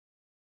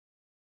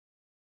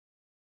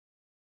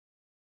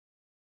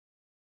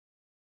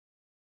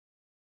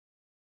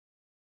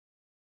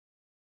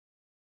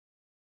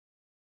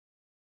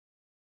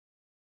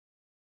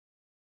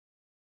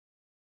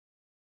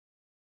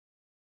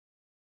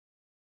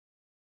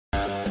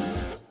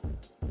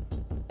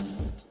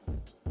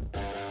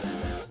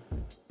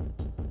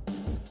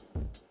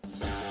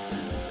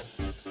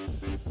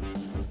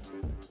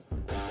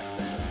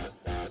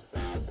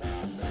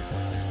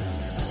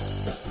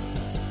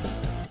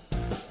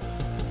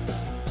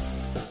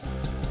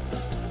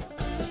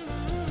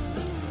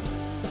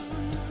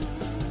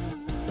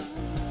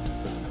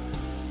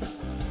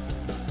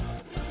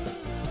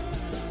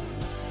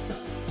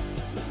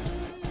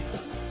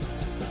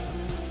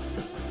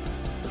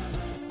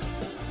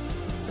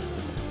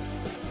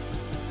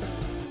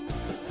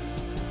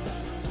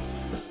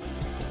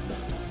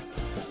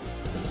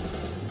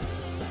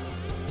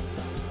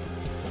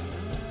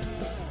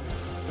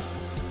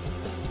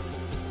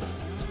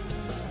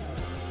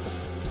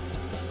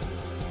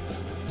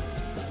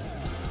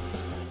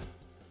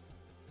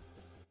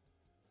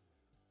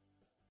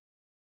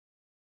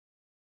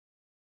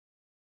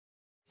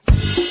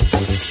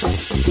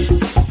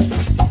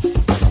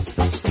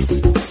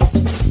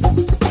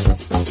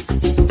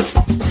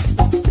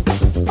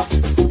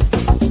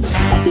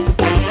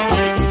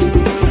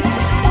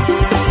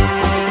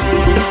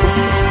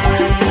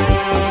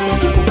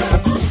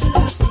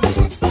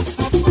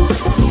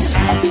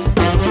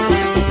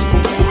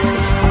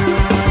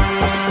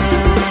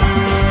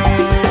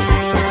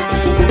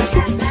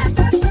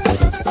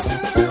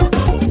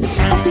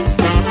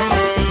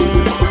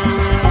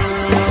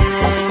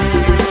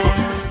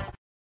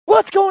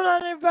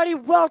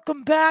everybody?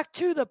 Welcome back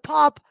to the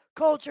Pop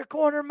Culture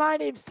Corner. My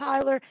name's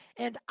Tyler,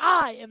 and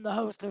I am the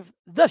host of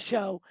the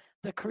show,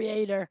 the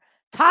creator,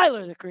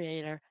 Tyler the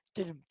Creator.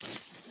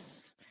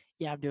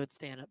 Yeah, I'm doing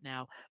stand-up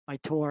now. My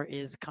tour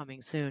is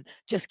coming soon.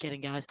 Just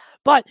kidding, guys.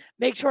 But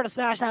make sure to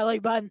smash that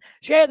like button,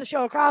 share the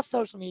show across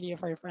social media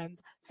for your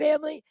friends,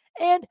 family,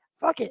 and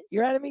fuck it,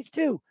 your enemies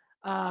too,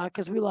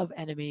 because we love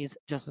enemies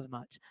just as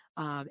much.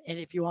 And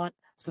if you want,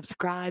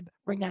 subscribe,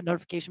 ring that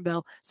notification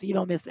bell so you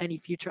don't miss any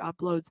future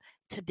uploads.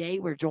 Today,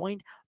 we're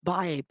joined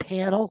by a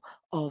panel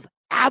of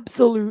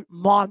absolute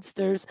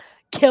monsters,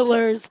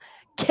 killers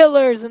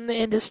in the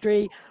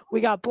industry.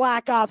 We got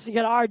Black Ops, we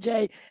got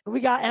RJ, and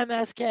we got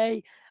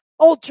MSK,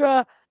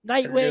 Ultra,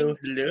 Nightwing.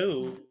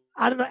 Hello.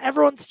 I don't know.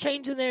 Everyone's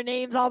changing their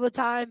names all the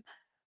time.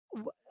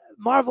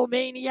 Marvel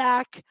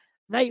Maniac,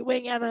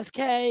 Nightwing,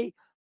 MSK,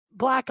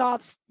 Black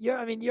Ops.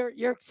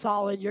 You're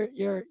solid.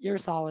 You're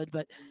solid,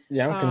 but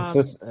yeah, I'm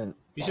consistent.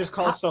 You should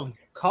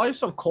call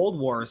yourself Cold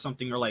War or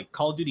something, or like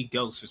Call of Duty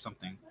Ghosts or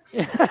something.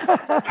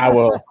 I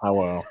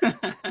will.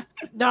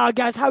 No,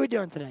 guys, how are we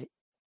doing today?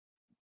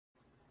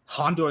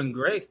 I'm doing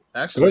great,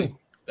 actually.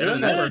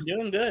 Good.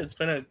 Doing good. It's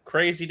been a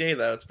crazy day,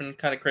 though. It's been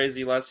kind of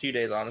crazy last few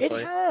days,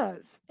 honestly.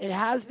 It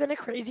has been a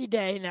crazy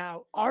day.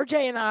 Now, RJ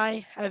and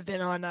I have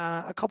been on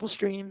a couple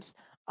streams,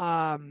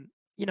 in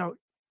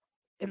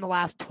the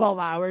last 12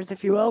 hours,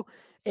 if you will.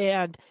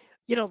 And,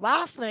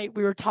 last night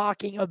we were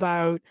talking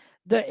about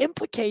the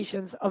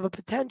implications of a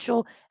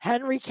potential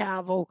Henry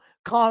Cavill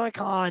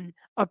Comic-Con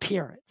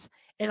appearance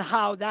and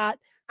how that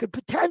could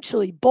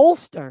potentially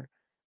bolster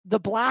the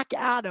Black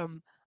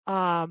Adam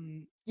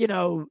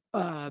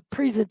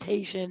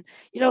presentation.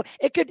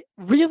 It could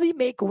really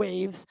make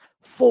waves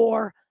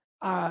for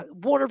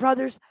Warner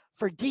Brothers,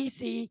 for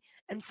DC,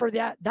 and for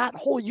that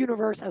whole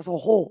universe as a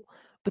whole.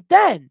 But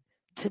then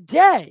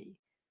today,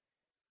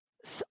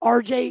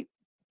 RJ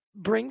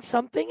brings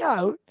something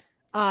out.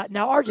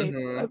 Now,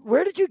 RJ,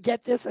 where did you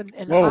get this and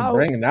how?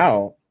 Bring it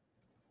out.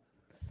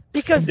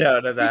 Because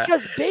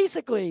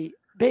basically,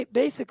 if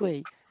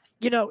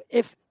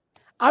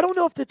I don't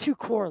know if the two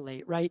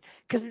correlate, right?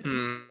 Because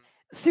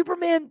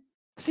Superman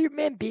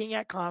being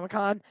at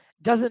Comic-Con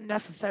doesn't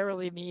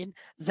necessarily mean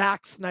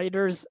Zack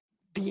Snyder's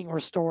being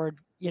restored.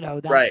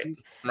 Right.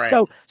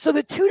 So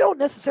the two don't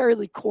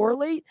necessarily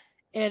correlate,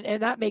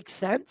 and that makes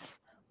sense.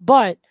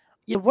 But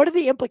what are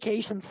the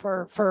implications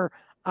for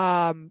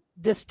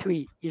this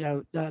tweet?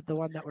 The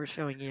one that we're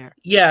showing here.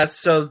 Yeah.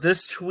 So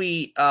this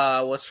tweet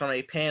was from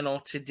a panel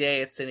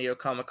today at San Diego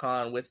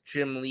Comic-Con with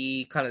Jim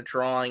Lee, kind of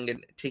drawing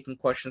and taking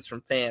questions from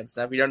fans.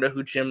 Now, if you don't know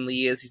who Jim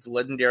Lee is, he's a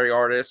legendary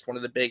artist, one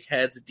of the big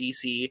heads of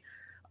DC.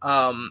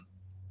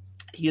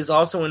 He is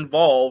also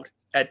involved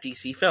at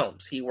DC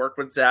Films. He worked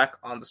with Zack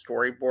on the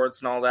storyboards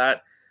and all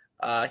that.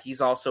 He's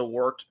also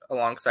worked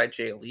alongside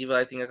Jay Oliva,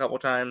 I think, a couple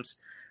times.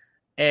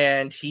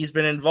 And he's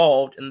been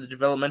involved in the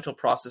developmental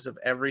process of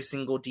every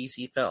single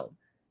DC film.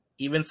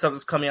 Even stuff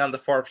that's coming out in the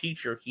far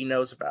future, he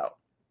knows about.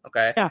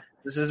 Okay? Yeah.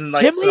 This isn't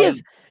like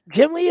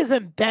Jim Lee is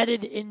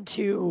embedded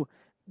into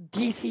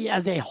DC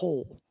as a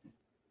whole.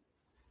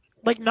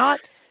 Like, not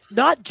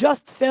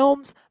just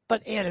films,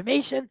 but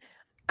animation,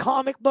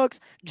 comic books.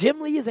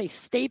 Jim Lee is a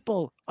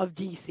staple of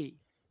DC.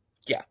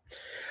 Yeah.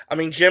 I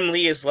mean, Jim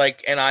Lee is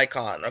like an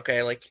icon,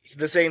 okay? Like,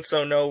 this ain't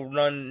no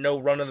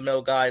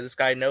run-of-the-mill guy. This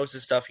guy knows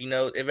his stuff. He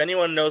knows, if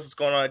anyone knows what's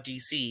going on at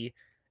DC,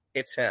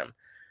 it's him.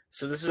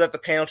 So this is at the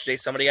panel today.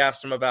 Somebody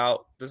asked him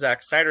about the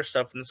Zack Snyder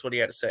stuff, and this is what he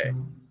had to say.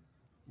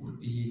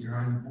 Would be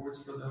drawing boards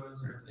for those,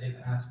 or if they've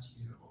asked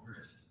you, or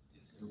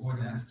if they would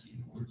ask you,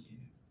 would you?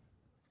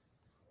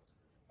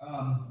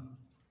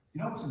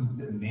 What's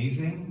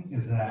amazing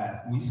is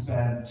that we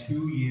spent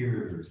 2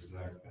 years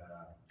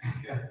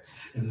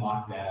in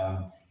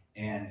lockdown,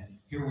 and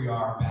here we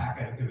are back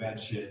at a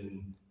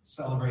convention,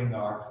 celebrating the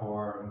art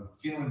form,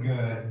 feeling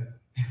good.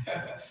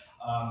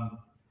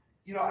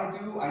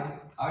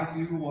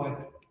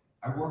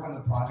 I work on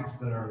the projects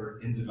that are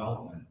in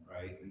development,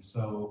 right? And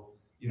so,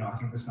 I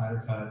think the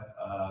Snyder Cut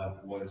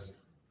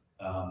was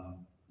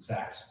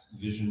Zack's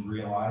vision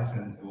realized,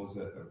 and it was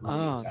a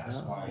really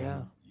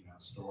satisfying,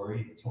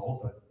 story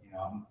told. But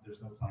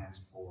there's no plans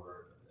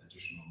for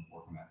additional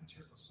work on that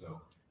material.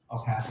 So I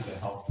was happy to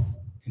help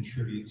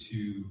contribute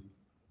to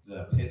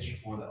the pitch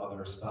for the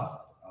other stuff,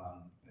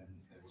 and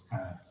it was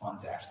kind of fun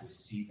to actually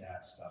see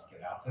that stuff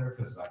get out there,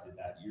 because I did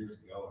that years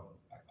ago,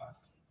 and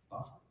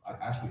I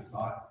actually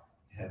thought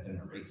it had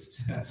been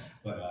erased,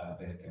 but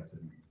they had kept it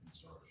in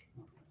storage.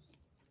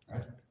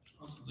 Right?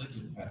 Awesome, thank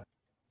you.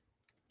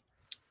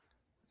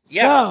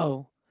 Yeah.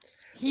 So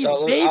he's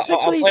basically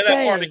I'll play saying,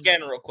 that part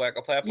again real quick.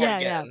 I'll play that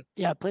part again.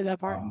 Yeah, play that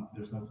part.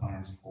 There's no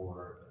plans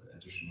for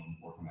additional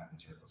work on that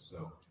material.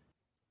 So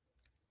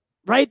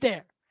right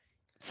there,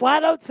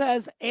 flat out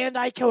says, and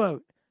I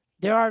quote,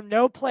 there are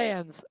no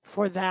plans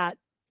for that.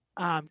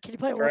 Can you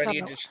play it one more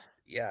time?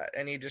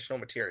 Any additional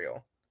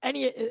material.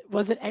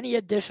 Was it any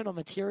additional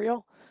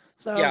material?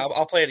 So yeah,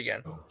 I'll play it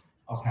again.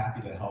 I was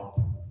happy to help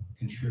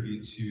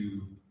contribute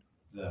to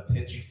the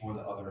pitch for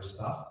the other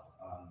stuff,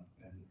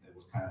 and it was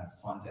was kind of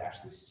fun to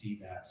actually see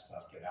that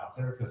stuff get out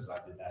there because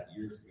I did that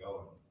years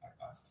ago, and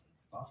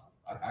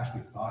I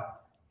actually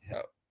thought it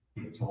had to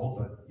be told,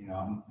 but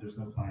there's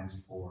no plans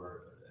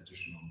for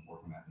additional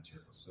work on that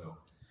material. So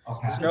I was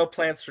happy. There's no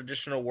plans for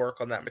additional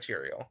work on that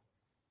material.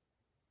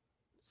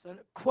 So,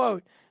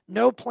 quote,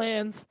 no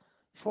plans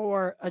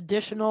for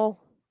additional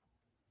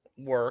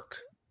work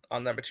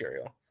on that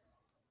material.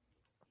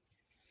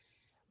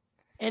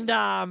 And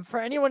for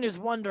anyone who's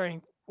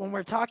wondering, when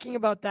we're talking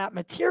about that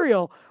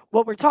material,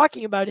 what we're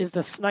talking about is the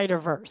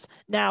Snyderverse.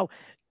 Now,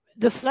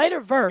 the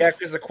Snyderverse. Yeah,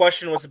 because the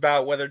question was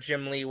about whether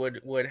Jim Lee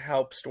would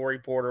help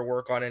storyboard or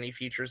work on any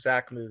future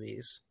Zack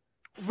movies.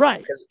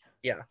 Right.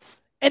 Yeah.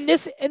 And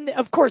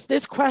of course,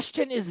 this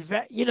question is,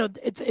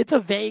 it's a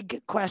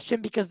vague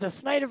question because the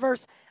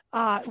Snyderverse,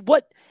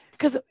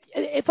 because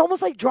it's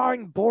almost like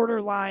drawing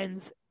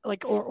borderlines,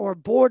 like or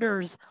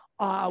borders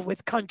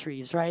with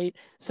countries, right?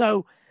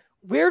 So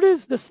where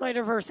does the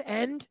Snyderverse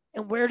end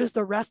and where does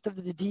the rest of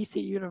the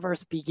DC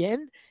universe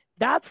begin?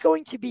 That's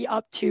going to be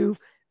up to,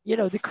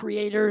 the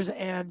creators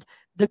and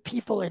the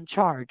people in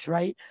charge,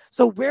 right?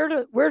 So where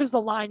does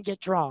the line get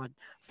drawn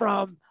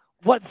from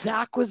what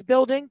Zack was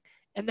building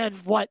and then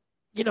what,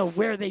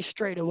 where they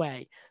strayed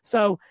away?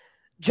 So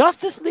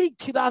Justice League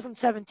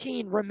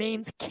 2017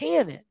 remains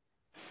canon.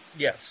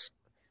 Yes.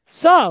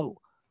 So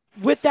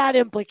with that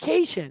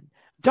implication,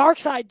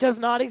 Darkseid does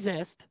not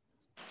exist.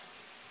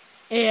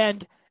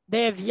 And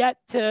they have yet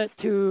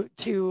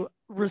to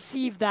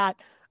receive that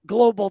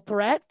global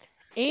threat,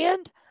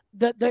 and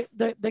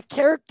the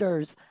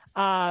characters,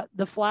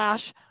 the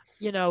Flash,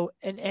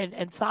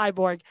 and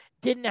Cyborg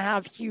didn't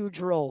have huge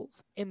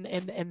roles in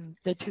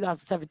the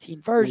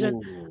 2017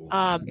 version.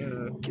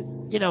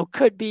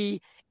 Could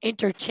be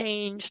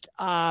interchanged,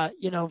 via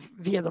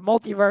the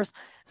multiverse.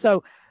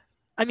 So,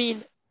 I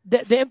mean,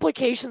 the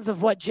implications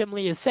of what Jim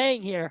Lee is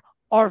saying here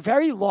are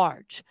very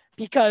large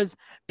because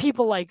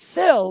people like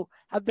Sill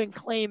have been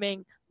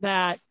claiming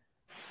that,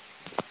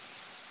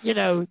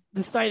 the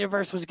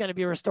Snyderverse was going to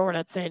be restored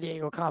at San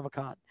Diego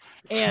Comic-Con.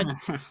 And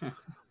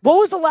what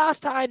was the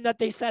last time that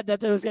they said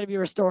that it was going to be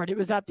restored? It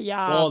was at the...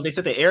 well, they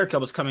said the Erica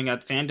was coming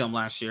at Fandom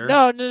last year.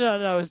 No.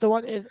 It was the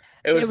one... It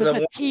was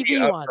the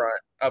TV one.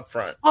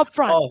 Upfront.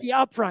 The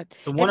Upfront.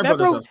 The Warner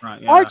Brothers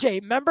Upfront, yeah.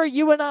 RJ, remember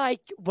you and I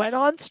went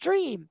on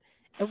stream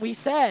and we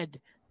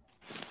said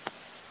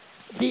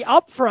the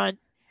Upfront,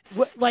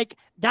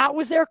 that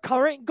was their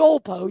current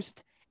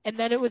goalpost, and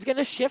then it was going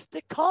to shift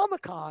to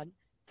Comic-Con.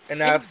 And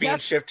now it's being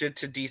shifted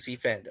to DC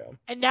Fandom.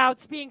 And now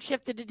it's being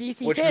shifted to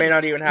DC Which Fandom. may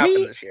not even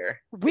happen this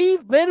year. We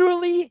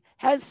literally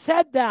has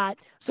said that.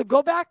 So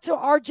go back to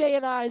RJ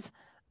and I's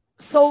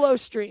solo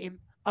stream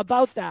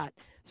about that.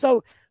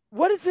 So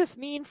what does this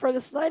mean for the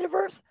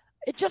Snyderverse?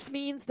 It just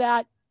means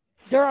that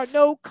there are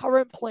no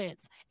current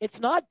plans. It's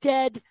not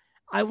dead.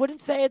 I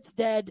wouldn't say it's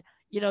dead.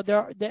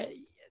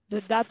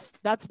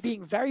 That's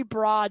being very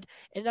broad,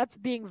 and that's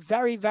being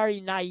very,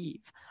 very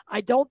naive. I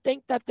don't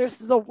think that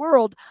this is a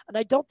world, and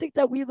I don't think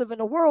that we live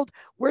in a world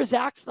where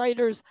Zack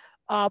Snyder's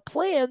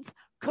plans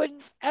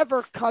couldn't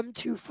ever come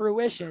to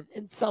fruition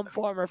in some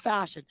form or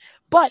fashion.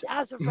 But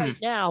as of right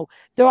now,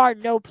 there are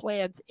no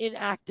plans in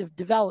active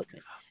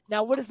development.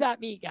 Now, what does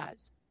that mean,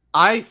 guys?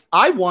 I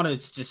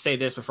wanted to just say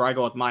this before I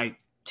go with my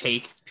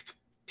take.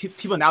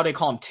 People nowadays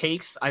call them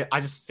takes. I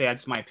just say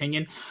that's my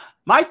opinion.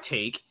 My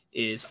take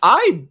is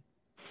I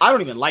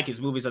don't even like his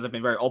movies, as I've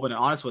been very open and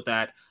honest with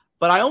that.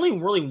 But I only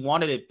really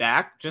wanted it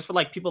back just for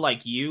people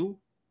like you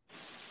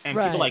and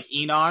people like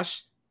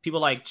Enosh,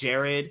 people like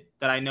Jared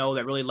that I know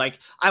that really like.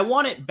 I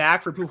want it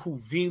back for people who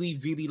really,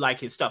 really like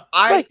his stuff.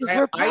 I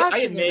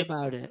admit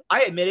about it.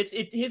 I admit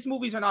his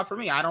movies are not for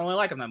me. I don't really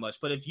like them that much.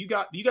 But if you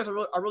guys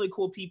are really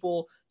cool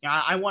people,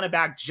 I want it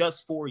back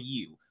just for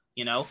you.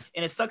 And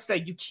it sucks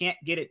that you can't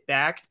get it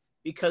back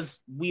because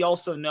we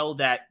also know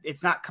that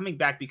it's not coming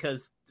back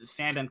because the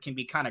fandom can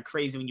be kind of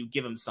crazy when you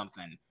give them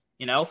something.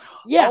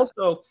 Yeah.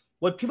 Also,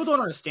 what people don't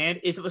understand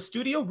is if a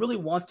studio really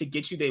wants to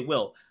get you, they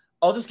will.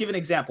 I'll just give an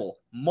example.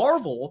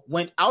 Marvel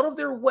went out of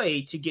their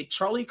way to get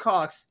Charlie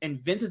Cox and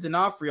Vincent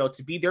D'Onofrio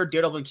to be their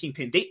Daredevil and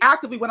Kingpin. They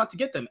actively went out to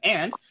get them.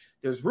 And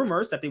there's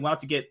rumors that they went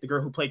out to get the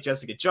girl who played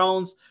Jessica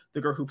Jones,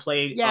 the girl who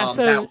played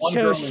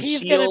so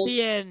she's going to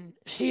be in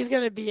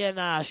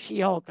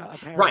She-Hulk,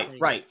 apparently.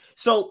 Right.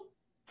 So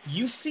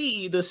you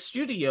see the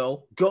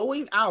studio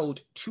going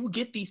out to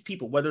get these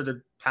people, whether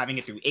they're having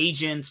it through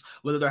agents,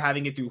 whether they're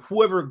having it through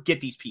whoever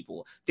get these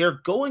people. They're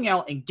going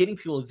out and getting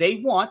people they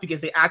want because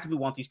they actively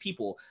want these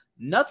people.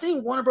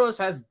 Nothing Warner Bros.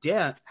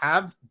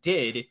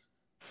 did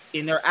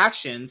in their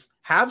actions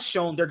have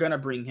shown they're going to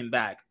bring him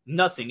back.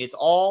 Nothing. It's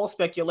all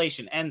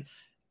speculation. And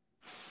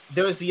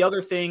there's the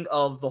other thing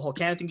of the whole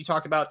canon thing you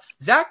talked about.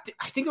 Zack,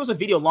 I think there was a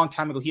video a long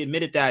time ago. He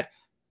admitted that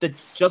the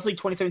Justice League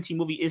 2017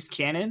 movie is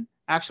canon,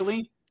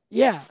 actually.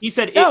 Yeah. He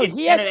said it's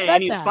canon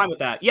and he was fine with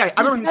that. Yeah,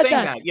 I remember him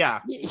saying that. Yeah.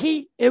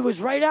 It was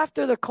right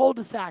after the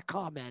cul-de-sac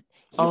comment.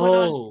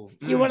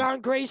 He went on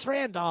Grace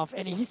Randolph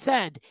and he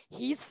said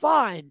he's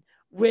fine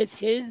with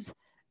his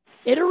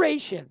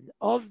iteration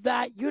of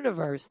that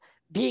universe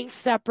being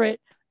separate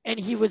and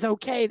he was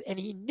okay, and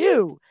he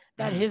knew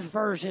that his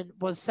version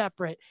was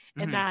separate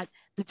and that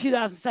the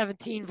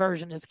 2017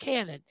 version is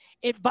canon.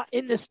 But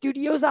in the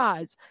studio's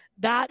eyes,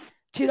 that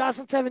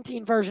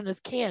 2017 version is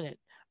canon,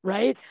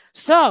 right?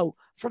 So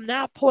from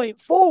that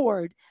point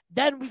forward,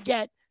 then we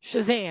get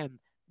Shazam,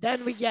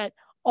 then we get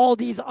all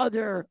these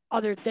other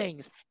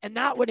things, and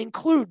that would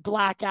include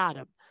Black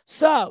Adam.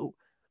 So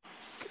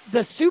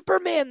the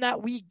Superman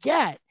that we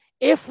get,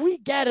 if we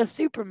get a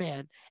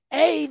Superman,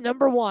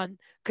 number one,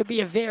 could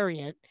be a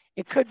variant.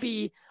 It could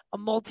be a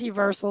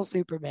multiversal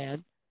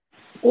Superman.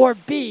 Or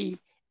B,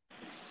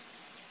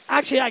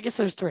 actually, I guess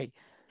there's three.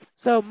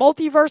 So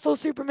multiversal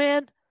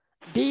Superman,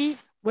 B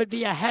would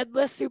be a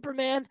headless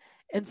Superman,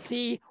 and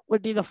C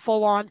would be the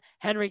full-on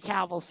Henry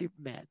Cavill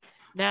Superman.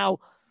 Now,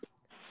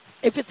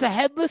 if it's a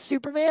headless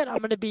Superman, I'm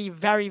going to be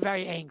very,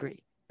 very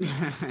angry.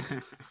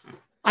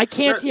 I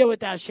can't deal with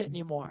that shit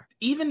anymore.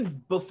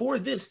 Even before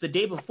this, the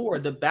day before,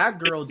 the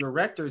Batgirl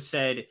director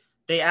said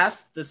they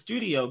asked the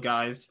studio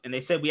guys, and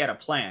they said we had a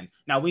plan.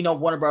 Now, we know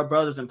Warner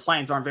Brothers and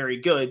plans aren't very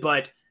good,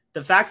 but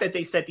the fact that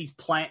they said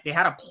they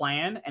had a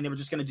plan, and they were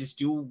just going to just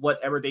do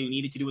whatever they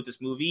needed to do with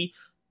this movie,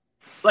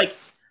 like,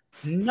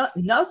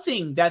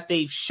 nothing that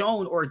they've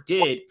shown or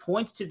did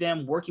points to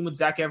them working with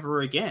Zack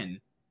ever again.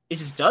 It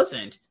just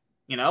doesn't,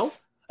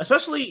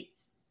 especially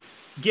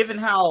given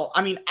how,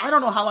 I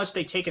don't know how much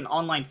they take an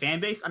online fan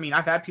base.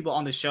 I've had people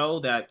on the show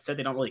that said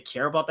they don't really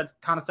care about that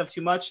kind of stuff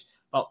too much,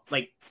 about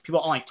like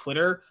people on like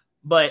Twitter,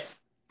 but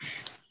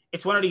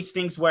it's one of these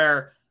things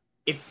where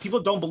if people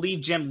don't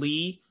believe Jim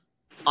Lee,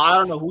 I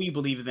don't know who you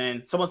believe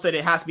then. Someone said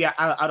it has to be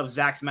out of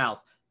Zack's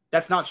mouth.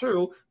 That's not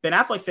true. Ben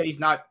Affleck said he's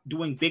not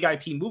doing big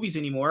IP movies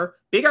anymore.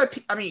 Big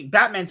IP,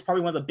 Batman's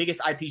probably one of the biggest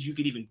IPs you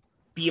could even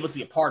be able to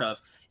be a part of.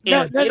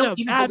 And no.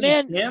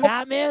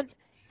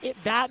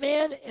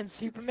 Batman and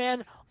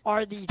Superman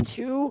are the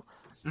two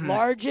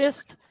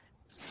largest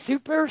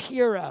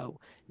superhero.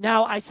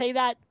 Now, I say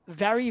that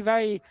very,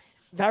 very,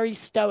 very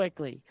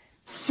stoically.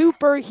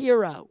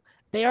 Superhero.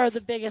 They are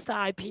the biggest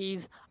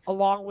IPs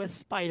along with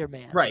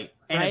Spider-Man. Right.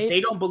 And if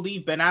they don't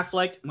believe Ben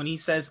Affleck when he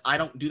says, I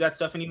don't do that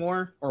stuff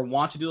anymore or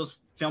want to do those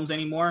films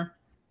anymore,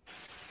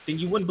 then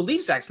you wouldn't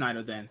believe Zack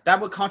Snyder then. That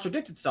would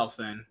contradict itself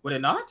then, would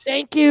it not?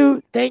 Thank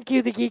you, The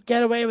Geek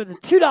Getaway, with a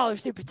 $2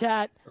 super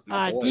chat.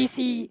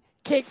 DC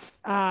kicked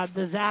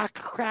the Zack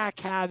crack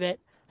habit.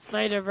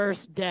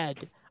 Snyderverse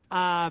dead.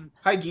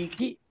 Hi,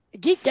 Geek.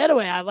 Geek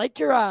Getaway, I like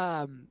your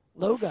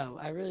logo.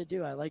 I really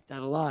do. I like that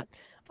a lot.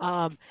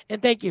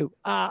 And thank you.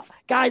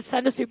 Guys,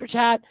 send a super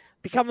chat.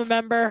 Become a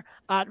member.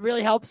 It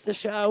really helps the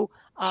show.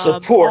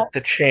 Support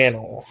the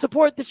channel.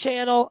 Support the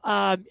channel.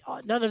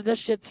 None of this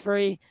shit's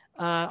free.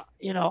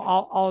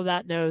 All of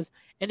that knows.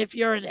 And if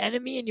you're an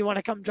enemy and you want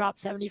to come drop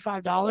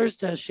 $75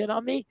 to shit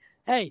on me,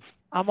 hey,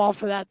 I'm all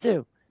for that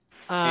too.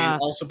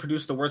 And also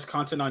produce the worst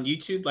content on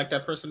YouTube like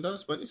that person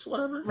does, but it's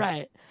whatever.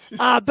 Right.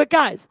 But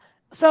guys,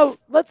 so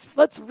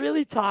let's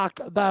really talk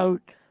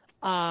about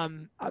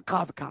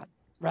Comic-Con,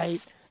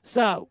 right?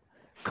 So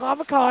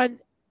Comic-Con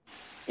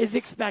is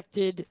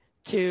expected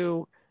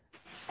to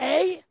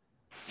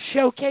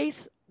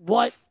showcase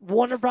what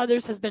Warner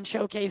Brothers has been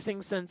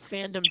showcasing since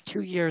Fandom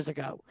 2 years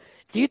ago.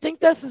 Do you think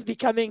this is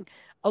becoming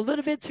a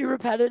little bit too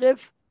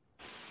repetitive?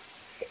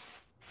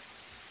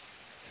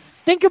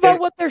 Think about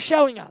what they're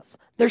showing us.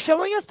 They're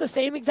showing us the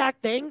same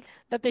exact thing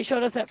that they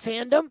showed us at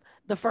Fandom,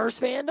 the first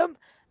Fandom,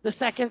 the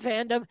second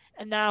Fandom,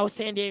 and now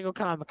San Diego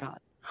Comic-Con.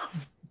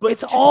 But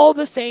it's all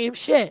the same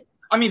shit.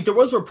 There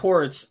was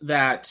reports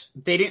that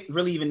they didn't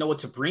really even know what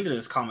to bring to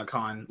this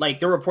Comic-Con. Like,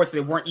 there were reports that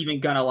they weren't even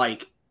gonna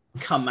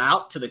come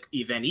out to the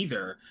event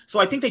either. So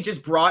I think they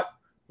just brought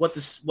what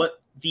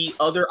the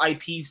other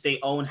IPs they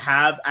own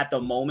have at the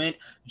moment,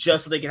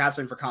 just so they can have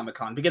something for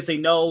Comic-Con, because they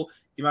know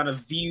the amount of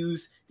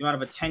views, the amount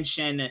of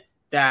attention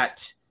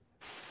that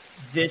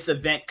this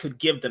event could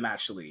give them.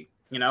 Actually,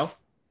 So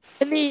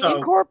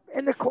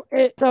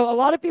a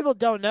lot of people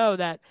don't know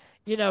that.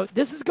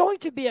 This is going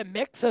to be a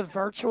mix of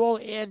virtual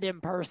and in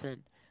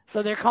person.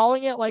 So they're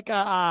calling it like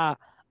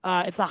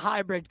it's a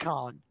hybrid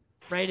con,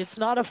 right? It's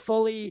not a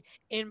fully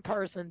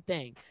in-person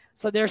thing.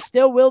 So there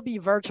still will be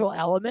virtual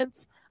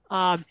elements,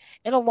 and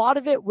a lot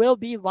of it will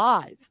be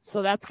live.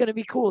 So that's going to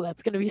be cool.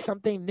 That's going to be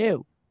something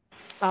new.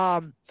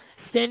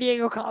 San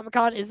Diego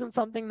Comic-Con isn't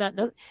something that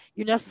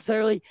you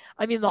necessarily,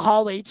 the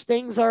Hall H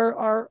things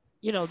are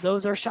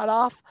those are shut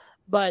off,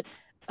 but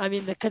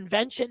the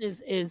convention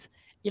is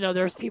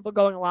there's people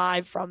going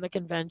live from the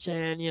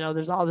convention,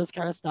 there's all this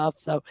kind of stuff.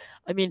 So,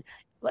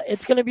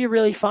 it's going to be a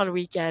really fun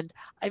weekend.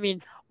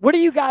 What are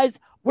you guys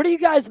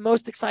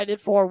most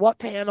excited for? What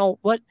panel,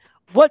 what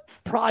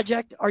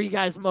project are you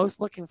guys most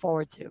looking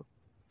forward to?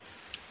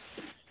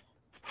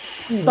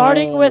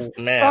 Starting with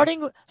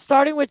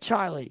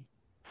Charlie.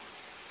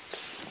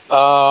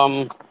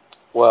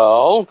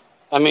 Well,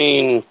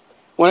 when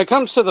it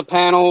comes to the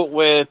panel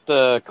with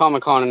the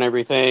Comic-Con and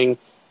everything,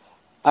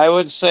 I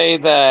would say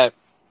that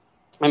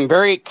I'm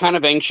very kind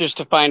of anxious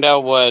to find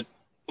out what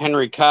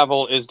Henry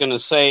Cavill is going to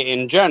say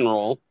in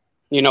general,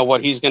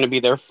 what he's going to be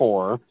there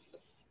for.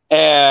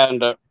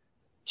 And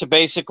to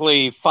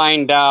basically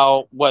find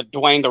out what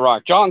Dwayne "The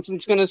Rock"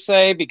 Johnson's going to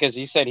say, because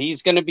he said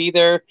he's going to be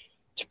there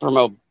to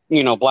promote,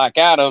 Black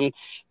Adam.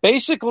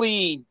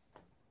 Basically,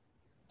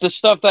 the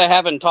stuff that I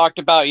haven't talked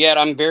about yet,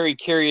 I'm very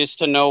curious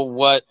to know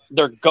what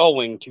they're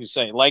going to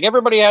say. Like,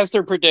 everybody has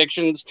their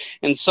predictions,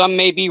 and some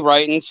may be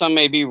right and some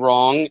may be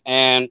wrong.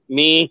 And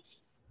me,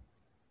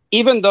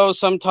 even though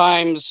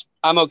sometimes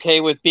I'm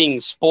okay with being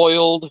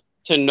spoiled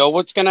to know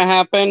what's going to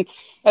happen,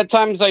 at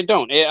times I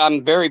don't.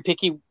 I'm very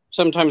picky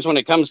sometimes when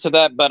it comes to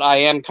that, but I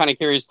am kind of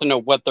curious to know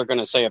what they're going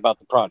to say about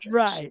the project.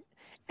 Right.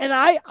 And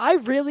I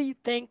really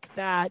think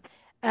that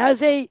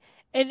as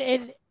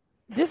and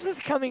this is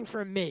coming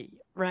from me,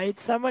 right?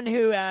 Someone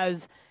who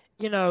has,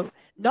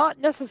 not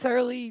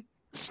necessarily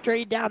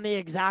strayed down the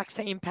exact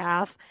same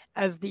path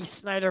as the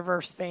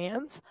Snyderverse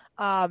fans.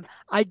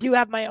 I do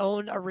have my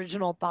own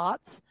original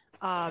thoughts,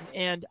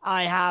 and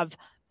I have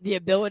the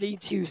ability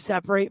to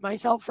separate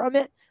myself from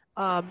it.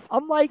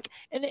 Unlike,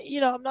 and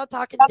I'm not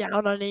talking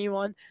down on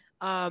anyone.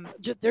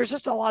 There's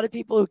just a lot of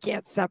people who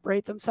can't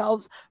separate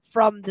themselves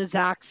from the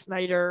Zack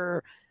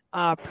Snyder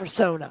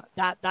persona.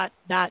 That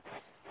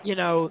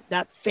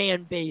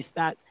fan base,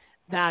 that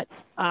the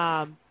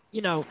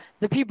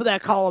people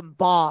that call him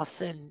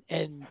boss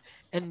and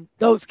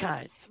those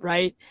kinds,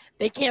 right?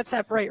 They can't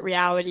separate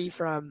reality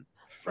from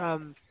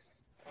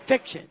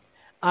fiction.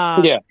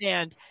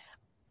 And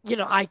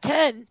I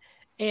can,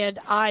 and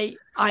I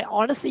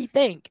honestly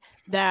think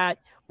that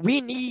we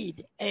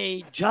need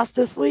a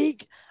Justice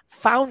League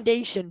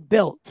foundation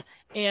built,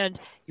 and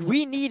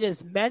we need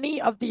as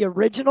many of the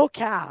original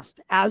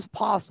cast as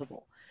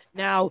possible.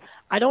 Now,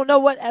 I don't know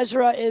what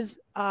Ezra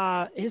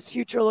his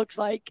future looks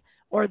like,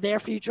 or their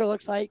future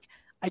looks like.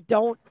 I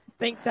don't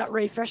think that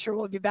Ray Fisher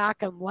will be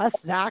back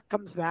unless Zach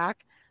comes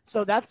back.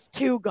 So that's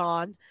 2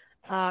 gone.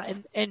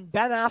 And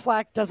Ben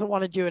Affleck doesn't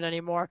want to do it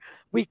anymore.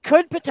 We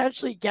could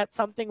potentially get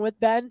something with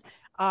Ben,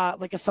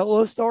 like a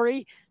solo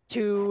story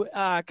to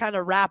kind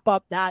of wrap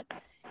up that,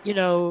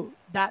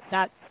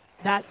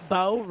 that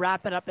bow,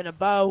 wrap it up in a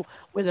bow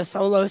with a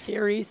solo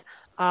series.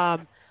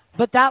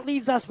 But that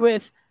leaves us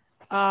with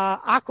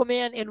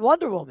Aquaman and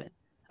Wonder Woman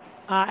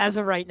as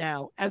of right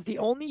now, as the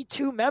only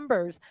 2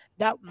 members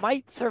that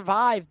might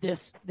survive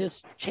this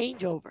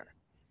changeover.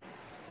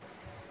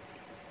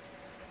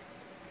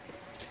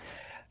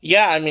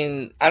 Yeah, I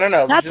mean, I don't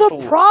know. That's a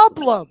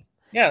problem.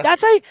 Yeah.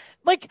 That's a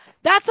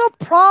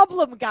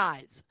problem,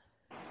 guys.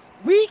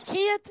 We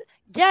can't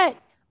get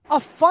a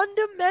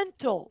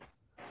fundamental,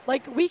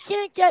 we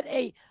can't get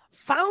a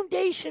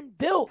foundation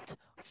built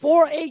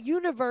for a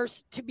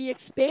universe to be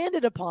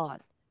expanded upon.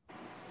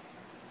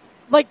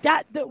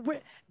 That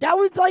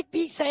would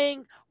be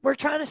saying we're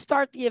trying to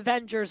start the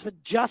Avengers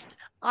with just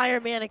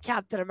Iron Man and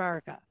Captain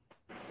America,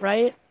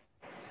 right?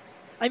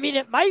 I mean,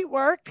 it might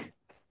work,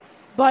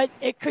 but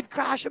it could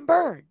crash and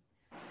burn.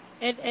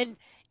 And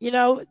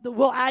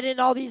we'll add in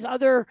all these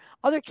other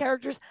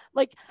characters.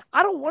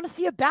 I don't want to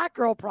see a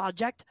Batgirl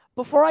project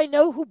before I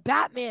know who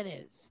Batman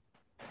is.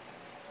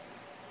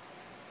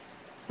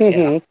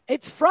 Mm-hmm.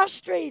 It's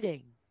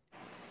frustrating.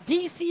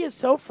 DC is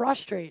so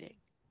frustrating.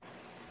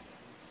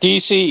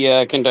 DC,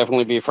 yeah, it can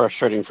definitely be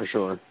frustrating for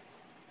sure.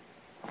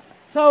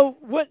 So,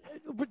 what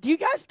do you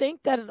guys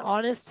think that an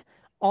honest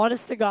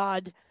to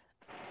God,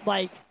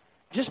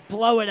 just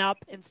blow it up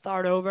and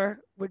start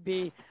over would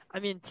be? I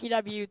mean,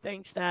 TW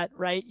thinks that,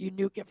 right? You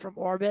nuke it from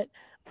orbit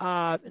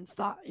and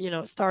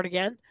start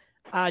again.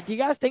 Do you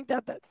guys think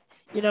that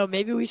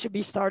maybe we should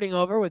be starting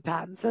over with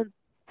Pattinson?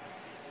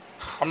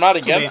 I'm not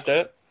against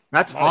it.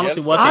 That's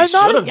honestly what they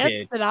should have did. I'm not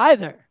against it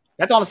either.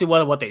 That's honestly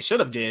what they should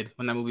have did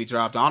when that movie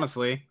dropped,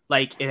 honestly.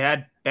 It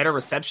had better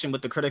reception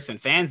with the critics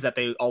and fans that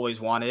they always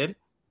wanted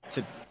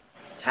to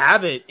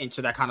have it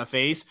into that kind of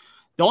phase.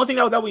 The only thing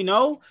that we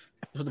know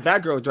is what the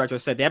Batgirl director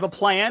said. They have a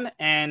plan,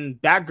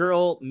 and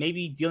Batgirl may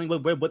be dealing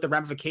with the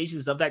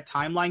ramifications of that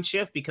timeline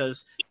shift,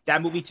 because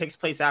that movie takes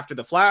place after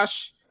The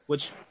Flash,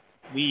 which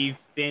we've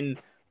been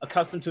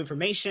accustomed to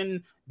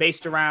information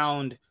based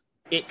around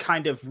it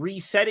kind of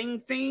resetting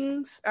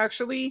things,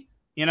 actually.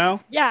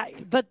 Yeah,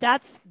 but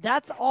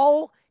that's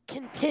all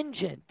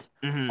contingent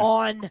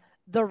on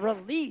the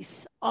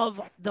release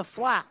of The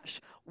Flash,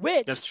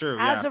 which that's true,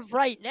 as of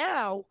right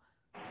now,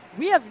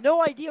 we have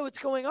no idea what's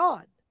going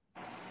on.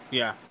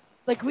 Yeah.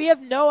 We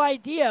have no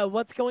idea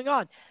what's going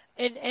on.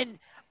 And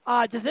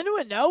does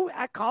anyone know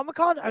at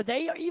Comic-Con, are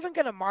they even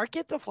going to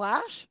market The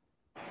Flash?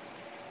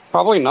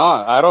 Probably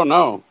not. I don't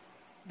know.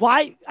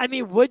 Why? I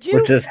mean, would you?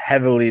 Which is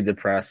heavily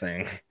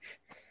depressing.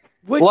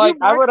 Would you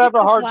I would have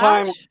a hard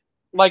Flash? time.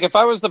 If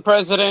I was the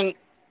president,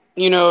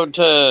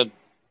 to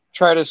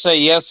try to say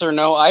yes or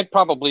no, I'd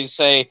probably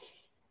say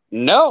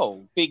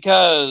no,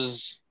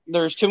 because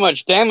there's too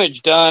much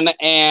damage done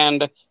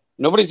and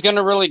nobody's going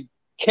to really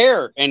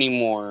care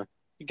anymore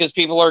because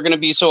people are going to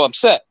be so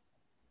upset.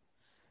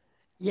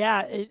 Yeah,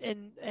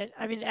 and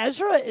I mean,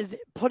 Ezra is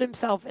put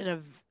himself in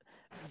a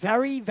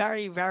very,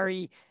 very,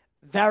 very,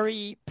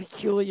 very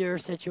peculiar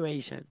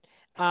situation.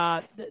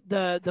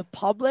 The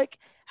public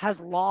has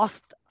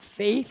lost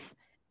faith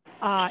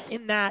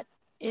in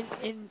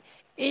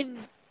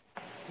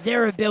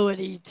their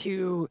ability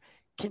to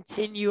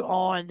continue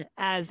on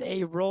as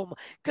a role.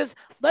 Because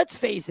let's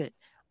face it,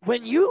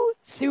 when you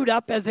suit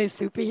up as a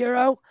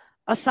superhero,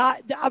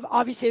 aside,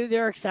 obviously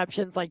there are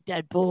exceptions like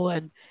Deadpool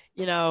and,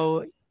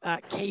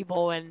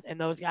 Cable and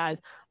those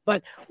guys.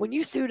 But when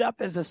you suit up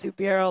as a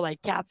superhero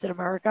like Captain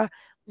America,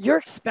 you're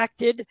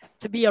expected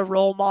to be a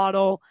role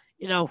model.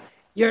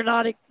 You're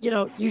not,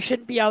 you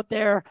shouldn't be out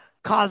there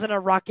causing a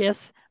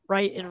ruckus,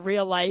 right, in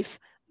real life.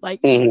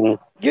 Like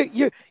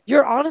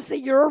you're honestly,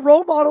 you're a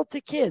role model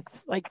to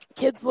kids. Like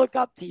kids look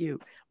up to you,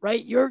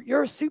 right? You're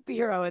a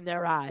superhero in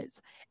their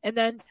eyes. And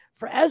then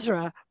for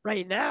Ezra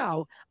right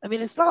now, I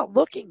mean, it's not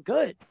looking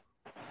good.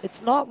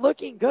 It's not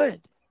looking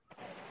good.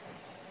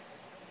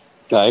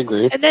 I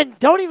agree. And then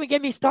don't even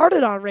get me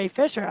started on Ray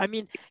Fisher. I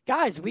mean,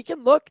 guys, we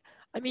can look.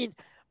 I mean,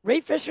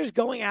 Ray Fisher's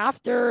going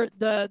after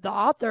the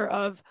author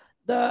of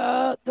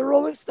the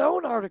Rolling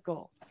Stone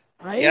article,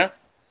 right?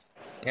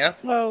 Yeah.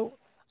 So,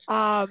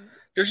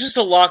 there's just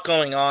a lot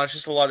going on. It's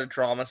just a lot of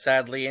drama,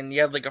 sadly, and you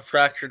have like a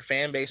fractured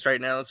fan base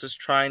right now that's just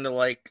trying to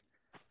like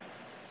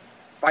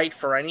fight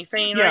for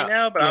anything right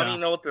now. But I don't even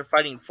know what they're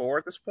fighting for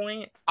at this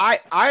point. I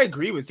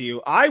agree with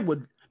you. I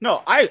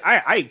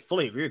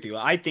fully agree with you.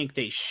 I think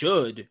they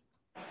should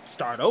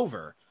start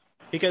over.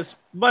 Because,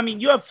 I mean,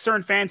 you have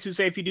certain fans who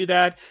say if you do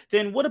that,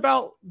 then what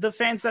about the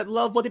fans that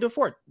love what they did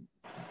before?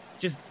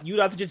 You'd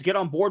have to just get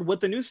on board with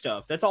the new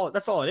stuff. That's all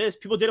it is.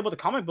 People did it with the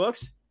comic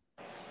books.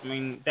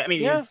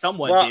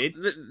 Somewhat did.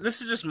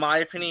 This is just my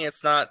opinion.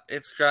 It's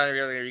kind of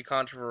really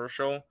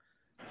controversial.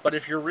 But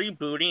if you're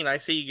rebooting, I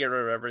say you get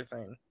rid of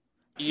everything.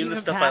 Even the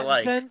stuff Pattinson? I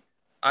like.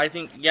 I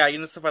think,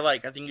 even the stuff I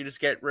like. I think you just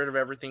get rid of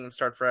everything and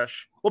start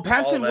fresh. Well,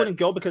 Pattinson wouldn't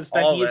go because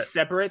he is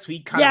separate, so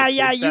he kind of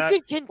you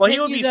could continue. Well, he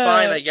would be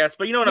fine, I guess.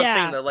 But you know what I'm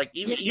saying, though? Like,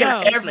 even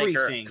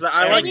Peacemaker. Because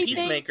I like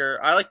Peacemaker.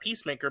 I like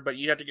Peacemaker, but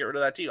you'd have to get rid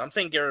of that, too. I'm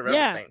saying get rid of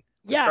everything.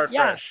 Start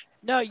fresh.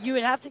 No, you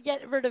would have to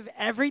get rid of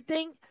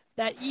everything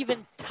that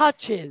even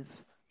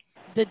touches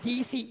the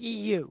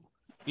DCEU.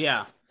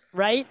 Yeah.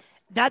 Right?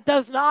 That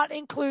does not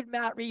include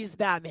Matt Reeves'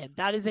 Batman.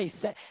 That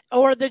is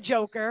or the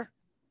Joker.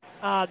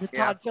 The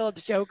Todd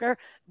Phillips Joker.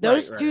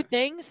 Those two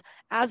things,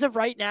 as of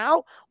right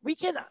now, we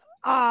can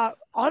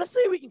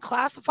honestly we can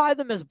classify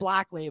them as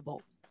Black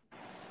Label.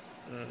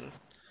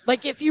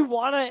 Like if you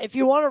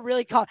wanna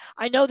really call,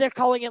 I know they're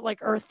calling it like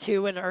Earth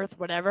 2 and Earth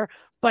whatever,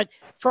 but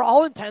for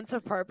all intents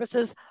and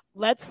purposes,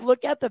 let's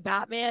look at the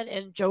Batman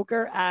and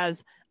Joker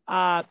as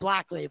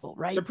Black Label,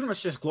 right? They're pretty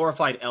much just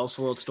glorified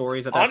Elseworld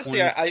stories at that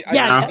point.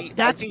 Honestly,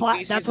 that's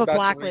what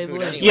Black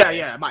Label is.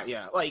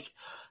 Anyway.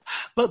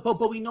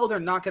 But we know they're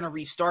not going to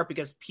restart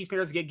because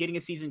Peacemaker's getting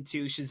a season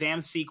 2,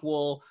 Shazam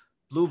sequel,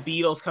 Blue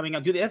Beetle's coming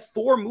out. Dude, they have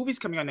 4 movies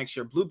coming out next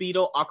year: Blue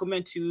Beetle,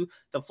 Aquaman 2,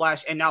 The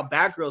Flash, and now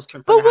Batgirl's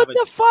confirmed. But what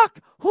the fuck?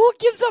 Who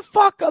gives a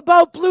fuck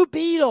about Blue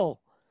Beetle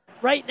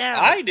right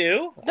now? I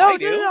do. No.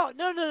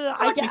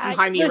 I like me some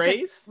Jaime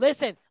Reyes.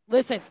 Listen.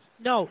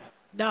 No.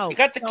 You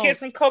got the kid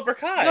from Cobra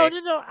Kai.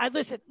 No.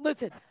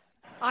 Listen.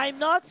 I'm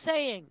not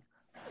saying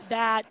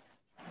that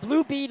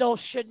Blue Beetle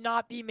should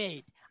not be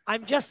made.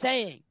 I'm just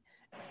saying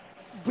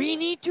we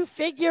need to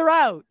figure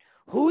out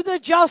who the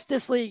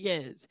Justice League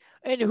is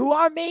and who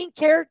our main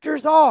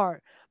characters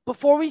are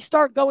before we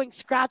start going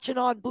scratching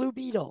on Blue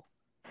Beetle,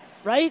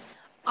 right?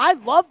 I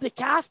love the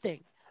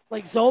casting,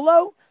 like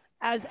Zolo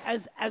as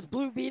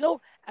Blue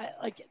Beetle.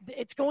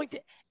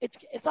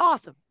 It's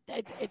awesome.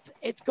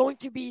 It's going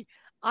to be.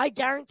 I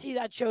guarantee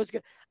that show's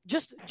good.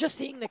 Just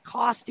seeing the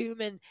costume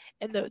and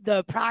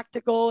the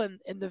practical and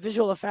the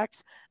visual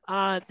effects,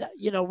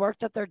 work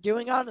that they're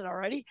doing on it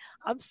already,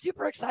 I'm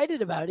super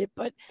excited about it.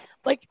 But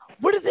like,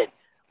 what is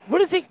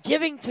it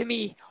giving to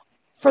me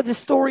for the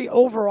story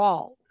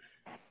overall?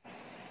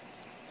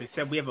 They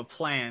said we have a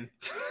plan.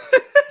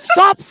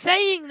 Stop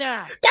saying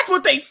that. That's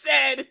what they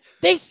said.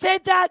 They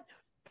said that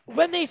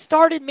when they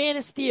started Man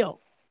of Steel.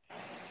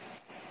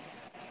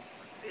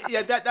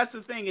 Yeah, that's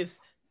the thing is.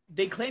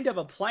 They claim to have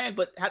a plan,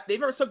 but they've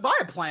never stuck by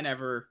a plan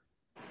ever,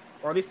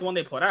 or at least the one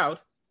they put out.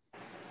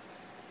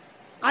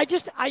 I'm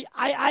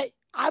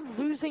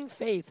losing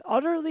faith,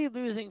 utterly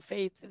losing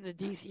faith in the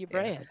DC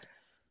brand.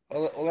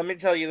 Well, let me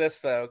tell you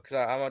this though, because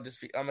I'm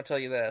gonna tell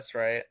you this,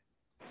 right?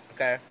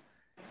 Okay,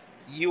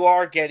 you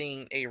are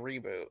getting a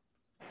reboot,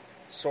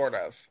 sort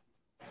of,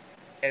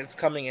 and it's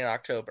coming in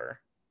October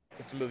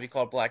with a movie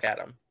called Black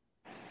Adam.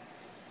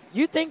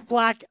 You think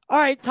All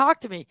right,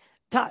 talk to me.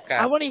 Okay.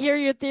 I want to hear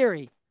your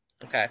theory.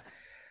 Okay.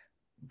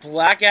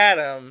 Black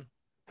Adam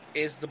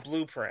is the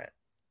blueprint.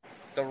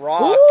 The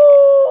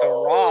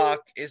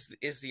Rock is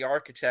the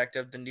architect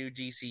of the new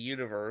DC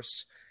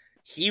universe.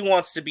 He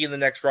wants to be the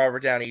next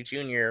Robert Downey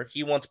Jr.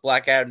 He wants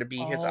Black Adam to be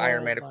his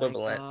Iron Man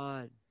equivalent.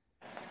 God.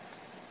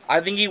 I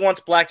think he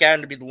wants Black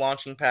Adam to be the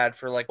launching pad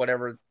for like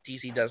whatever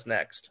DC does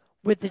next.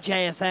 With the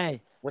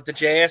JSA.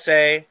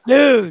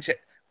 Dude.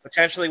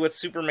 Potentially with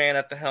Superman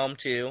at the helm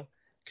too.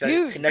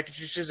 Connected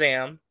to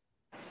Shazam.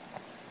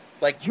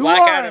 Like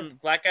Black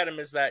Adam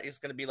is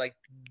going to be like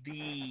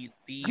the.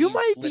 You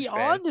might be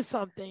onto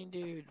something,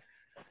 dude.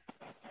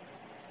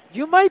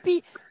 You might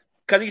be.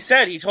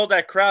 Because he told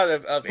that crowd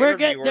of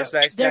interviewers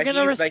that they're he's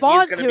gonna going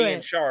respond to to be it.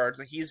 in charge.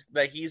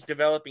 That he's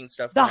developing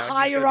stuff. The now, and he's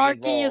gonna be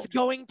hierarchy is involved.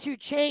 going to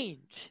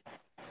change.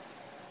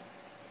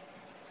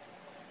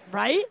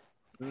 Right?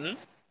 Mhm.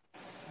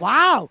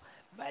 Wow.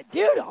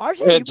 Dude,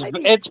 RJ,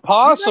 It's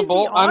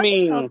possible. I onto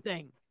mean,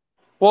 something.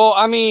 well,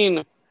 I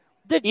mean,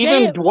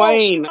 even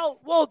Dwayne.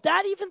 Well,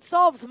 that even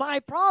solves my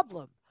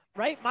problem,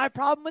 right? My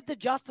problem with the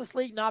Justice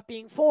League not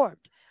being formed,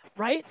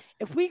 right?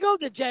 If we go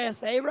the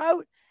JSA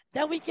route,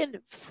 then we can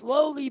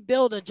slowly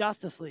build a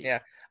Justice League. Yeah.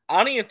 I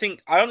don't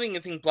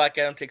even think Black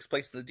Adam takes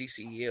place in the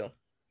DCEU.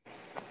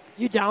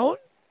 You don't?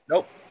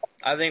 Nope.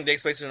 I think it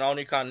takes place in an all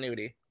new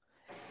continuity.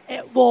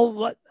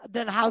 Well,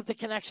 then how's the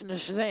connection to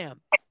Shazam?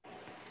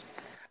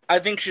 I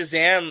think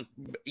Shazam,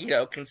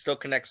 can still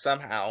connect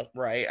somehow,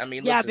 right? I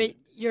mean, Yeah, listen, but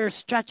you're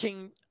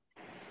stretching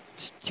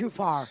too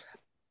far.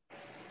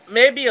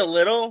 maybe a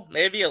little,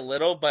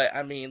 but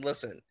I mean,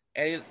 listen,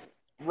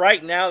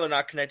 right now they're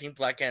not connecting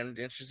Black Adam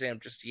and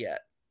Shazam just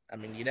yet. I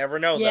mean, you never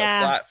know,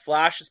 Yeah. though.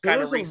 Flash is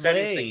kind of There's a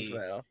resetting way. things,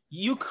 though.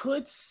 You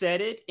could set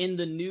it in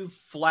the new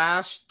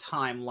Flash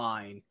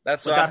timeline.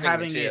 That's what Without I'm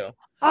thinking, having too.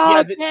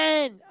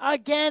 Yeah,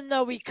 Again,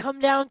 though, we come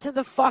down to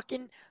the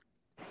fucking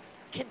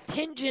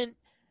contingent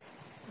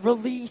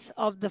release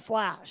of the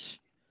Flash.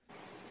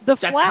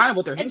 That's kind of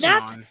what they're hinging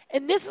and on.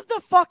 And this is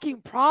the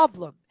fucking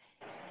problem.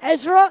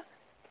 Ezra,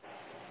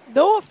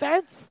 no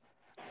offense,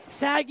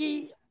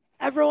 Saggy,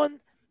 everyone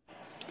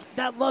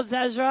that loves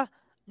Ezra,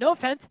 no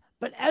offense,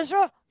 but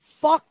Ezra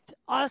fucked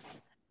us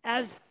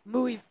as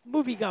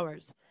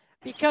moviegoers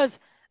because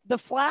the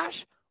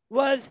Flash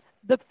was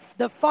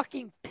the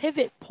fucking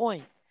pivot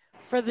point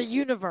for the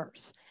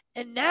universe.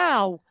 And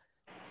now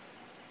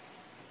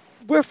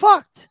we're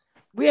fucked.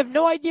 We have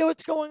no idea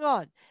what's going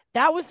on.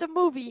 That was the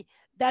movie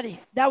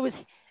that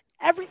was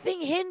everything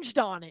hinged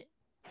on it.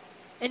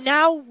 And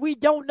now we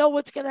don't know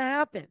what's going to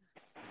happen.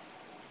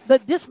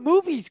 This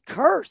movie's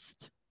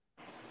cursed.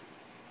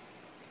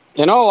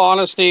 In all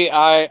honesty,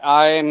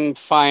 I'm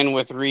fine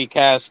with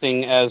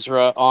recasting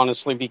Ezra,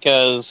 honestly,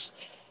 because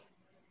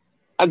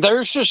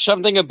there's just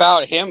something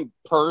about him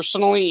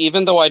personally,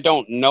 even though I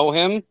don't know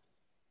him,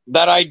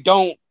 that I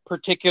don't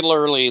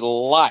particularly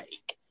like.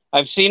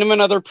 I've seen him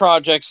in other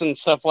projects and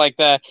stuff like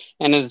that,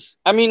 and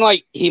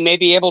he may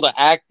be able to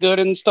act good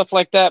and stuff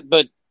like that,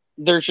 but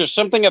there's just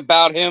something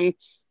about him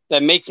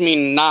that makes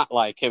me not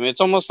like him.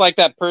 It's almost like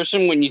that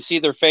person, when you see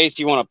their face,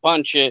 you want to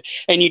punch it,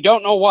 and you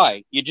don't know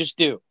why. You just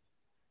do.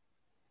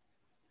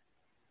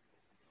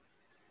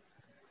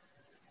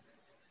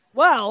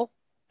 Well,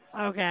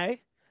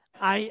 okay.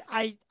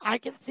 I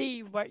can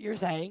see what you're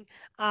saying.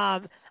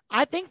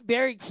 I think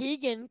Barry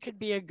Keoghan could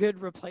be a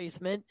good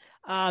replacement.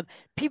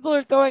 People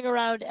are throwing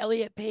around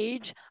Elliot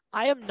Page.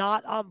 I am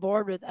not on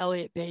board with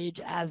Elliot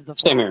Page as the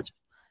Same here.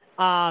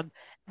 Flash.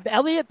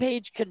 Elliot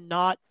Page could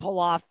not pull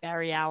off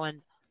Barry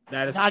Allen.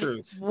 That is Not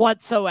truth.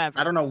 whatsoever.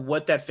 I don't know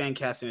what that fan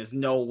casting is.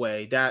 No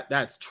way.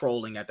 That's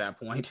trolling at that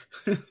point.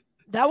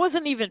 That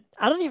wasn't even.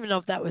 I don't even know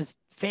if that was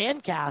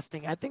fan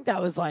casting. I think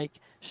that was like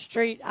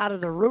straight out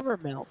of the rumor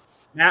mill.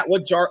 Matt,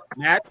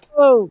 Matt,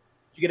 Oh, did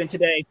you get in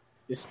today?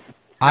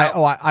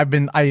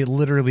 I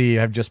literally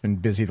have just been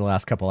busy the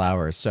last couple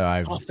hours, so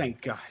I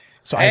Thank God.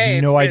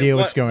 have no idea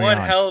what's going One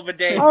on. hell of a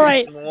day. all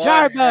right, One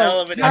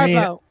hell of a day. I mean,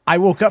 Jarbo. I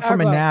woke up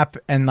from a Jarbo. nap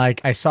and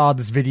I saw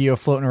this video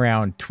floating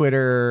around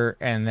Twitter,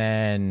 and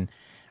then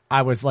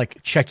I was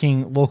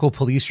checking local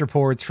police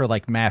reports for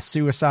mass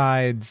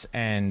suicides,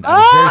 and I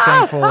was very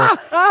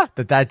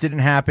thankful that didn't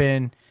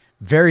happen.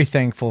 Very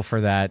thankful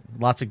for that.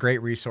 Lots of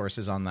great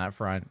resources on that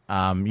front.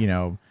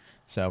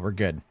 So we're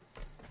good.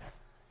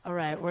 All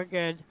right, we're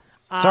good.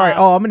 Sorry.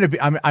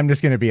 I'm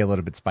just gonna be a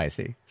little bit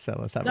spicy. So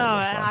let's have No, a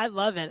little fun. I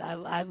love it.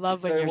 I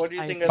love when So you're what do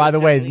you think spicy. of By the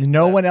Jim way, Lee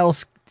no clip? one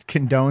else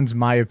condones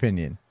my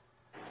opinion.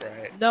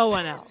 Right. No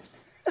one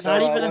else. So,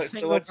 Not even a so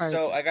single what- person.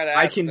 So I gotta.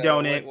 I ask,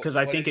 condone though, it because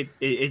I think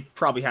it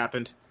probably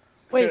happened.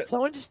 Wait,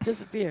 someone just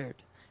disappeared.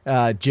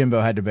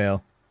 Jimbo had to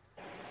bail.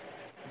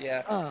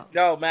 Yeah. Oh.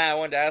 No, Matt. I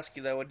wanted to ask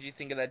you though. What did you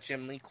think of that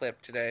Jim Lee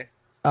clip today?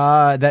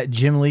 That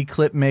Jim Lee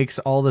clip makes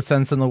all the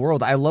sense in the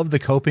world. I love the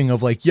coping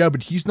of yeah,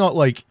 but he's not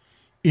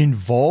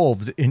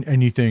involved in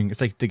anything. It's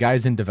the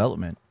guy's in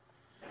development.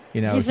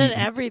 He's in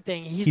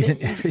everything. He's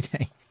in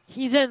everything.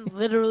 He's in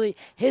literally.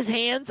 His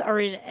hands are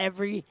in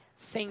every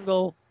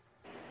single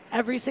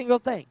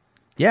thing.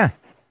 Yeah.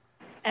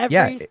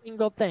 Every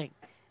single thing.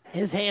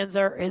 His hands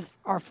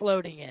are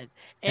floating in. And,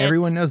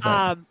 Everyone knows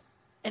that.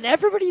 And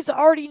everybody's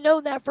already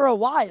known that for a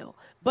while.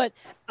 But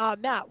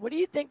Matt, what do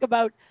you think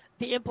about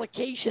the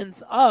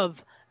implications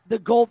of the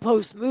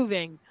goalposts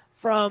moving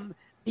from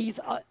these?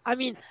 I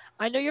mean,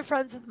 I know you're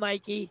friends with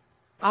Mikey.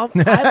 No,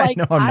 I'm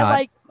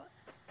not.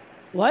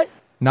 What?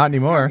 Not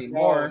anymore.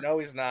 No,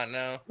 he's not.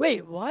 No.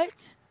 Wait,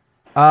 what?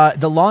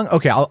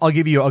 Okay, I'll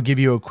give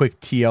you a quick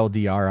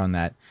TLDR on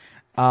that.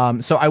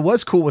 So I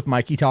was cool with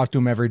Mikey, talked to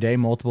him every day,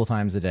 multiple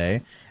times a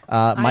day.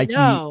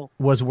 Mikey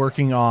was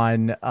working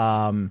on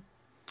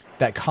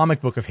that comic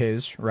book of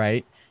his,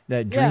 right?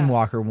 that Yeah.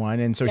 Dreamwalker one,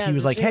 and so Yeah, he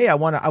was the like, Dream- "Hey, I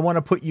want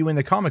to put you in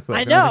the comic book."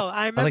 I And I was know. like-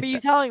 I remember like, you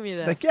telling me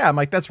this. Like, yeah, I'm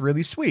like, that's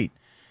really sweet.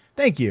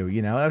 Thank you.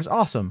 You know, that was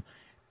awesome.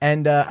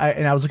 And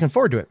I was looking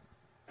forward to it.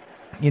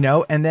 You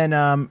know, and then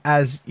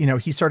as you know,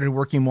 he started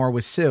working more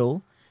with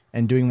Syl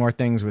and doing more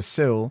things with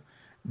Syl.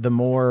 The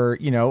more,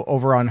 you know,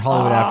 over on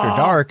Hollywood After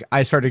Dark,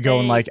 I started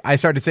going I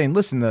started saying,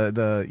 listen,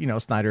 the you know,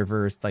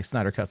 Snyderverse, like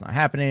Snyder Cut's not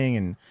happening,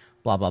 and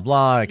blah blah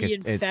blah. Like Did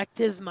he infect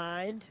his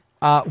mind?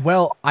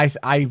 Well,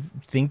 I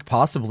think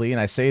possibly,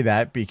 and I say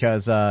that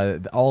because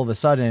all of a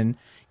sudden,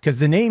 because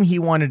the name he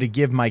wanted to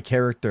give my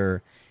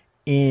character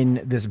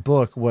in this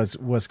book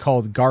was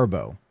called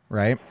Garbo,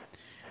 right?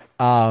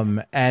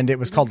 And it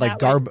was Isn't called like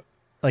that Garbo,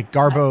 like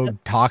Garbo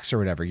Talks or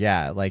whatever.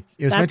 Yeah, like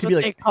it was That's meant to be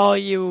what like they call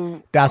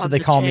you. that's on what they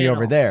the call me over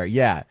channel. there.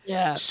 Yeah.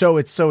 Yeah. So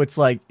it's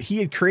like he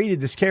had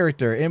created this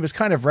character, and it was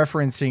kind of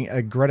referencing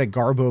a Greta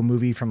Garbo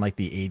movie from like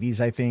the 80s,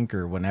 I think,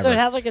 or whenever. So it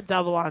had like a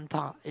double on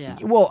top. Yeah.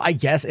 Well, I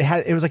guess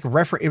it was like a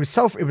reference. It was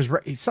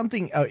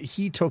something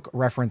he took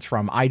reference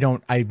from.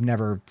 I've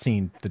never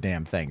seen the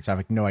damn thing, so I have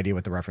like no idea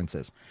what the reference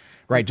is.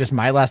 Right, just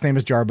my last name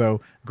is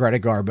Jarbo, Greta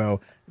Garbo,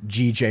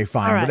 GJ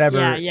Fine, All right.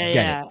 whatever.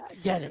 Yeah.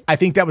 Get it. I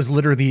think that was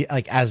literally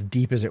like as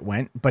deep as it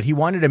went, but he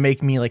wanted to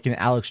make me like an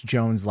Alex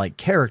Jones like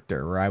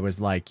character, where I was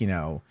like, you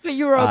know, But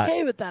you were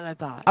okay with that, I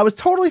thought. I was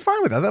totally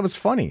fine with that. That was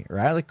funny,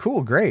 right? Like,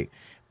 cool, great.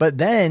 But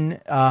then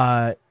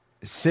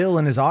Syl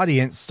and his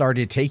audience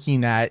started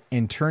taking that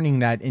and turning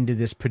that into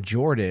this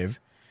pejorative,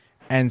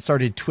 and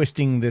started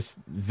twisting this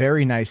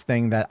very nice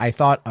thing that I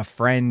thought a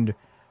friend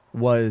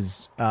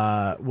was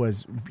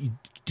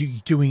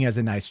doing as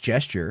a nice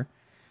gesture.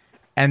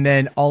 And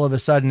then all of a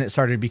sudden it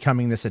started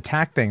becoming this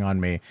attack thing on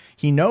me.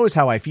 He knows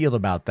how I feel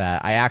about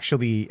that. I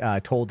actually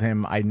told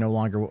him I no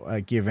longer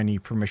give any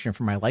permission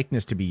for my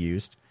likeness to be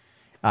used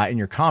in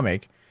your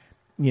comic,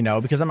 you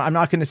know, because I'm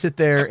not going to sit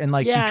there and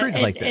like be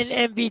treated like this.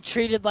 And be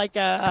treated like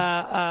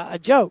a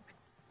joke,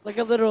 like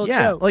a literal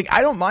joke. Like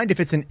I don't mind if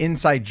it's an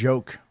inside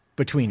joke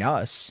between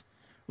us,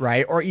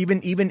 right? Or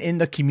even in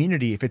the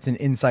community, if it's an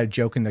inside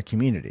joke in the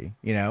community,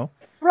 you know?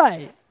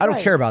 Right. I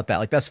don't care about that.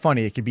 Like that's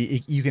funny. It could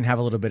be. You can have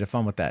a little bit of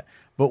fun with that.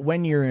 But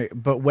when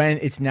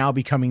it's now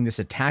becoming this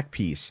attack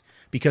piece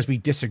because we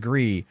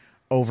disagree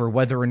over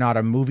whether or not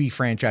a movie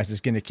franchise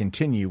is going to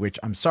continue, which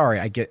I'm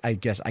sorry, I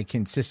guess I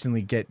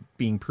consistently get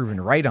being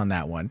proven right on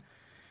that one.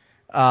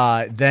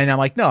 Then I'm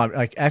like, no, I'm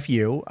like F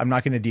you. I'm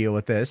not going to deal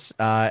with this.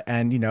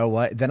 And you know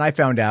what? Then I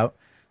found out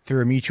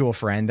through a mutual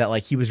friend that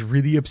like he was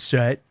really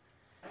upset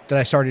that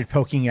I started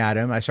poking at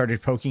him. I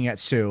started poking at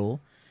Syl.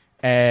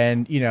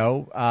 And, you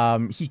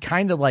know, he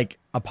kind of like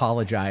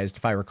apologized,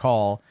 if I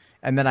recall.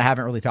 And then I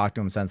haven't really talked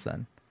to him since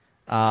then.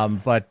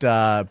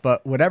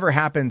 But whatever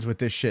happens with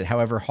this shit,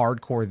 however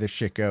hardcore this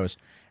shit goes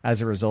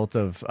as a result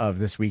of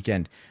this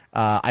weekend,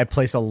 I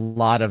place a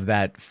lot of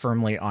that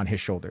firmly on his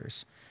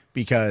shoulders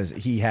because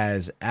he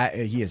has,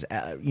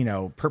 you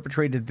know,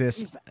 perpetrated this,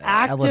 He's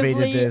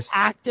elevated this.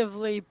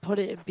 actively put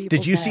it in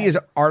people's Did you see head. his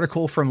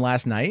article from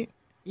last night?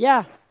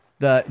 Yeah.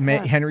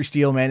 Henry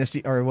Steele, Man of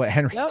Steel, or what?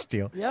 Henry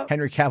Steele, Yep.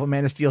 Henry Cavill,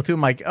 Man of Steel too.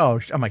 I'm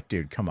like,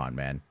 dude, come on,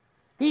 man.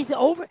 He's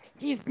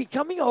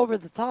becoming over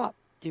the top,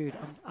 dude.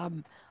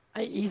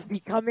 He's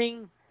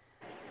becoming.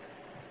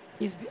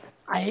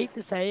 I hate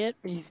to say it,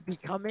 but he's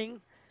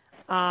becoming,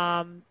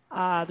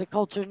 the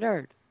culture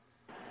nerd.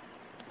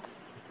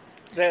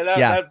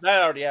 That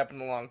already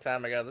happened a long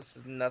time ago. This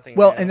is nothing.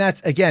 Well, new.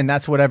 and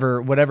that's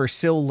whatever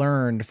Syl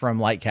learned from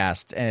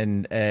Lightcast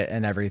and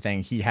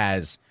everything. He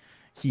has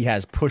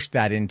pushed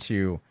that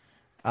into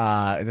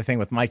the thing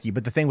with Mikey.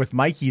 But the thing with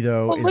Mikey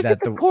though Well, is look that at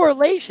the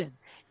correlation.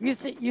 You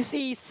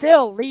see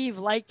Syl leave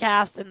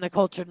Lightcast and the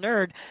Culture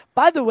Nerd.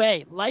 By the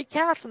way,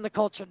 Lightcast and the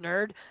Culture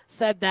Nerd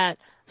said that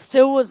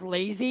Syl was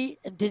lazy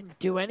and didn't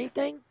do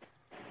anything.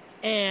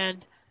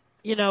 And,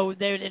 you know,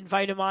 they would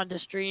invite him onto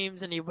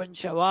streams and he wouldn't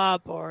show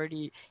up, or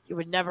he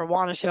would never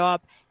want to show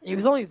up. And he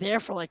was only there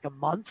for like a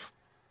month,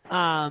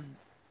 or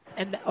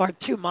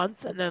 2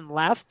 months, and then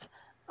left.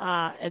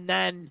 And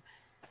then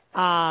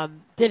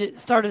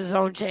started his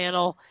own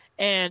channel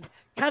and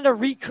kind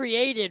of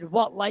recreated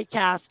what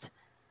Lightcast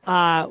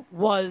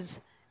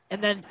was.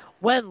 And then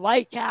when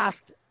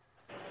Lightcast,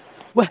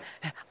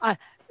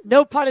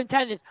 no pun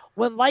intended,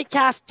 when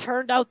Lightcast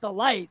turned out the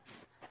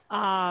lights,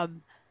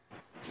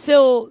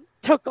 Syl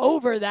took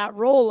over that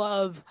role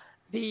of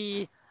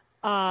the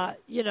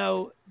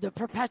the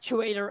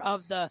perpetuator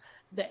of the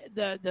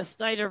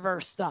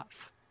Snyderverse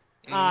stuff.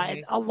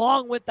 And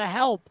along with the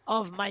help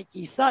of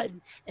Mikey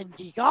Sutton and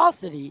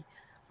Geekosity,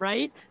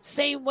 right?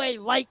 Same way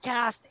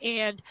Lightcast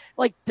and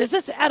like, does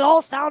this at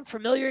all sound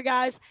familiar,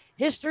 guys?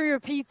 History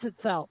repeats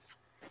itself.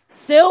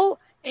 Syl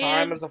Time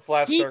and is a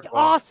flat circle.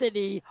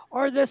 Geekosity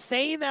are the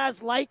same as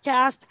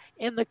Lightcast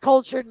and the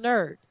Cultured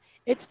Nerd.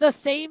 It's the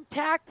same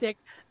tactic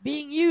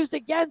being used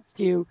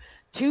against you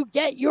to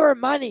get your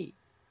money.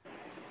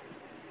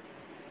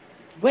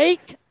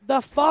 Wake the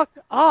fuck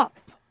up.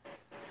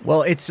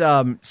 Well, it's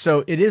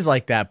so it is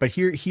like that, but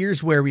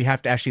here's where we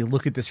have to actually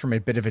look at this from a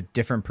bit of a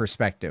different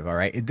perspective, all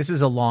right? This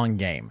is a long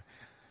game.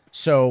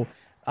 So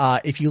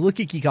If you look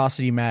at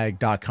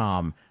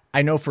geekositymag.com,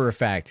 I know for a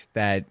fact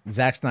that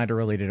Zack Snyder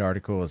related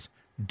articles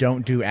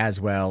don't do as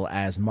well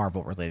as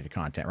Marvel related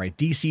content, right?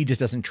 DC just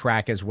doesn't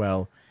track as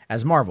well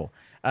as Marvel,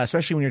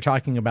 especially when you're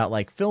talking about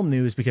like film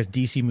news, because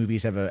DC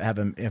movies have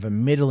a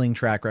middling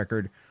track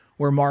record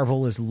where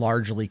Marvel is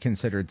largely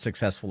considered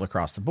successful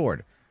across the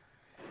board.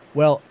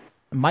 Well,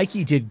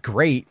 Mikey did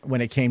great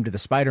when it came to the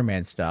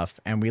Spider-Man stuff,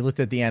 and we looked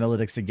at the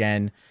analytics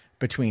again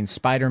between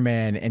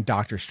Spider-Man and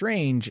Doctor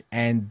Strange,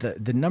 and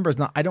the numbers,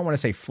 not, I don't want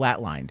to say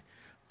flatlined,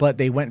 but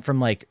they went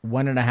from like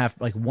 1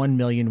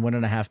 million,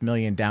 1.5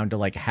 million down to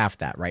like half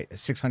that, right?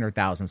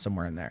 600,000,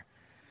 somewhere in there.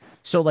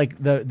 So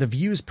like the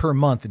views per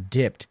month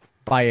dipped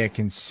by a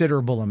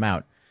considerable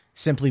amount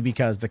simply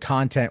because the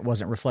content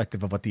wasn't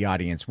reflective of what the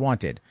audience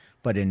wanted.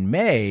 But in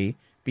May,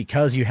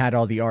 because you had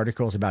all the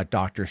articles about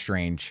Doctor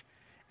Strange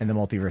and the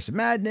Multiverse of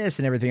Madness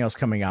and everything else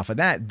coming off of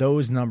that,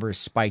 those numbers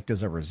spiked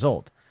as a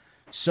result.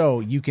 So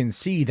you can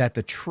see that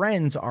the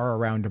trends are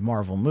around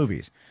Marvel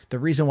movies. The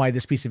reason why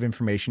this piece of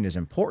information is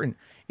important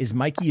is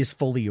Mikey is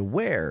fully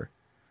aware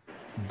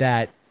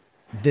that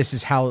this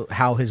is how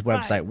his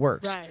website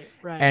works.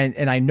 Right.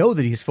 And I know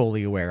that he's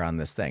fully aware on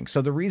this thing.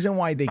 So the reason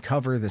why they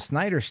cover the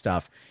Snyder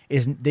stuff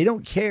is they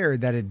don't care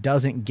that it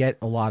doesn't get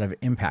a lot of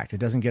impact. It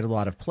doesn't get a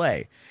lot of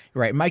play,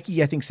 right?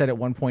 Mikey, I think, said at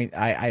one point,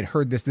 I'd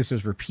heard this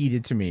was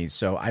repeated to me,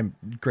 so I'm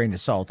grain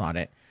of salt on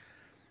it.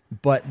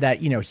 But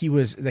that, you know,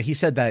 he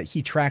said that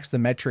he tracks the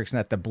metrics and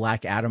that the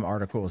Black Adam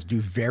articles do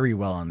very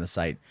well on the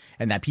site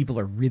and that people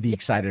are really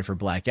excited for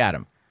Black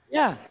Adam.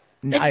 Yeah.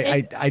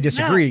 I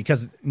disagree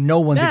because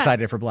no one's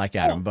excited for Black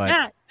Adam, but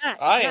Matt,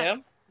 I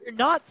am. You're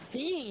not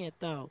seeing it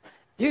though,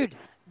 dude.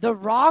 The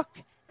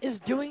Rock is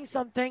doing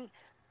something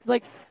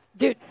like,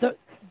 dude.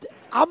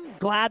 I'm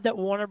glad that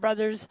Warner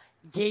Brothers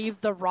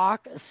gave The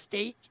Rock a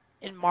stake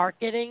in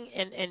marketing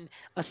and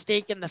a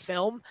stake in the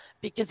film,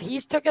 because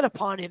he's took it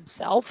upon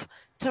himself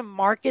to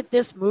market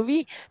this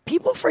movie.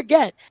 People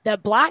forget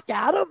that Black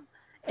Adam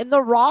and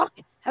The Rock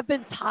have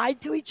been tied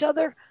to each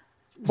other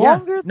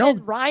longer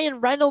than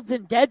Ryan Reynolds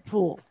and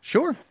Deadpool.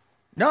 Sure.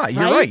 No,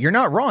 you're right. You're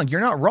not wrong. You're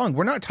not wrong.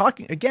 We're not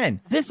talking again.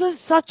 This is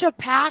such a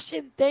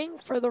passion thing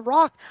for The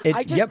Rock.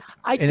 I don't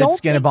it's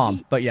gonna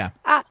bomb. But yeah,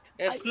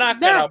 it's not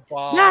gonna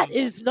bomb. That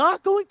is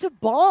not going to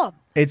bomb.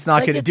 It's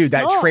not gonna, dude.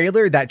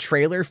 That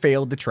trailer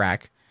failed to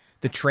track.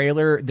 The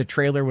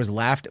trailer was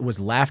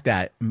laughed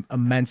at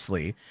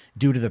immensely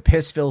due to the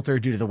piss filter,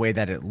 due to the way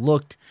that it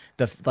looked,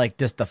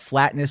 just the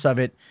flatness of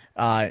it.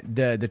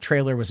 The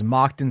trailer was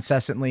mocked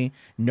incessantly.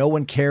 No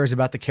one cares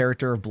about the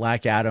character of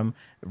Black Adam,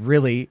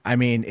 really. I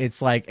mean,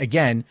 it's like,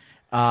 again,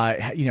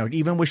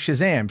 even with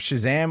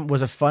Shazam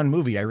was a fun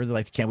movie. I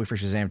really Can't wait for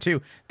Shazam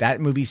 2.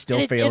 That movie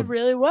still failed. Did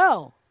really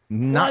well.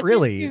 Not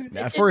really.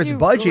 For its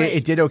budget, great.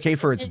 It did okay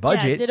for its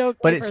budget,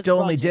 but it still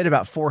only budget. did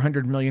about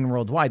 400 million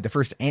worldwide. The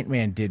first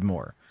Ant-Man did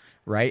more,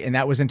 right? And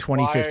that was in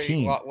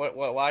 2015.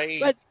 Why?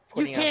 But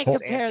you can't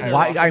compare them.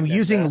 Why I'm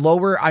using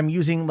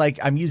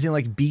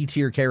B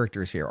tier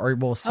characters here, or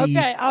we'll see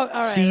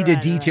C to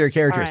D tier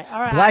characters.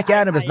 Black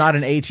Adam is not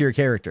an A tier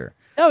character.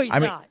 No, he's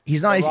not.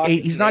 He's not.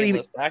 He's not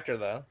even actor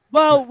though.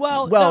 I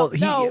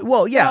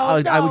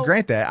would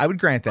grant that. I would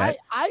grant that.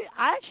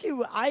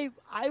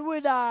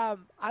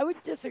 I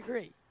would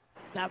disagree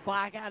that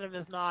Black Adam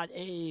is not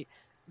a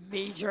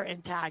major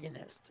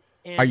antagonist.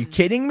 Are you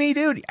kidding me,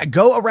 dude?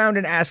 Go around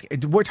and ask.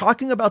 We're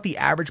talking about the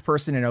average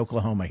person in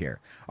Oklahoma here.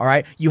 All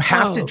right, you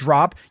have to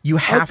drop. You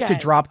have to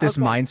drop this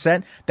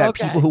mindset that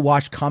people who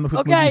watch comic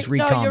book movies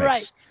read comics. You're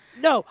right.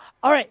 No,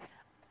 all right.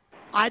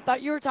 I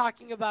thought you were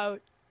talking about.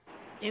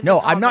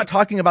 No, I'm not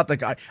talking about the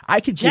guy. I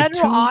could give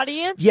general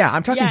audience. Yeah,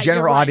 I'm talking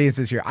general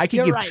audiences here. I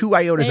could give 2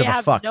 iota of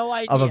a fuck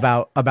of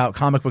about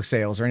comic book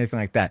sales or anything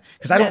like that,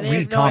 because I don't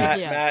read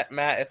comics.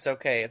 Matt, it's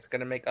okay. It's going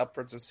to make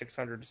upwards of $600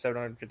 to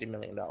 $750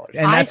 million.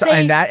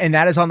 And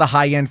that is on the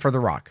high end for The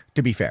Rock.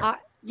 To be fair,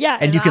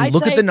 and you can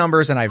look at the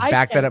numbers, and I've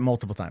backed that up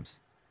multiple times.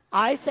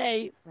 I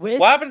say what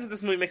happens if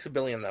this movie makes $1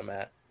 billion, though,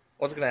 Matt?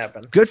 What's going to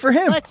happen? Good for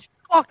him. Let's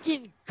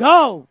fucking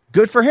go.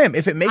 Good for him.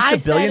 If it makes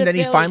 $1 billion, then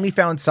he finally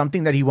found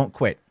something that he won't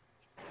quit.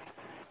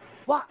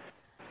 What?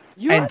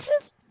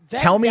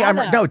 Tell me I'm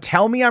wrong.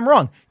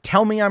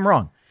 Tell me I'm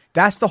wrong.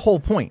 That's the whole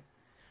point.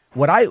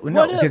 Vin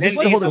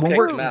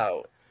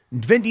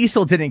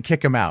Diesel didn't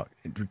kick him out.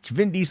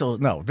 Vin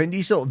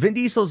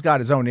Diesel's got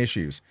his own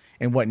issues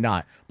and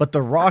whatnot. But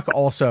The Rock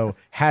also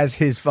has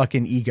his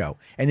fucking ego,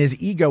 and his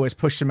ego has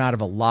pushed him out of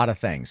a lot of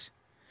things.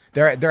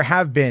 There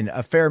have been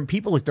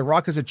people like The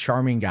Rock is a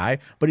charming guy,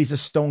 but he's a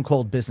stone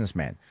cold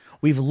businessman.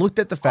 We've looked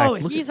at the fact.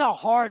 He's a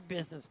hard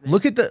businessman.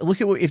 Look at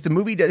if the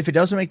movie if it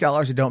doesn't make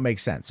dollars, it don't make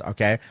sense.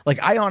 Okay,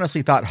 like I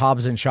honestly thought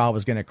Hobbs and Shaw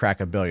was going to crack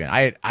 $1 billion.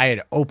 I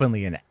had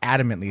openly and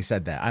adamantly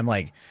said that. I'm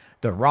like,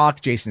 The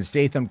Rock, Jason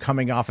Statham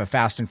coming off of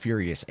Fast and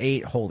Furious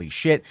 8. Holy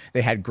shit,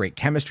 they had great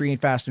chemistry in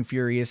Fast and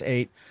Furious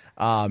 8.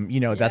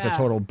 That's a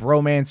total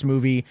bromance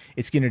movie.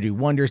 It's going to do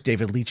wonders.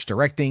 David Leitch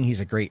directing. He's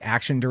a great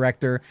action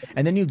director.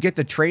 And then you get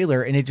the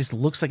trailer and it just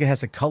looks like it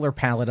has a color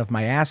palette of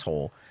my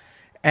asshole.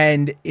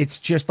 And it's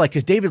just like,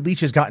 because David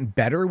Leitch has gotten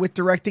better with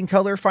directing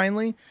color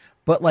finally,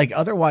 But like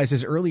otherwise,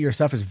 his earlier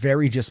stuff is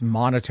very just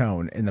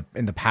monotone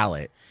in the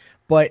palette.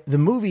 But the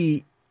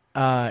movie,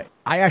 I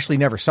actually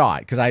never saw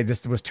it because I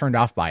just was turned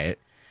off by it.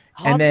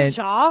 Hobbs and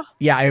Shaw?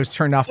 Yeah, I was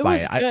turned off It by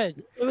was it.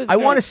 good. It was I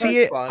good. want to see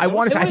it. I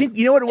want to. I think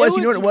you know what it was.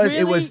 You know what it was.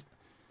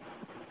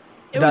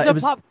 It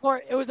was popcorn.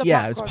 It was a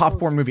yeah, it was a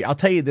popcorn movie. I'll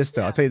tell you this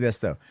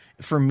though.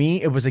 For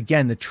me, it was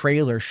again the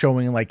trailer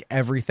showing like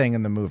everything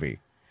in the movie.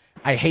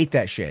 I hate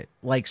that shit.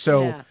 Like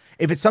so,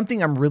 if it's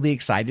something I'm really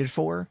excited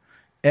for,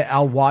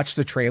 I'll watch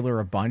the trailer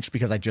a bunch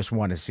because I just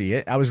want to see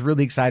it. I was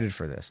really excited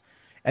for this.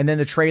 And then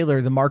the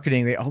trailer, the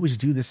marketing, they always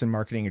do this in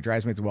marketing. It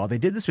drives me up the wall. They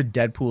did this with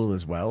Deadpool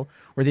as well,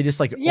 where they just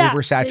like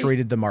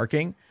oversaturated the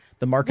marketing.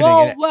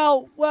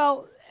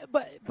 Well,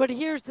 but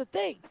here's the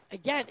thing.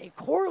 Again, it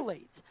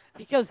correlates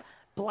because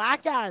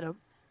Black Adam,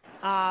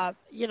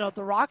 The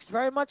Rock's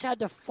very much had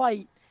to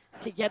fight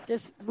to get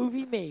this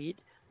movie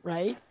made,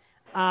 right?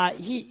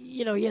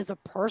 He has a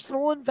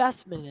personal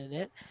investment in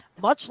it,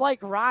 much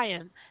like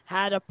Ryan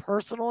had a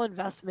personal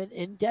investment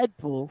in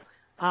Deadpool.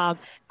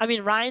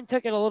 Ryan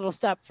took it a little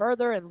step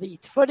further and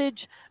leaked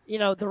footage.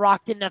 The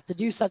Rock didn't have to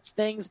do such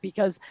things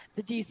because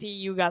the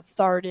DCU got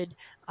started,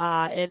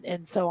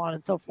 and so on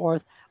and so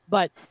forth.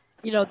 But,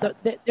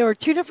 there were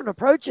two different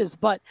approaches,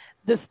 but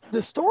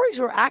the stories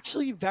were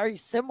actually very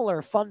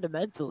similar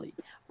fundamentally,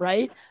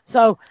 right?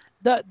 So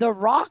the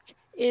Rock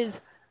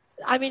is,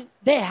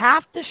 they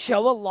have to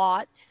show a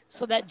lot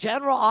so that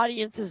general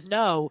audiences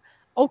know,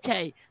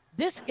 okay,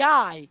 this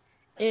guy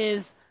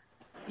is,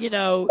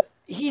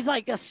 he's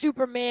like a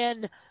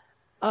Superman,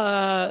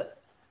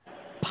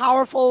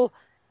 powerful,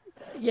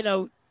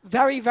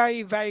 very,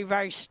 very, very,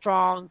 very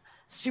strong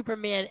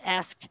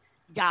Superman-esque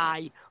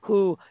guy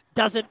who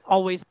doesn't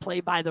always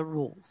play by the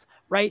rules,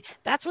 right?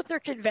 That's what they're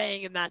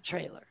conveying in that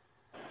trailer.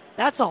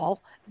 That's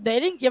all. They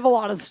didn't give a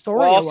lot of the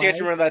story also, away. you have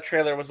to remember that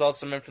trailer was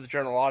also meant for the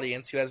general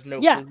audience who has no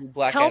clue who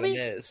Black Adam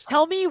is.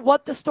 Tell me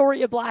what the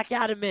story of Black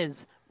Adam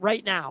is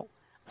right now.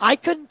 I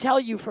couldn't tell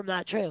you from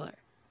that trailer.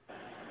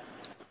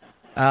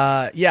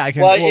 I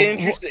can. Well, it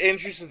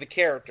introduces the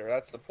character.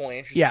 That's the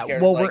point.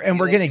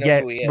 We're gonna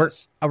get.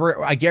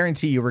 I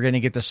guarantee you, we're gonna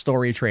get the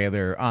story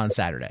trailer on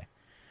Saturday.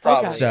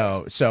 Probably.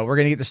 So we're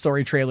gonna get the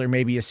story trailer,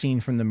 maybe a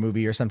scene from the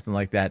movie or something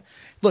like that.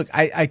 Look,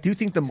 I do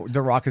think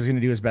the Rock is gonna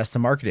do his best to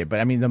market it,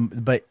 but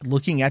but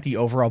looking at the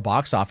overall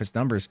box office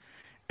numbers,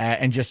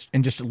 and just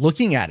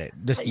looking at it,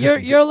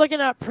 you're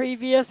looking at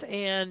previous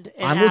and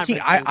I'm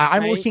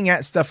looking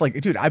at stuff like,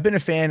 dude, I've been a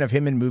fan of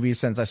him in movies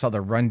since I saw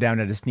the Rundown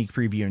at a sneak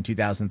preview in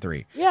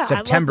 2003. Yeah,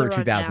 September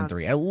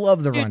 2003. I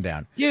love the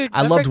Rundown. Dude,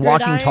 I loved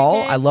Walking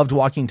Tall. Gang? I loved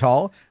Walking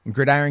Tall.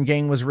 Gridiron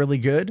Gang was really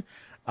good.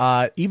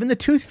 Even the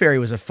Tooth Fairy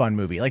was a fun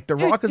movie. Like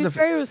Rock is Tooth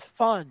Fairy was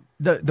fun.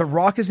 The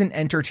Rock is an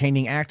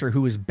entertaining actor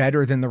who is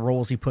better than the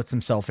roles he puts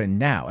himself in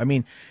now.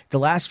 The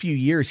last few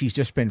years he's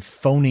just been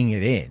phoning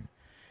it in.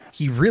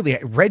 He really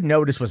Red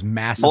Notice was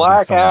massive.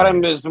 Black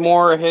Adam is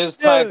more his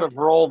type of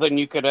role than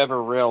you could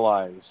ever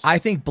realize. I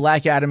think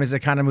Black Adam is the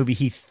kind of movie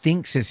he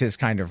thinks is his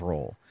kind of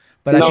role.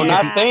 But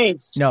not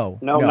thinks. No,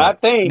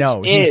 not thinks.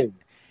 No,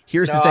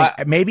 here's the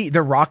thing. Maybe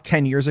The Rock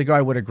 10 years ago,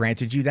 I would have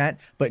granted you that.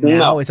 But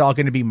now it's all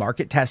going to be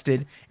market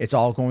tested. It's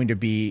all going to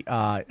be.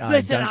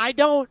 Listen, I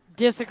don't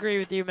disagree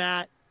with you,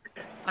 Matt.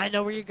 I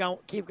know where you're going.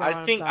 Keep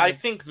going. I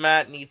think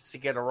Matt needs to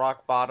get a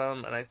rock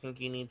bottom, and I think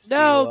he needs to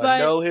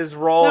know his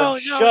role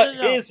and shut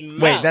his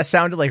mouth. Wait, that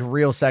sounded like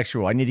real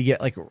sexual. I need to get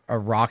like a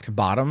rocked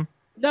bottom.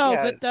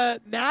 No,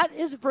 but Matt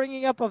is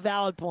bringing up a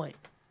valid point,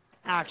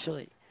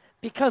 actually,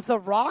 because The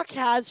Rock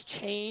has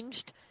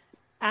changed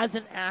as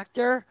an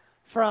actor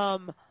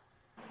from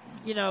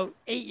 8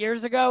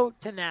 years ago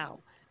to now.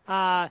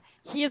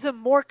 He is a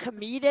more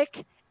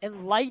comedic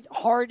and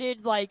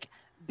lighthearted, like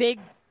big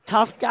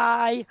tough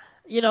guy.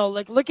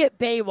 Look at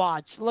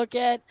Baywatch. Look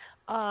at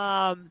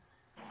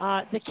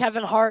the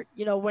Kevin Hart.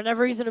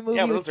 Whenever he's in a movie,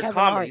 yeah, but with those Kevin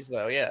are comedies,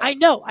 Hart. though. Yeah, I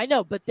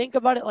know, but think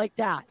about it like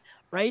that,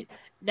 right?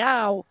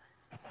 Now,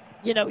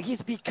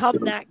 he's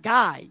become that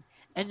guy,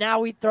 and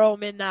now we throw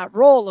him in that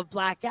role of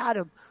Black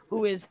Adam,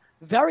 who is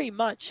very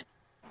much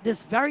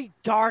this very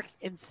dark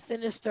and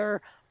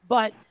sinister,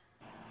 but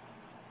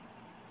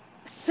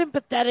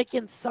sympathetic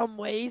in some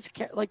ways,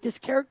 like this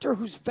character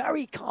who's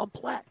very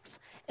complex.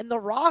 And The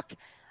Rock,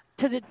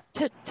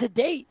 to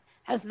date,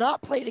 has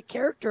not played a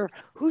character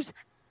who's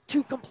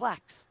too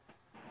complex.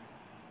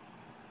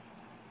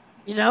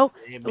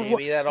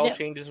 Maybe that all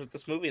changes with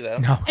this movie, though.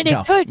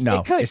 It could.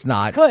 It's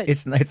not. It could.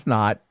 It's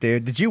not,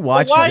 dude. Did you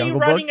watch why Jungle are you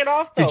Book? writing it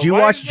off, though?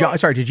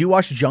 Did you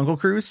watch Jungle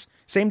Cruise?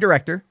 Same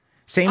director.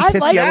 Same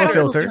piss yellow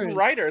filter. Different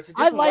writer. It's a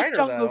different writer,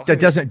 though. That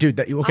doesn't, dude.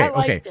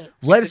 Okay.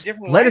 Let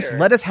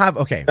us have.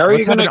 Okay. Are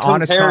you going to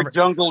compare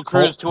Jungle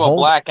Cruise to a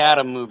Black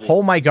Adam movie?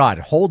 Oh my God!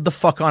 Hold the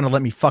fuck on and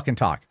let me fucking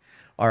talk.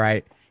 All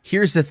right.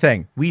 Here's the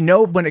thing. We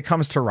know when it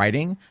comes to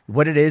writing,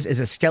 what it is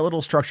a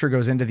skeletal structure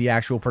goes into the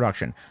actual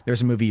production.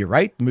 There's a movie you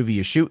write, the movie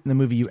you shoot, and the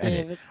movie you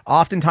edit.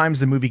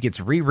 Oftentimes, the movie gets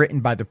rewritten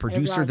by the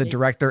producer, the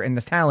director, and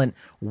the talent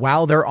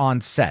while they're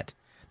on set.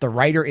 The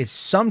writer is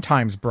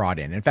sometimes brought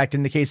in. In fact,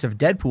 in the case of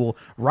Deadpool,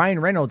 Ryan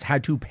Reynolds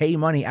had to pay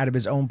money out of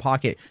his own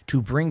pocket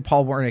to bring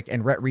Paul Wernick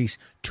and Rhett Reese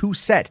to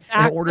set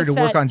in order to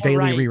work on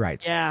daily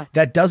rewrites. Yeah.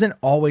 That doesn't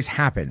always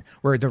happen,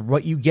 where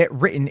what you get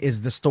written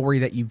is the story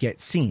that you get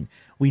seen.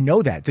 We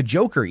know that. The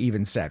Joker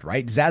even said,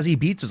 right? Zazie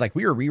Beetz was like,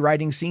 we were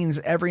rewriting scenes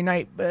every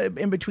night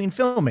in between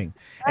filming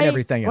and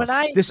everything else.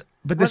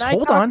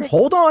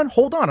 Hold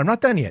on. I'm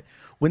not done yet.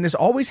 When this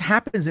always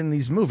happens in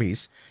these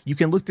movies, you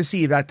can look to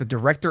see about the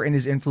director and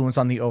his influence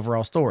on the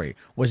overall story.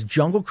 Was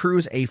Jungle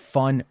Cruise a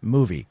fun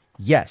movie?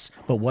 Yes,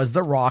 but was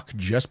The Rock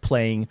just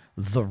playing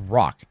The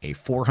Rock? A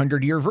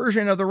 400-year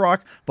version of The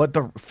Rock, but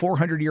the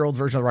 400-year-old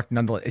version of The Rock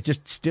nonetheless. It's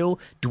just still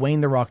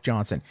Dwayne The Rock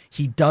Johnson.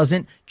 He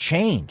doesn't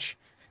change.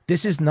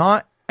 This is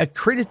not a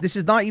this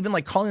is not even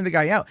like calling the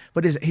guy out,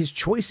 but his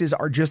choices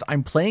are just,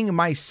 I'm playing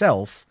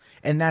myself,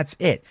 and that's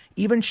it.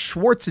 Even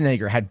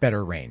Schwarzenegger had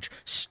better range.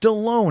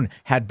 Stallone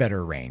had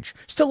better range.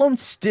 Stallone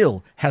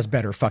still has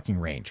better fucking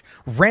range.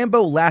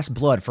 Rambo Last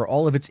Blood, for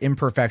all of its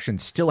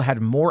imperfections, still had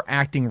more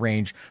acting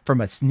range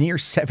from a near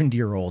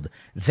 70-year-old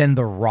than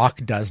The Rock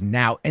does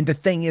now. And the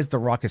thing is, The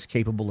Rock is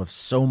capable of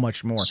so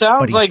much more.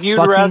 Sounds like you'd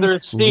rather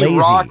see lazy.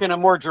 Rock in a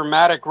more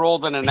dramatic role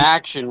than an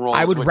action role.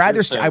 I would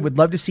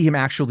love to see him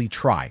actually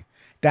try.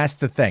 That's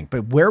the thing.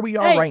 But where we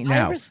are right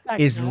now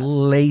is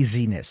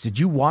laziness. Did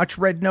you watch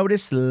Red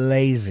Notice?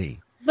 Lazy.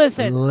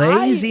 Listen,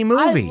 lazy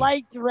movie. I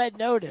liked Red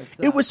Notice,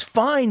 though. It was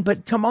fine,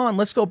 but come on,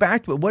 let's go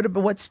back to it.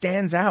 What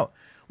stands out?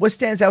 What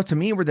stands out to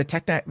me were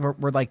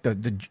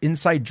the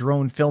inside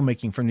drone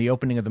filmmaking from the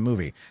opening of the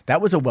movie. That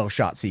was a well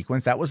shot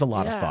sequence. That was a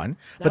lot of fun.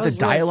 But the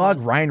dialogue,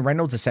 really Ryan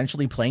Reynolds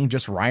essentially playing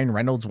just Ryan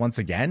Reynolds once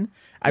again.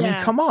 I mean,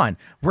 come on.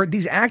 Where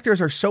these actors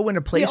are so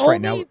into place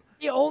right now.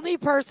 The only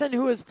person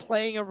who was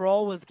playing a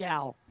role was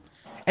Gal.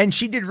 And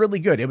she did really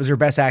good. It was her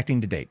best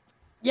acting to date.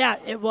 Yeah,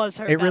 it was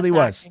her. It really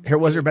was. It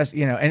was her best,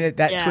 and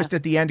that twist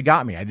at the end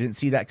got me. I didn't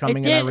see that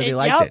coming, and I really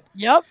liked it.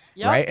 Yep.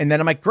 Right, and then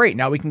I'm like, great.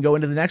 Now we can go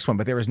into the next one.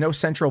 But there was no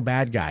central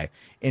bad guy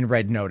in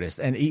Red Notice,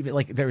 and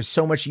even there was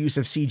so much use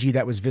of CG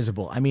that was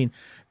visible. I mean,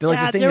 the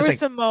thing there is, were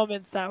some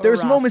moments that there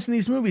was moments in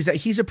these movies that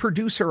he's a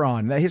producer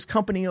on, that his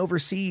company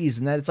oversees,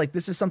 and that it's like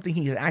this is something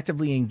he's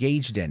actively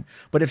engaged in.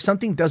 But if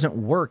something doesn't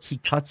work, he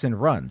cuts and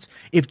runs.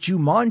 If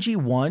Jumanji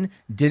 1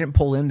 didn't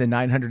pull in the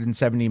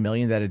 $970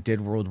 million that it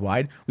did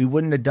worldwide, we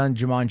wouldn't have done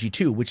Jumanji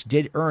 2, which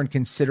did earn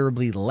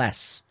considerably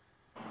less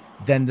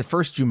than the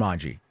first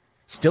Jumanji.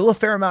 Still a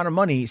fair amount of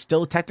money,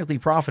 still technically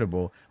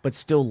profitable, but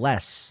still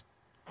less.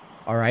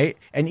 All right.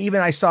 And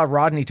even I saw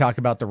Rodney talk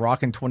about The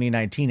Rock in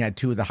 2019 had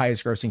two of the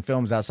highest grossing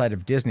films outside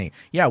of Disney.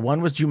 Yeah,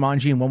 one was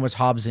Jumanji and one was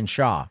Hobbs and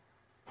Shaw.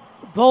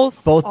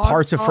 Both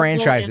parts of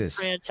franchises.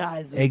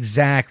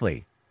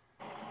 Exactly.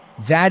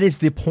 That is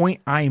the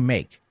point I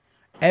make.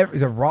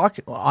 The Rock,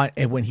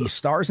 when he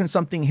stars in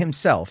something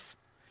himself,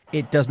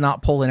 it does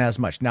not pull in as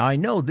much. Now, I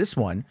know this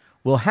one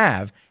will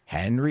have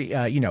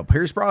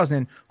Pierce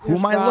Brosnan,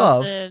 whom I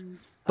love,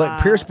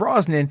 but Pierce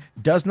Brosnan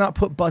does not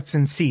put butts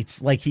in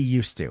seats like he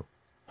used to.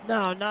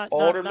 No, not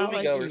older not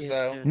moviegoers like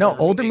though. No,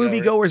 older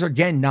moviegoers are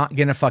again not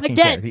gonna fucking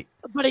care.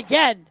 But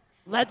again,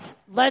 let's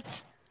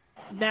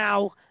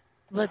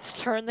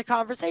turn the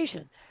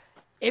conversation.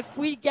 If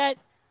we get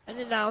an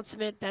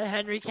announcement that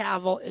Henry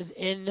Cavill is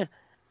in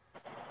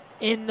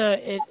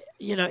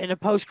a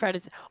post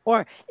credits,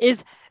 or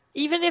is,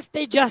 even if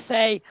they just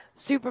say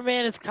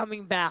Superman is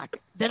coming back,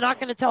 they're not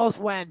going to tell us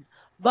when,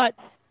 but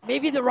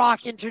maybe The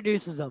Rock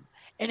introduces him,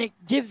 and it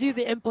gives you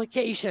the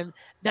implication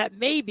that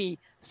maybe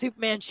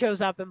Superman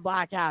shows up in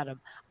Black Adam.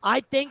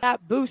 I think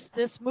that boosts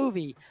this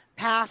movie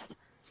past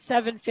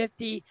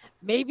 750,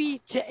 maybe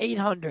to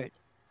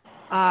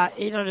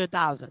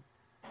 800,000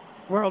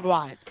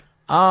 worldwide.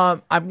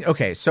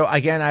 Okay. So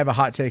again, I have a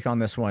hot take on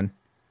this one.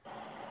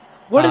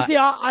 What is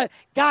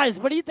guys?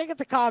 What do you think of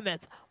the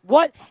comments?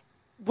 What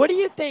do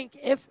you think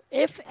if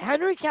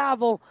Henry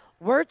Cavill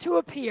were to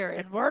appear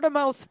and word of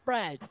mouth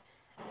spread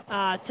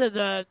to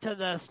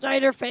the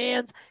Snyder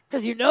fans,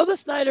 because the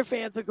Snyder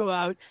fans will go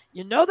out,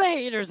 the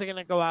haters are going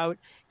to go out,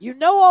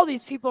 all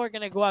these people are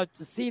going to go out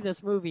to see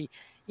this movie.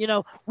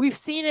 We've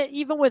seen it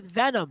even with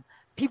Venom.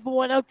 People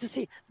went out to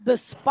see the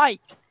Spike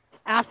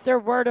after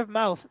word of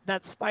mouth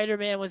that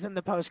Spider-Man was in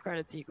the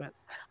post-credit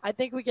sequence. I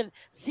think we can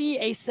see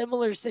a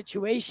similar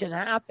situation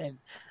happen.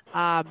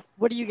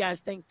 What do you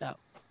guys think, though?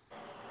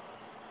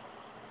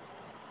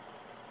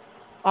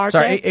 RJ?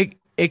 Sorry,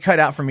 it cut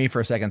out for me for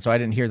a second, so I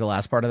didn't hear the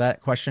last part of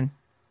that question.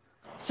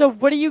 So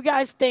what do you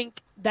guys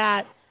think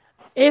that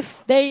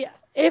if the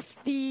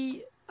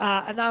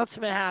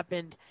announcement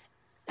happened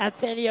at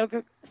San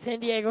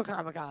Diego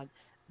Comic-Con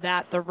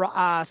that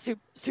the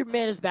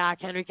Superman is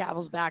back, Henry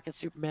Cavill's back as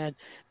Superman,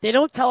 they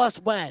don't tell us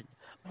when,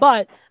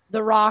 but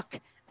The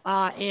Rock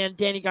and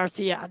Danny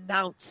Garcia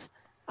announce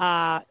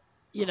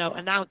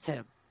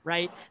him,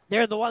 right?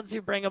 They're the ones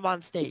who bring him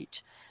on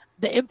stage.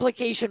 The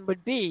implication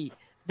would be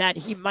that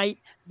he might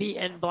be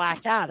in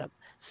Black Adam.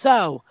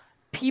 So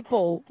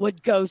people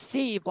would go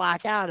see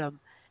Black Adam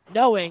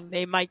knowing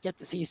they might get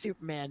to see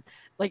Superman.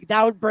 Like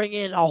that would bring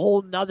in a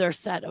whole nother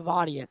set of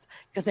audience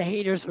because the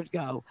haters would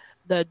go,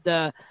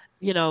 the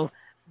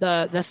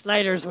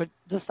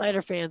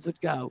Snyder fans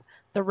would go,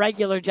 the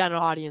regular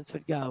general audience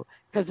would go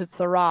because it's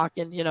The Rock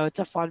and it's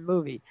a fun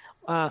movie.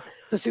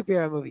 It's a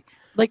superhero movie.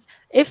 Like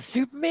if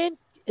Superman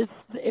is,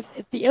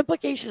 if the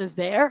implication is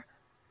there,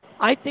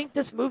 I think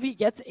this movie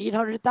gets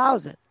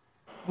 800,000.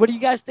 What do you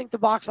guys think the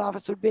box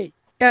office would be?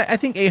 Yeah, I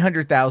think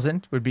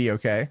 800,000 would be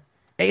okay.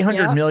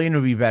 800 million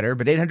would be better,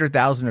 but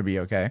 800,000 would be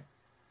okay.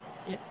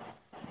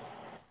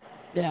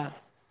 Yeah.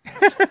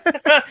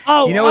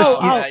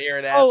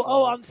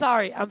 I'm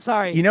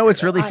sorry. You know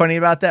what's really funny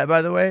about that,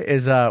 by the way,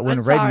 is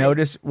when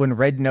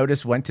Red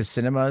Notice went to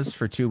cinemas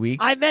for 2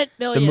 weeks. I meant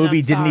million. The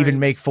movie didn't even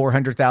make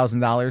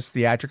 $400,000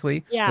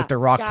 theatrically with The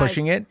Rock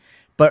pushing it.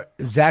 But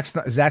Zack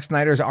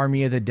Snyder's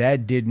Army of the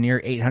Dead did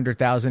near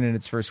 800,000 in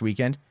its first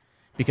weekend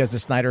because the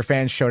Snyder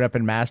fans showed up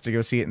en masse to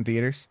go see it in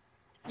theaters.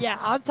 Yeah,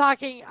 I'm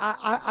talking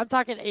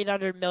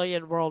 800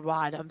 million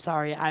worldwide. I'm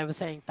sorry, I was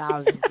saying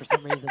 1,000 for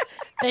some reason.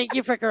 Thank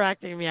you for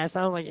correcting me. I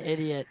sound like an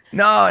idiot.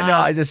 No,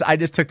 I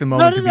just took the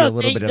moment to be a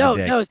little bit of a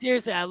dick. No,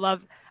 seriously, I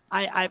love.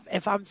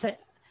 If I'm saying,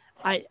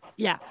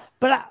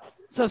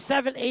 so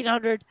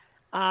 800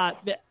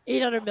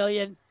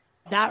 million,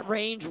 that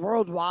range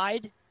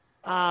worldwide,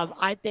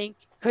 I think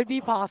could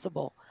be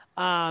possible.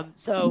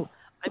 So.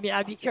 I mean,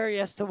 I'd be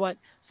curious to what.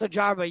 So,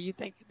 Jarbo, you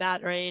think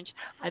that range?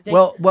 I think.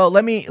 Well,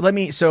 let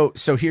me. So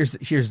here's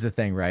the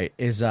thing, right?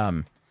 Is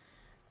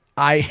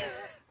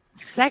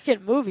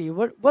second movie.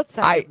 What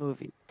second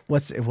movie?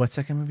 What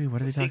second movie?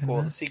 What are they talking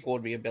about? The sequel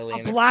would be $1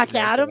 billion. A Black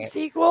Adam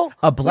sequel.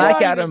 A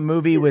Black Adam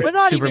movie with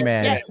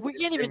Superman. We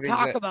can't even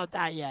talk about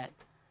that yet.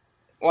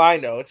 Well, I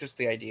know it's just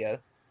the idea.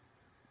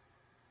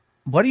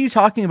 What are you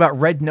talking about?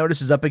 Red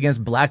Notice is up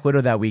against Black Widow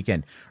that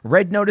weekend.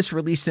 Red Notice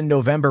released in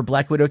November.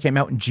 Black Widow came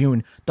out in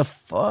June. The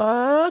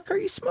fuck are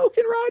you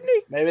smoking,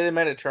 Rodney? Maybe they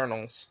meant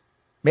Eternals.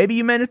 Maybe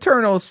you meant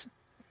Eternals.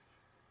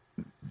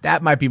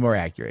 That might be more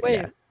accurate. Wait,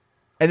 yeah.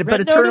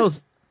 But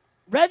Eternals.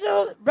 Red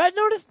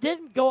Notice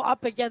didn't go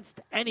up against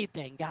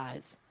anything,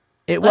 guys.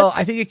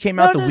 I think it came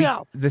out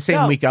the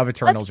same week of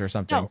Eternals or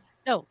something.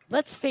 No,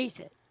 let's face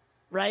it,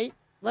 right?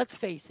 Let's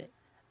face it.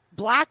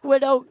 Black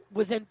Widow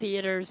was in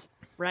theaters,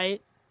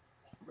 right?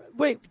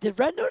 Wait, did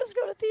Red Notice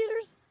go to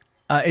theaters?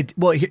 It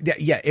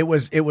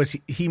was.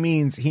 He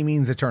means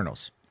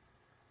Eternals.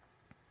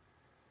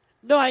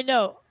 No, I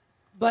know,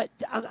 but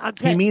I'm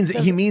saying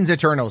he means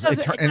Eternals,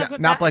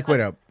 not Black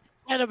Widow.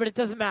 I know, but it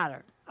doesn't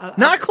matter.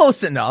 Not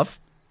close enough.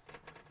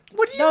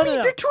 What do you mean?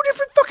 No. They're two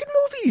different fucking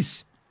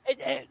movies.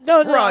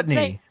 No, Rodney. I'm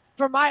saying,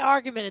 for my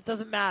argument, it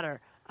doesn't matter.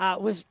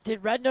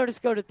 Did Red Notice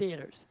go to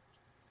theaters?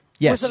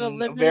 Yes, was it a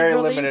limited very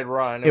release? limited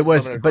run. It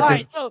was, but all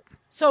right.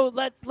 So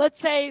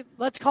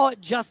let's call it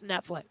just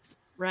Netflix,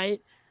 right?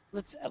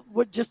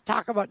 We'll just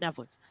talk about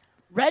Netflix.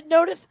 Red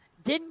Notice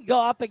didn't go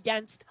up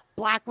against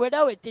Black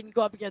Widow. It didn't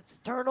go up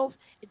against Eternals.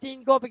 It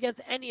didn't go up against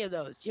any of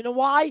those. You know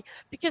why?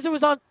 Because it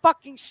was on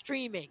fucking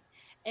streaming.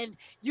 And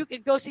you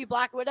could go see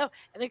Black Widow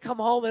and then come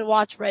home and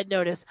watch Red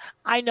Notice.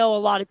 I know a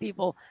lot of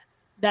people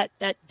that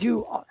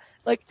do.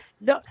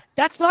 No,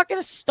 that's not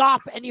going to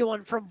stop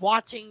anyone from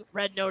watching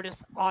Red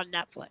Notice on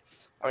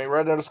Netflix. I mean,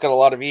 Red Notice got a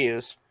lot of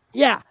views.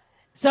 Yeah.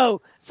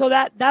 So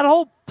that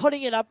whole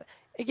putting it up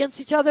against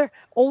each other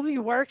only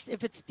works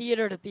if it's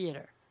theater to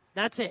theater.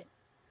 That's it.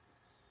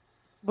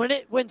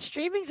 When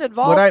streaming's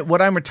involved.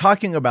 What I'm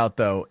talking about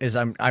though is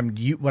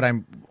what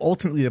I'm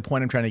ultimately the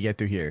point I'm trying to get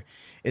to here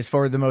is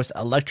for the most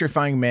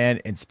electrifying man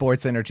in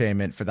sports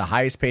entertainment, for the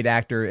highest paid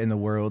actor in the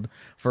world,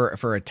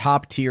 for a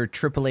top tier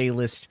AAA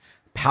list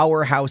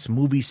powerhouse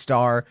movie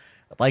star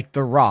like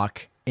The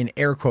Rock, in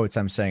air quotes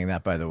I'm saying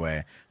that, by the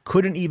way,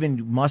 couldn't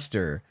even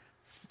muster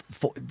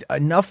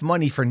enough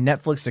money for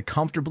Netflix to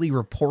comfortably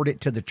report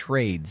it to the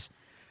trades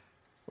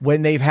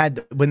when they've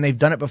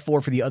done it before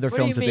for the other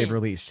films that they've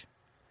released.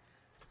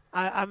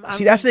 I'm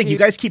See, that's the thing. You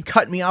guys keep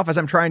cutting me off as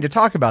I'm trying to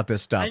talk about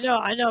this stuff.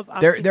 I know.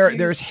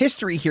 There's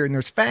history here and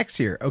there's facts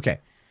here. Okay.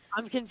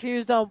 I'm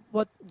confused on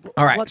what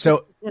the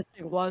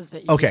statistic was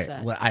that you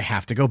said. Well, I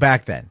have to go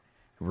back then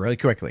really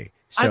quickly.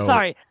 So, I'm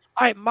sorry.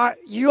 All right, Mark,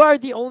 you are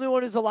the only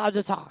one who's allowed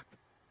to talk.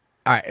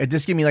 All right,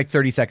 just give me like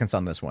 30 seconds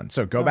on this one.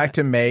 So go back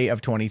to May of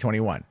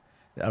 2021.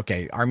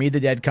 Okay, Army of the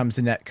Dead comes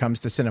to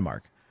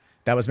Cinemark.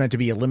 That was meant to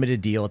be a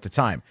limited deal at the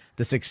time.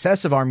 The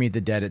success of Army of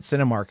the Dead at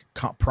Cinemark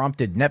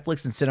prompted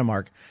Netflix and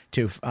Cinemark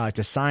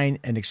to sign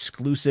an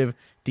exclusive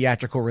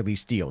theatrical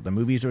release deal. The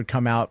movies would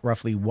come out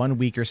roughly 1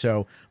 week or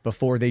so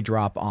before they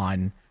drop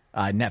on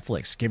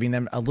Netflix, giving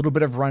them a little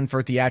bit of run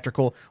for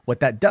theatrical. What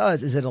that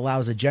does is it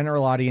allows a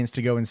general audience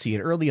to go and see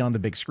it early on the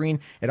big screen.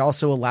 It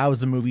also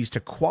allows the movies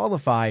to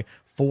qualify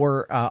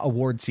for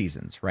award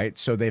seasons, right?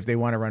 So if they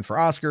want to run for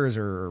Oscars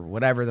or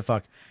whatever the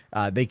fuck,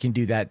 they can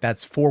do that.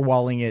 That's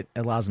four-walling it,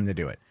 allows them to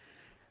do it.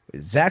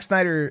 Zack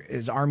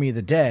Snyder's Army of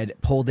the Dead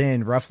pulled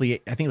in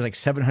roughly, I think it was like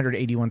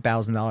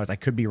 $781,000. I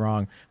could be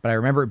wrong, but I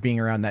remember it being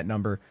around that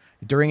number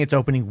during its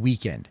opening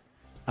weekend.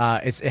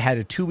 It had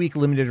a 2-week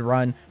limited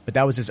run, but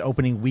that was its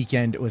opening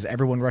weekend. It was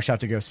everyone rushed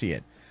out to go see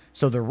it.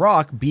 So The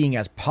Rock, being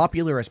as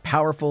popular, as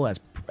powerful,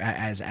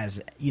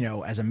 as you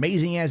know, as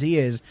amazing as he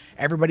is,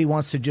 everybody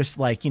wants to just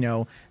like, you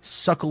know,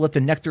 suckle at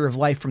the nectar of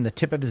life from the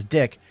tip of his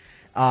dick.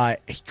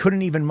 He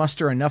couldn't even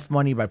muster enough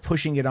money by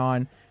pushing it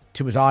on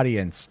to his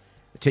audience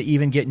to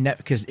even get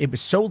because it was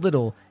so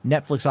little.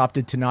 Netflix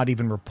opted to not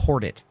even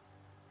report it.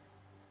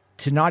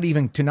 To not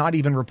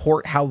even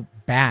report how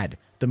bad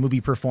the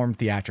movie performed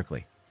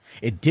theatrically.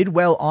 It did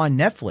well on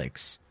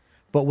Netflix,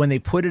 but when they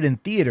put it in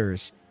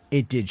theaters,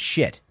 it did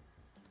shit.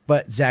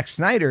 But Zack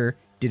Snyder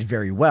did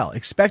very well.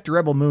 Expect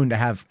Rebel Moon to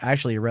have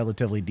actually a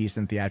relatively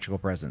decent theatrical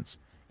presence,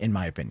 in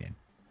my opinion.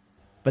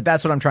 But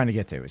that's what I'm trying to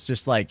get to. It's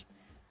just like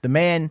the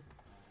man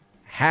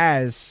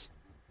has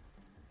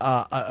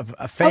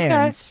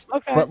fans,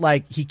 Okay. but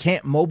like he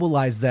can't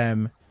mobilize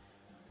them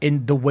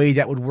in the way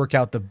that would work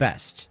out the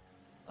best.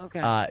 Okay.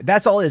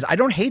 That's all it is. I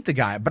don't hate the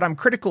guy, but I'm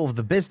critical of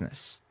the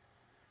business.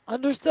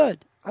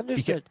 Understood.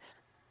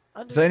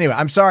 So anyway,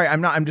 I'm sorry.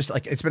 I'm just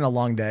like, it's been a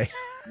long day.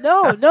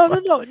 No.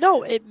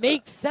 It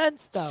makes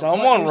sense though.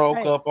 Someone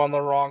woke up on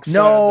the wrong side.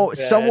 No, of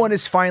the bed. someone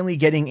is finally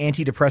getting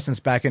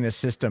antidepressants back in his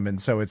system, and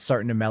so it's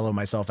starting to mellow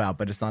myself out,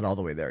 but it's not all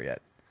the way there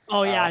yet.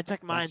 Oh yeah, I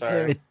took mine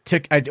sorry.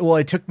 too.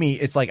 It took me.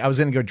 It's like I was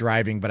gonna go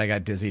driving, but I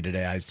got dizzy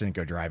today. I just didn't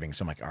go driving,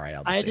 so I'm like, all right,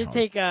 I'll just I had stay to home.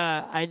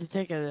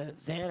 take a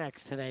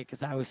Xanax today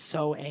because I was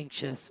so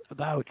anxious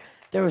about.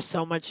 There was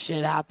so much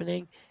shit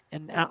happening,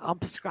 and I'm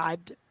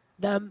prescribed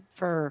them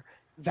for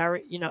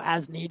very,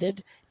 as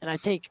needed, and I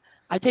take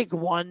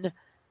one,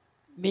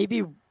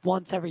 maybe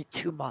once every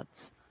 2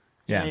 months.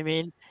 You know what I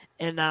mean?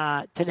 And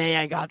today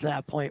I got to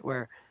that point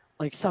where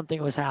like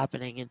something was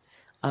happening,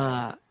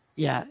 and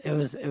it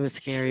was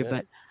scary, Shit.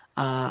 but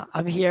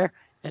I'm here,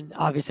 and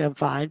obviously I'm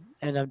fine,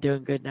 and I'm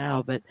doing good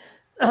now. But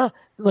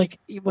like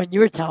when you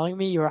were telling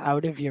me you were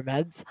out of your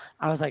meds,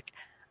 I was like,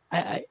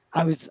 I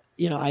was,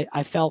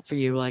 I felt for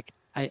you, like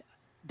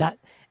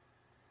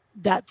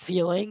that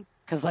feeling,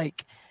 because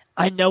like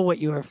I know what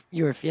you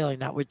were feeling,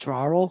 that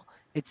withdrawal.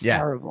 It's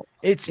terrible.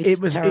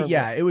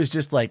 It was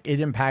just like it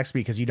impacts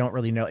me because you don't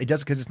really know. It does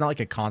because it's not like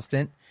a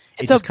constant.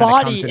 It's just a kinda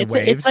body. comes in It's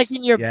waves. like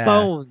in your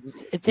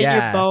bones. It's in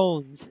your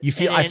bones. You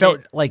feel. And I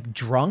felt like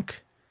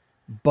drunk,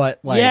 but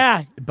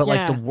like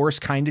like the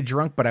worst kind of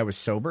drunk. But I was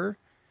sober.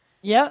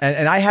 Yeah.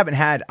 And I haven't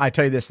had. I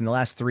tell you this: in the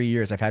last 3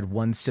 years, I've had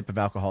one sip of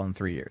alcohol in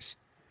 3 years.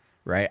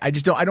 Right.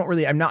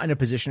 I'm not in a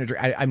position to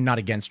drink. I'm not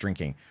against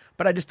drinking,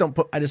 but I've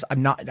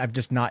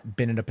just not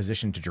been in a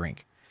position to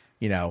drink,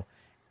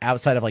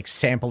 outside of like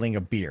sampling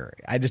a beer.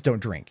 I just don't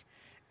drink.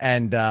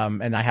 And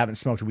I haven't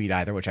smoked weed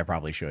either, which I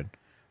probably should,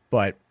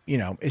 but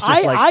it's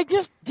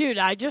just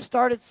I just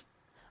started,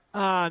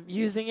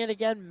 using it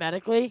again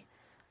medically.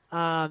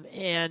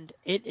 And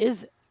it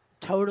is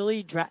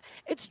totally,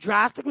 it's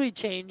drastically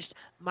changed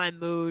my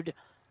mood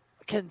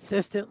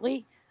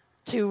consistently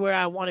to where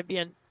I want to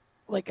be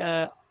like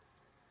a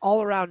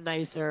all around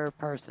nicer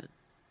person.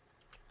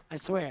 I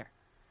swear.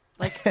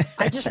 Like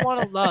I just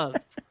want to love.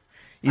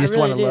 You just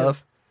want to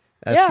love?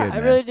 That's yeah, good,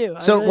 man. I really do.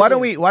 So why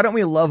don't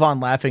we love on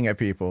laughing at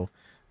people?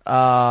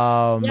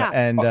 I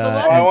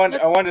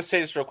wanted to say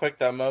this real quick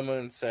though.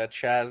 Momoon's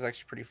chat is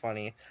actually pretty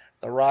funny.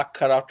 The Rock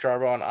cut off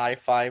Jarbo on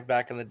I-5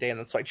 back in the day, and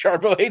that's why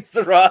Jarbo hates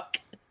The Rock.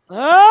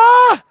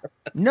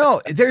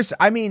 No, there's.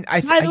 I mean,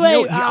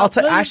 I'll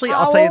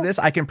tell you this.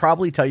 I can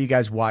probably tell you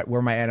guys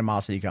where my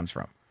animosity comes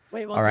from.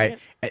 Wait, all right.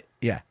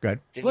 Yeah, go ahead.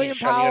 William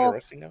Powell,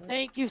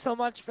 thank you so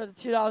much for the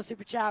 $2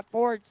 super chat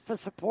for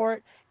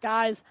support,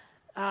 guys.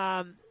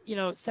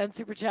 Send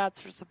super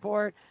chats for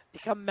support.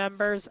 Become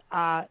members.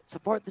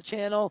 Support the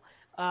channel.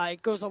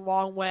 It goes a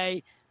long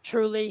way.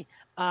 Truly,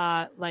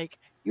 like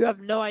you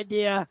have no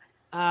idea.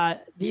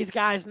 These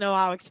guys know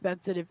how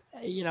expensive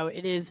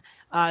it is,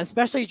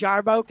 especially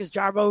Jarbo, because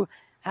Jarbo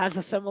has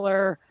a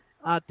similar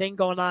thing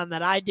going on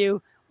that I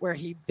do, where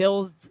he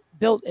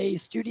built a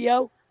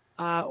studio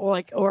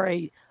or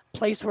a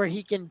place where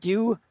he can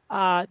do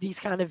these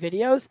kind of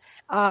videos.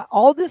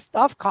 All this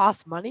stuff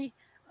costs money,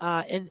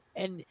 and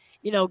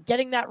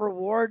getting that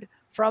reward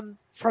from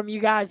you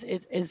guys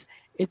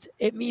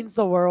it means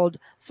the world.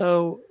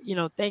 So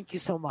thank you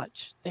so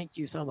much. Thank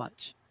you so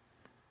much.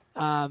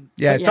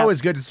 It's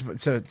always good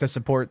to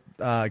support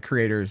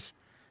creators,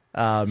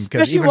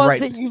 especially even ones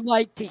that you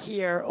like to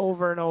hear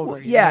over and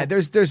over. Well,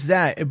 there's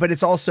that, but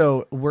it's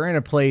also we're in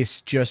a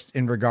place just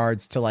in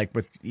regards to like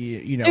with dude,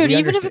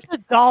 even if it's $1,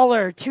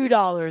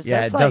 $2,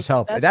 yeah, it does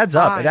help. It adds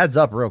up. It adds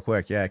up real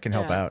quick. Yeah, it can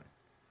help out.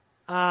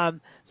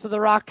 So The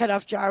Rock cut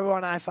off Jarbo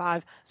on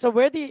I-5. So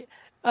where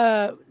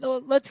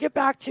let's get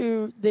back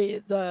to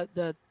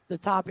the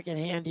topic at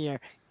hand here.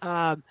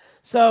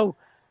 So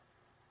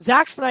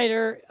Zack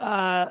Snyder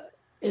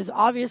is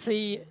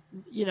obviously,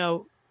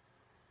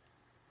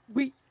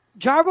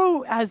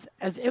 Jarbo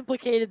has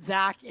implicated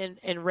Zack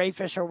and Ray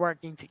Fisher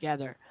working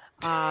together.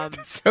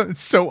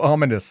 So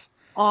ominous.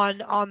 On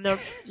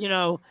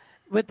the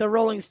with the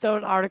Rolling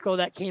Stone article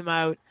that came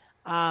out,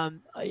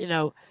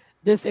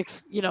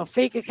 this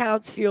fake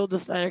accounts fueled the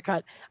Snyder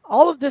Cut.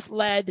 All of this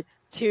led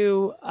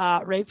to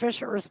Ray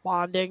Fisher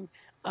responding,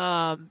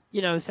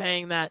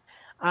 saying that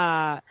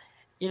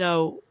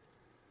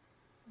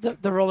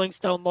the Rolling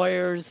Stone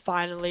lawyers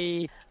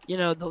finally,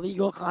 the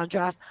legal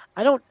contrast.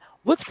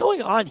 What's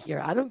going on here?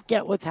 I don't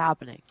get what's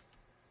happening.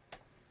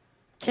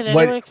 Can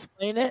anyone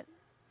explain it?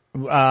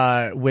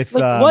 With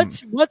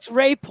what's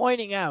Ray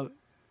pointing out?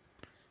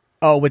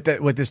 Oh, with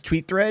this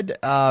tweet thread,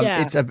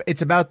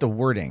 it's about the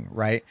wording,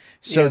 right?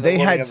 So they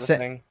had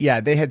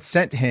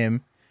sent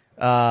him.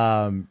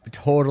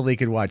 Totally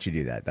could watch you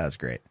do that. That was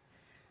great.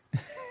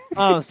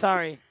 Oh,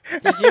 sorry.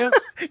 Did you?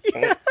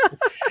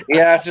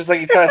 Yeah, it's just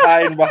like you kind of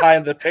hiding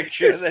behind the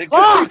pictures. I'm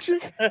gonna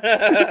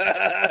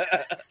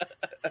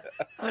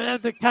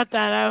have to cut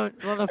that out,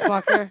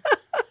 motherfucker.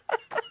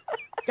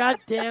 God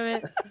damn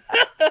it.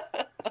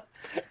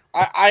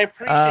 I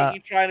appreciate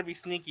you trying to be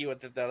sneaky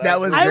with it, though. That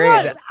was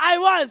great. I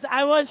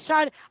was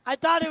trying. I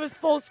thought it was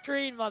full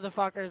screen,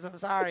 motherfuckers. I'm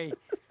sorry.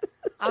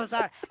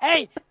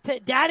 Hey,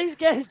 Daddy's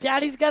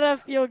gonna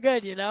feel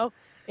good.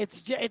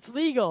 It's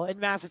legal in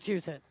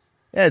Massachusetts.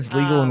 Yeah, it's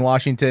legal in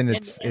Washington.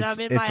 It's I'm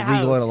in it's my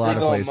legal in a house. lot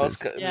of places.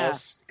 Most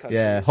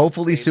Yeah,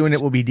 hopefully soon it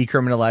will be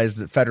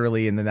decriminalized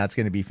federally, and then that's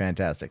going to be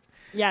fantastic.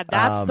 Yeah,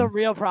 that's the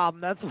real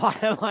problem. That's why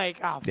I'm like,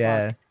 oh, fuck.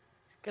 Yeah.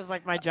 Because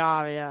like my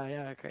job,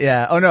 yeah. Crazy.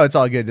 Yeah. Oh no, it's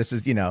all good. This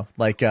is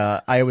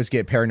I always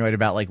get paranoid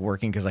about like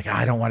working because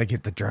I don't want to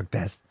get the drug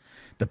test,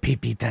 the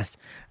PP test.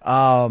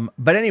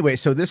 But anyway,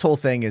 so this whole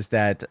thing is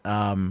that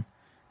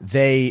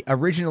they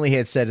originally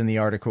had said in the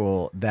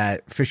article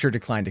that Fisher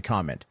declined to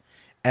comment.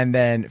 And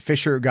then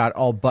Fisher got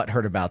all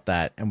butthurt about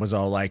that and was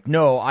all like,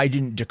 no, I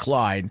didn't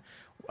decline,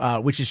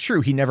 which is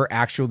true. He never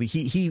actually,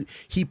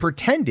 he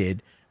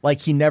pretended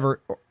like he never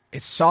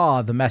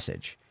saw the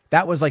message.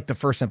 That was like the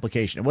first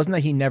implication. It wasn't that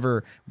he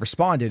never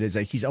responded. It's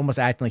like he's almost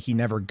acting like he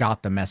never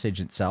got the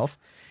message itself.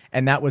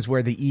 And that was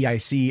where the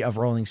EIC of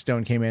Rolling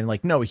Stone came in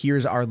like, no,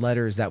 here's our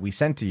letters that we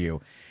sent to you.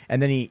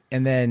 And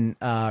then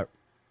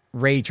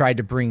Ray tried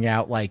to bring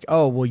out like,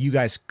 oh, well, you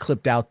guys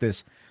clipped out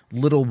this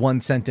little one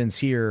sentence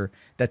here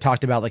that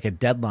talked about like a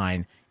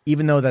deadline,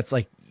 even though that's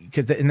like,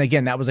 and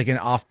again, that was like an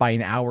off by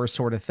an hour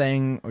sort of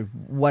thing or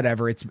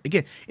whatever.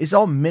 It's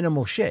all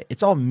minimal shit.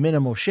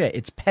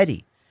 It's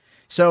petty.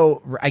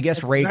 So I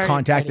guess Ray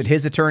contacted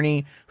his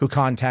attorney who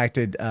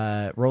contacted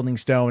Rolling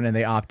Stone and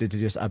they opted to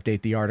just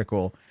update the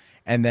article.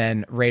 And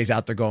then Ray's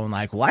out there going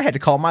like, well, I had to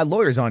call my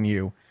lawyers on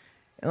you.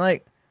 And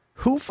like,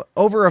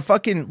 over a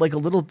fucking like a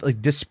little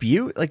like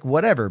dispute, like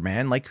whatever,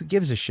 man, like who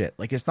gives a shit?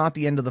 Like it's not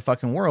the end of the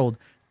fucking world.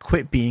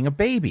 Quit being a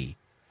baby.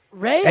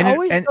 Ray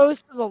always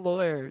goes to the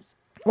lawyers.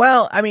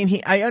 Well, I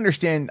mean, I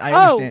understand.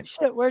 Oh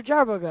shit, where'd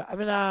Jarbo go? I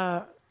mean,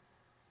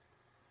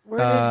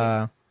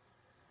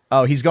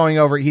 he's going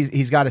over.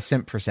 He's got a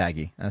simp for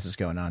Saggy. That's what's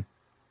going on.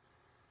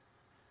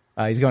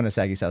 He's going to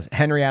Saggy's house.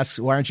 Henry asks,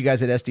 "Why aren't you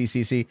guys at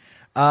SDCC?"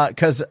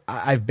 Because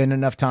I've been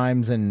enough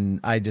times,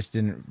 and I just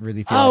didn't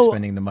really feel like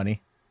spending the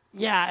money.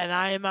 Yeah, and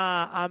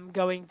I'm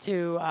going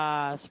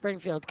to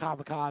Springfield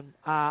Comic Con.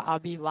 I'll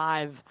be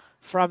live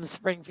from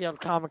Springfield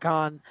Comic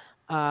Con,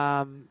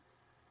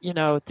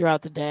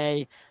 throughout the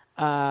day.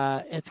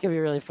 It's gonna be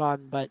really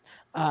fun, but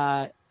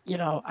I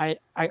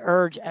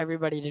urge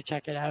everybody to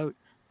check it out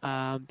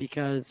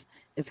because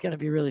it's gonna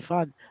be really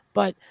fun.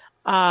 But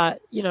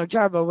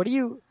Jarbo, what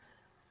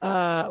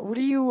are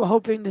you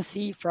hoping to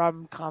see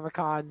from Comic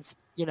Con's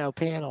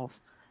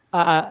panels?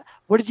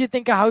 What did you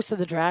think of House of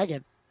the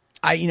Dragon?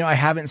 I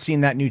haven't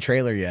seen that new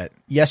trailer yet.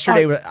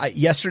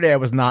 Yesterday I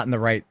was not in the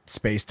right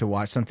space to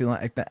watch something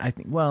like that. I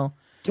think. Well,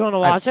 do you want to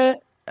watch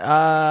it?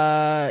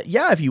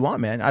 Yeah, if you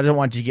want, man. I don't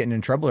want you getting in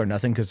trouble or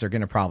nothing because they're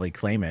gonna probably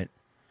claim it.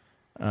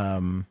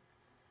 That's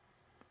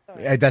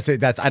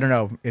it. I don't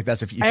know if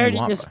that's if you want. I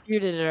already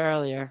disputed it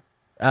earlier.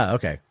 Oh,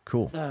 okay,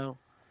 cool. So,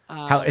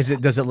 how is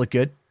it? Does it look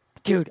good,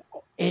 dude?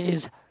 It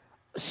is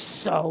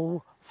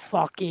so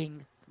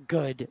fucking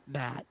good,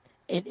 Matt.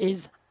 It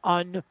is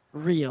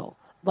unreal.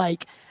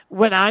 Like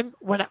I'm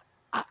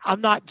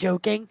not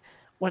joking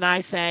when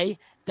I say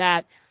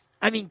that.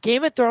 I mean,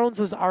 Game of Thrones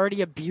was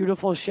already a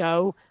beautiful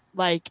show.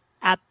 Like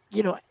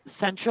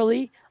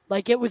centrally,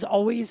 like it was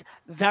always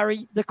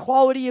the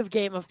quality of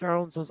Game of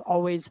Thrones was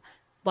always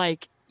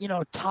like,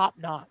 top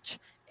notch,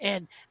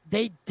 and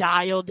they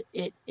dialed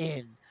it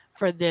in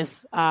for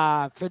this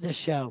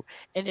show.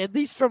 And at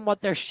least from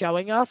what they're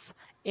showing us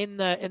in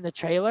the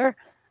trailer,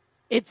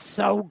 it's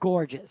so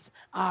gorgeous.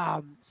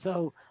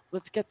 So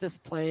let's get this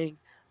playing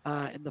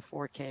in the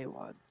 4K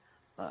one.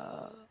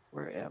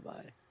 Where am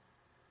I?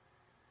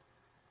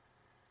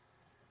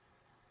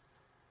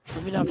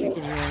 Let me know if you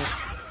can hear it.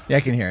 Yeah, I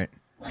can hear it.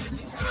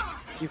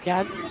 You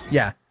can?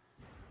 Yeah.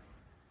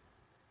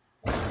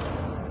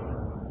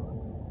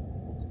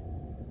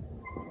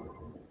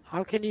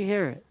 How can you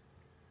hear it?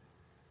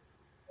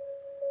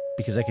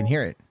 Because I can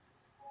hear it.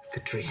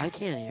 The dream. I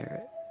can't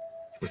hear it.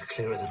 It was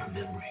clearer than a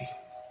memory.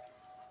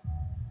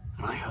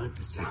 And I heard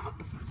the sound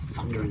of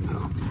thundering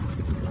arms,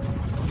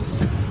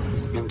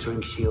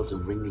 splintering shields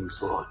and ringing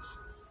swords.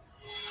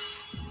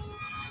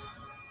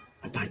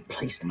 And I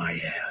placed my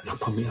hand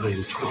upon the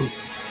Iron Throne.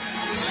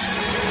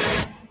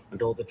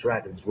 And all the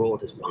dragons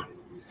roared as one.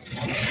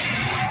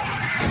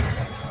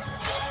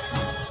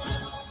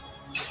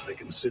 I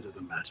can consider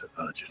the matter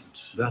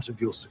urgent. That of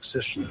your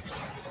succession.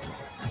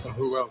 Well,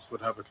 who else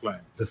would have a claim?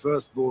 The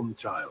firstborn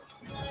child.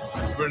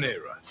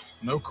 Rhaenyra.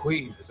 No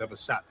queen has ever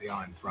sat the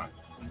Iron Throne.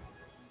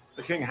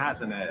 The king has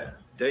an heir,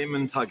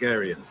 Daemon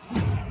Targaryen.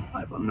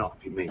 I will not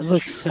be made It to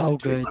looks choose so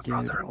between good, my dude.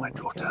 brother and Oh my my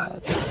daughter.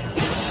 God.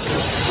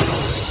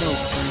 So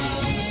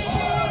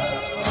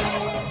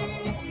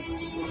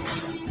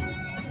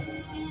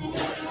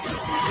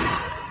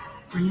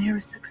pretty.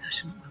 Rhaenyra's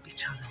succession will be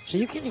challenged. So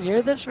you can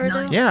hear this right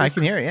now? Yeah, I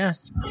can hear it. Yeah.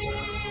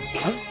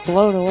 I'm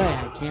blown away.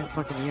 I can't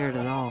fucking hear it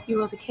at all.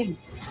 You are the king.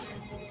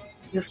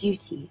 Your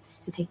duty is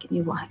to take a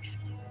new wife.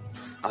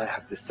 I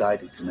have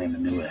decided to name a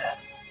new heir.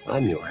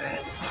 I'm your heir.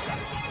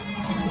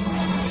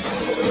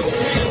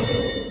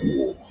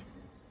 War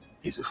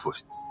is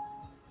afoot.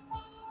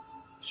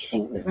 Do you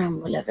think the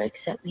realm will ever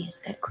accept me as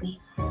their queen?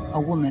 A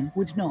woman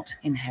would not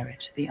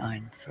inherit the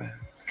Iron Throne,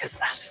 because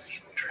that is the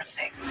order of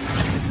things.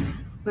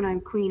 When I'm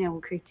queen, I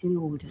will create a new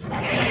order.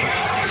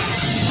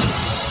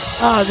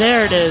 Oh,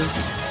 there it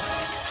is.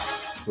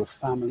 Your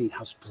family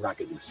has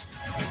dragons.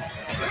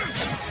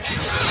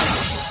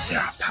 They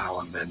are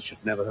power men should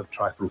never have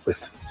trifled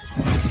with.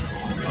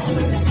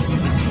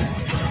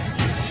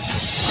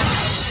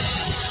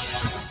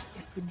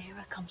 If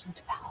Rhaenyra comes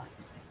into power,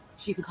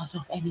 she could cut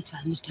off any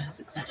challenge to her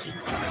succession.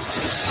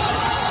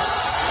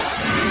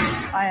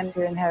 I am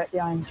to inherit the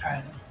Iron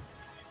Throne.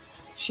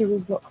 She will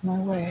block my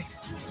way.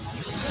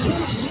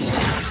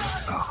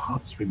 Our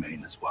hearts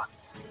remain as one.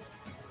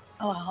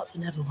 Our hearts are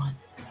never one.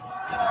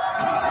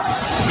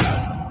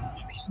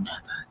 Have you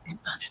never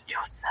imagined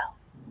yourself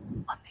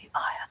on the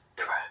Iron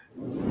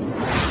Throne?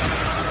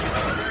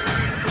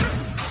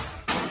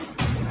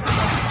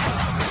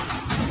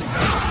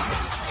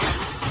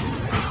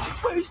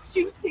 Where is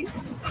duty?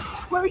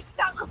 Where is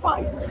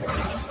sacrifice? Now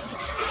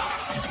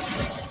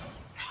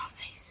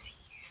they see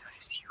you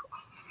as you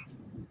are.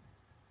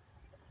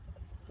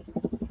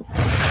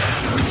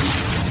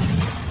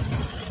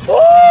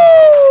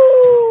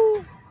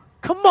 Woo!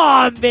 Come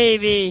on,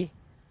 baby.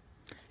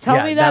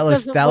 Tell me that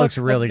looks doesn't looks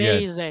look really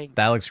amazing. good.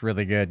 That looks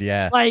really good.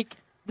 Yeah. Like,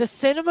 the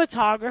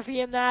cinematography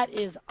in that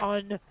is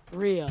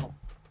unreal.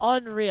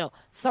 Unreal.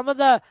 Some of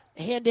the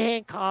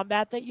hand-to-hand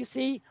combat that you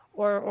see,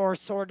 or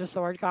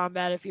sword-to-sword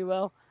combat, if you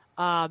will,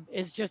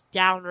 is just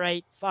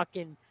downright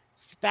fucking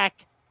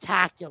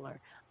spectacular.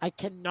 I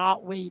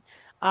cannot wait.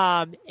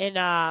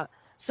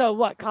 So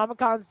what?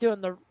 Comic-Con's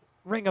doing the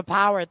Ring of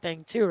Power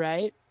thing too,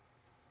 right?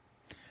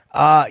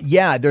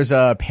 Yeah, there's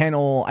a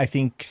panel, I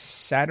think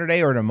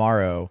Saturday or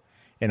tomorrow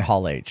in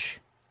Hall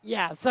H.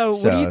 Yeah, so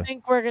what do you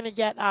think we're going to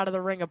get out of the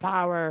Ring of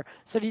Power?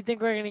 So do you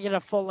think we're going to get a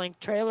full-length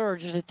trailer or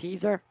just a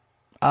teaser?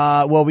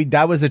 Well,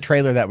 that was the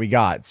trailer that we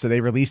got, so they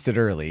released it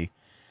early.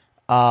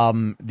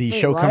 The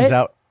show comes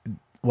out.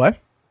 What?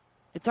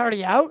 It's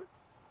already out?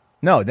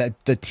 No, the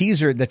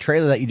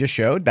trailer that you just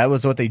showed, that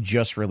was what they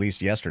just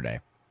released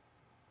yesterday.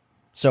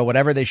 So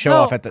whatever they show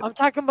off at the. I'm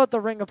talking about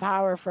the Ring of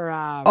Power for.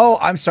 Oh,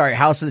 I'm sorry,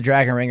 House of the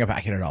Dragon, Ring of Power.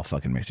 I get it all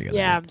fucking mixed together.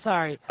 Yeah, I'm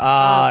sorry.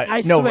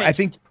 I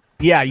think.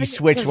 Yeah, you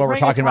switched what we're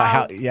talking about.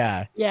 How?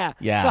 Yeah.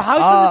 So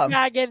House of the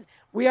Dragon,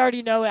 we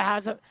already know it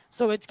has a.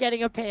 So it's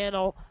getting a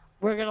panel.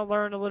 We're gonna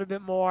learn a little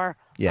bit more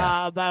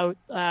about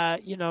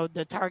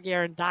the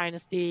Targaryen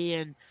dynasty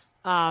and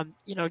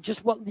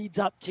just what leads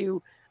up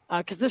to.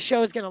 Because this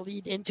show is going to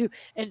lead into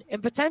and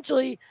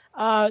potentially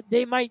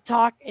they might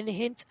talk and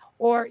hint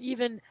or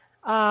even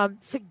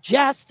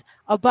suggest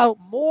about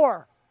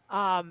more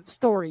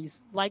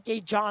stories like a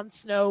Jon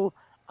Snow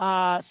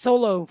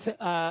solo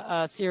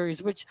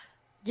series, which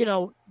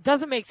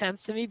doesn't make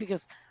sense to me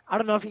because I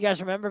don't know if you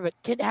guys remember, but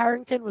Kit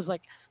Harington was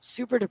like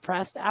super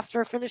depressed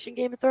after finishing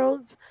Game of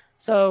Thrones.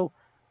 So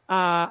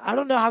I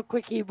don't know how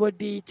quick he would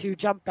be to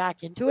jump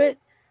back into it.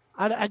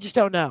 I just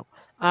don't know.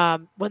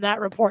 When that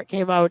report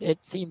came out,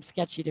 it seemed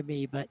sketchy to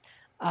me, but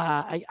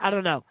I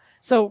don't know.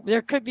 So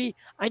there could be,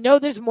 I know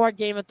there's more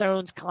Game of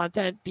Thrones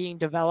content being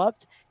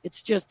developed.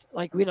 It's just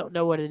like, we don't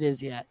know what it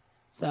is yet.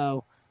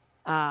 So,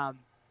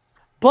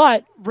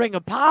 but Ring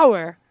of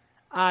Power,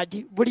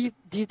 do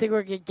you think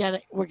we're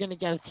going to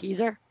get a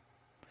teaser?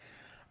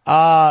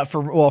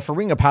 For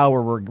Ring of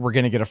Power, we're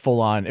going to get a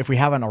full on, if we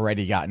haven't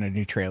already gotten a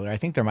new trailer, I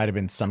think there might've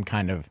been some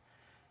kind of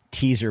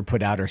teaser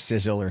put out or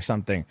sizzle or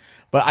something,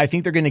 but I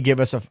think they're going to give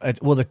us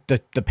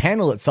the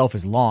panel itself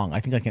is long. I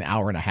think like an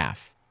hour and a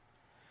half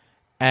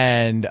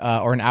and,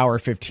 or an hour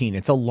 15.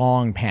 It's a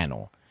long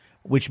panel,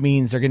 which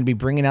means they're going to be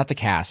bringing out the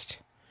cast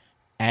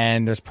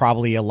and there's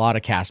probably a lot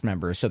of cast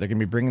members. So they're going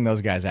to be bringing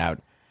those guys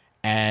out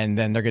and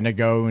then they're going to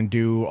go and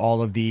do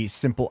all of the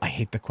simple, I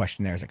hate the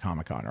questionnaires at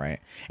Comic-Con, right?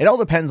 It all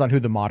depends on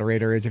who the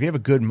moderator is. If you have a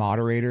good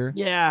moderator,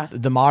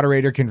 the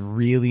moderator can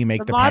really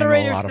make the panel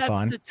a lot of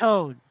fun. The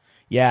tone.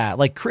 Yeah,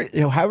 like Chris,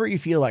 however you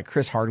feel like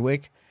Chris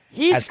Hardwick,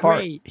 he's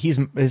great.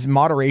 His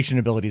moderation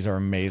abilities are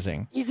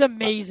amazing. He's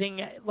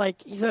amazing.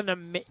 Like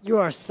you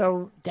are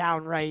so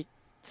downright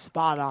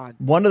spot on.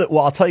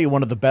 I'll tell you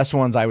one of the best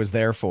ones I was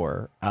there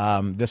for.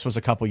 This was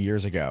a couple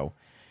years ago.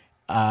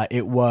 I think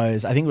it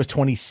was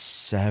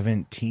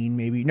 2017,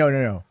 maybe.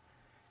 No.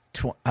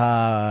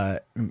 I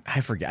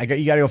forget.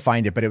 You got to go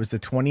find it, but it was the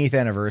 20th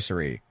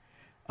anniversary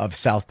of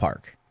South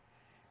Park,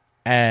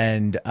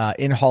 and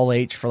in Hall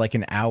H for like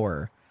an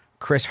hour,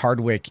 Chris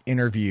Hardwick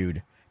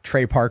interviewed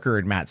Trey Parker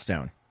and Matt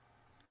Stone.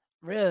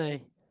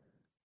 Really?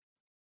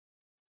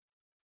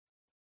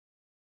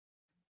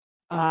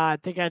 I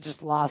think I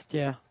just lost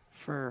you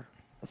for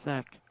a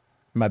sec.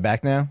 Am I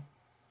back now?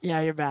 Yeah,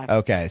 you're back.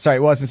 Okay. Sorry.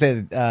 Well, I was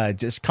going to say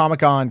just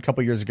Comic-Con a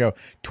couple years ago,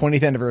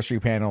 20th anniversary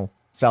panel,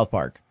 South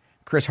Park.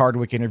 Chris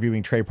Hardwick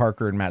interviewing Trey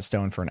Parker and Matt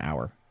Stone for an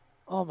hour.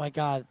 Oh my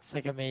God. It's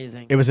like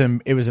amazing. It was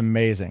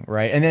amazing.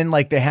 Right. And then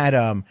like they had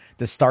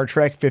the Star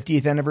Trek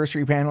 50th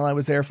anniversary panel I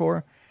was there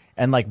for.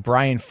 And like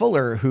Brian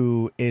Fuller,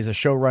 who is a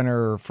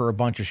showrunner for a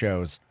bunch of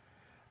shows,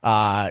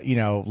 you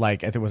know,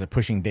 like I think was it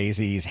Pushing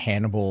Daisies,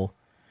 Hannibal.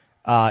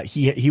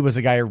 He was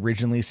the guy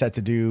originally set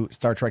to do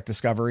Star Trek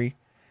Discovery.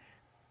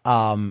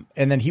 And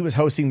then he was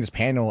hosting this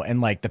panel and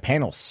like the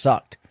panel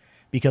sucked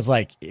because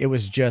like it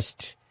was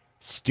just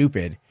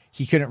stupid.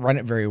 He couldn't run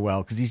it very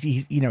well because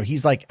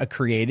he's like a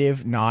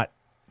creative, not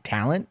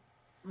talent.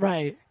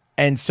 Right.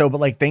 And so, but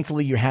like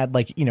thankfully you had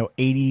like,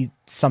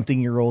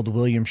 80-something-year-old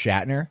William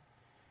Shatner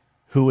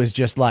who was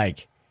just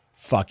like,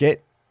 fuck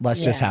it. Let's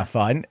just have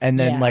fun. And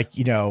then but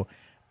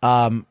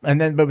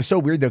it was so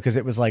weird though, because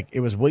it was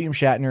William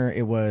Shatner,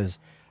 it was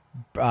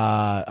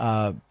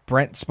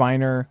Brent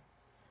Spiner,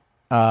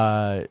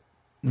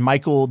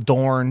 Michael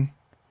Dorn,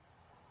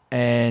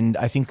 and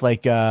I think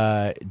like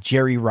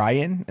Jerry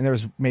Ryan, and there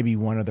was maybe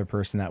one other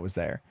person that was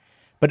there.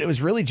 But it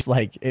was really just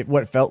like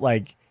what felt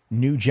like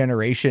New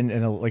Generation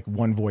and like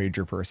one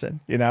Voyager person,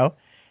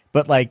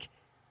 but like,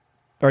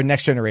 or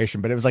Next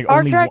Generation, but it was like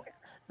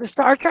the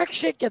Star Trek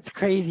shit gets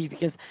crazy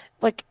because,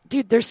 like,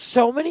 dude, there's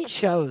so many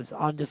shows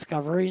on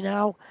Discovery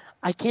now.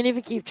 I can't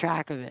even keep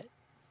track of it.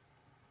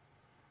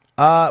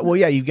 Well,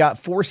 yeah, you've got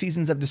 4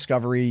 seasons of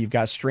Discovery. You've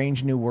got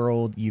Strange New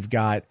World. You've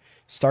got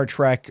Star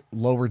Trek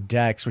Lower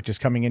Decks, which is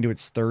coming into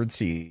its 3rd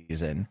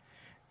season.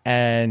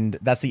 And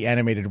that's the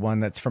animated one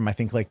that's from, I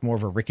think, like more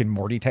of a Rick and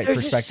Morty type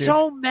perspective. There's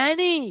so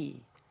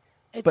many.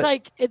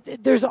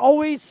 There's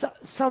always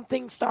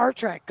something Star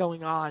Trek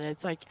going on.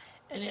 It's like,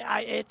 and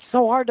it's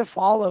so hard to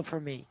follow for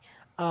me.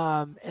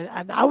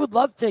 And I would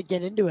love to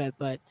get into it,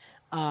 but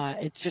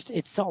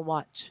it's so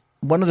much.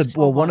 One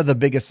of the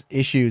biggest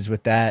issues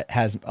with that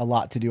has a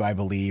lot to do, I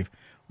believe,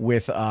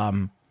 with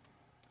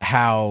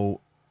how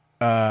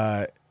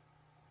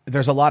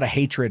there's a lot of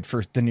hatred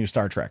for the new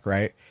Star Trek,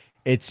 right?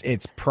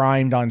 It's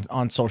primed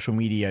on social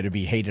media to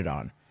be hated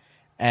on.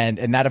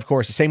 And that, of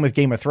course, the same with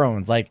Game of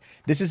Thrones. Like,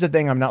 this is the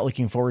thing I'm not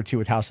looking forward to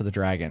with House of the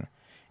Dragon.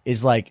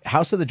 Is like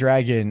House of the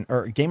Dragon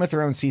or Game of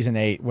Thrones season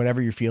 8,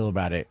 whatever you feel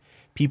about it.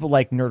 People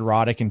like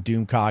Nerdrotic and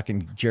Doomcock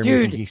and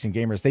Jeremy from Geeks and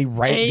Gamers, they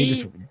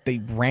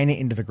ran it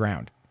into the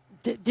ground.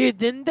 Dude,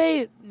 didn't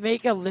they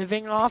make a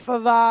living off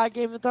of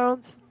Game of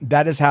Thrones?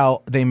 That is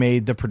how they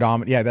made the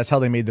predominant. Yeah, that's how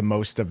they made the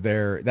most of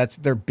that's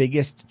their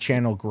biggest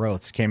channel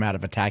growths came out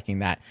of attacking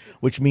that,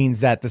 which means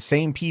that the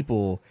same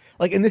people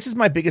like, and this is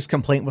my biggest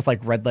complaint with like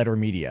Red Letter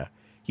Media.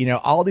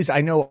 All these,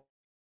 I know.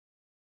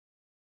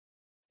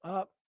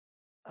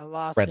 I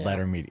lost Red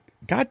Letter Media.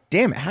 God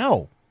damn it!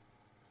 How?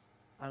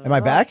 Am I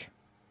back?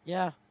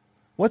 Yeah.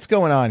 What's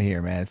going on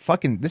here, man?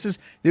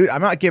 Dude.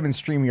 I'm not giving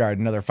StreamYard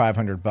another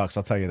 $500.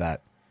 I'll tell you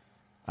that.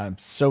 I'm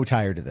so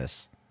tired of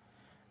this.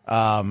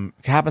 It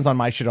happens on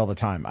my shit all the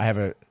time. I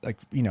have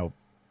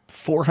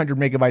 400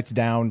 megabytes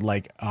down,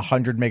 like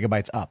 100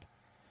 megabytes up,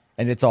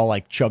 and it's all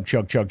like chug.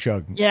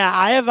 Yeah,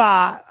 I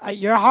have.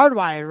 You're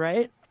hardwired,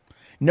 right?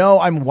 No,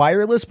 I'm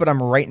wireless, but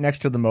I'm right next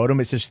to the modem.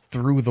 It's just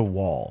through the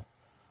wall.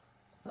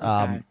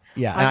 Okay.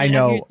 Yeah, I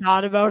know. Have you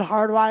thought about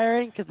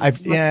hardwiring? Because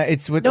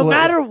it's with no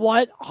matter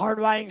what,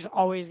 hardwiring is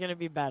always going to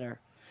be better.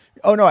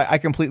 Oh no, I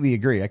completely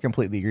agree. I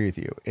completely agree with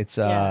you. It's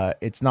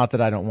it's not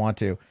that I don't want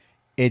to.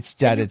 It's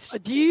that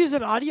Do you use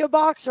an audio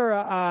box or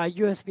a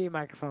USB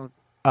microphone?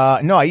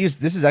 No,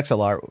 this is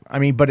XLR. I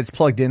mean, but it's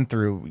plugged in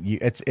through.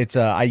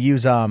 I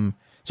use so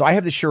I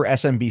have the Shure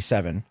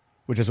SMB7,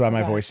 which is why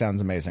my voice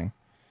sounds amazing.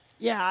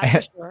 Yeah, I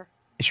have Shure.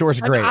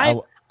 Shure's great.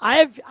 I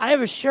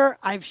have a Shure.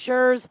 I have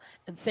Shures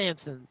and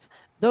Samsons.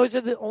 Those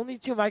are the only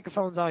 2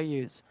 microphones I'll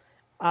use.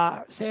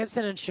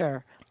 Samson and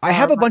Shure. I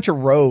have a bunch of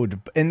Rode,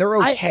 and they're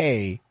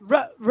okay.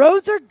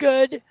 Rodes are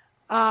good.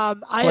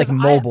 I like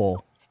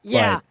mobile.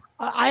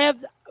 I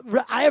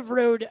have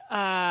Rode.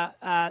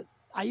 I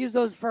use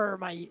those for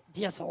my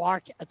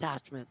DSLR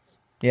attachments.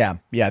 Yeah,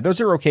 those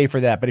are okay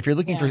for that. But if you're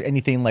looking for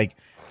anything like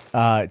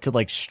to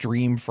like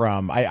stream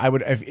from, I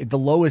would the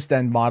lowest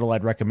end model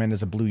I'd recommend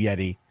is a Blue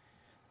Yeti.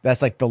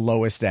 That's like the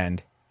lowest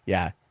end.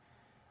 Yeah.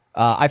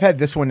 I've had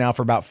this one now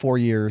for about 4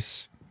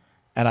 years,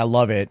 and I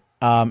love it.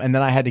 And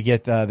then I had to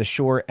get the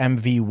Shure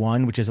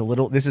MV1, which is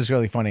this is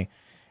really funny.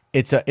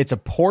 It's a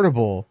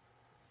portable.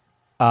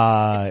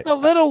 It's the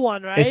little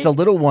one, right? It's the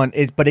little one,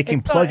 but it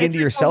can plug into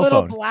your cell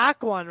phone. The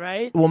black one,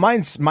 right? Well,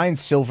 mine's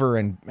silver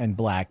and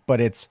black, but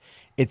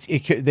they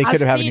could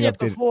have had it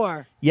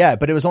before. Yeah,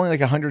 but it was only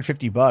like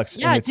 $150.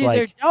 Yeah, and it's dude,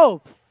 they're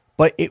dope.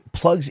 But it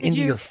plugs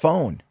into your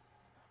phone.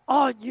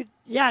 Oh, you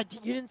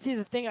didn't see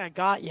the thing I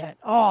got yet.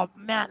 Oh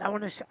man, I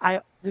want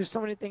to. There's so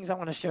many things I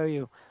want to show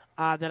you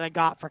that I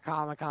got for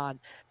Comic-Con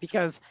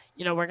because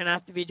we're gonna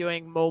have to be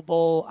doing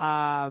mobile.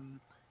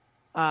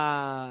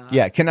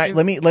 Yeah, can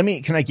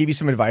I give you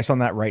some advice on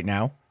that right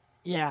now?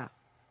 Yeah.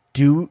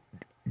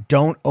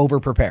 Don't over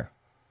prepare.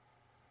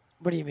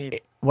 What do you mean?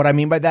 What I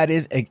mean by that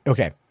is,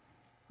 okay,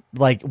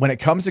 like when it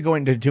comes to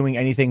going to doing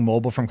anything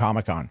mobile from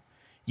Comic-Con,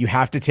 you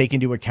have to take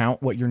into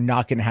account what you're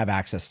not going to have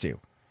access to.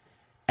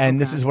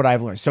 And this is what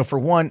I've learned. So for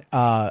one,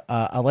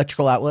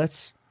 electrical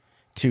outlets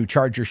to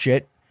charge your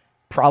shit,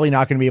 probably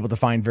not going to be able to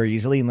find very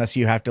easily unless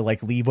you have to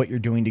like leave what you're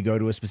doing to go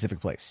to a specific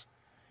place.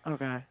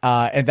 Okay.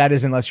 And that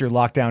is unless you're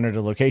locked down at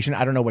a location.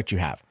 I don't know what you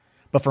have,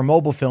 but for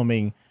mobile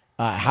filming,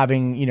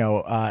 having,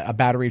 a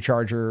battery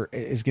charger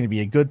is going to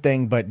be a good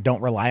thing, but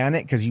don't rely on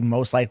it because you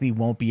most likely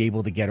won't be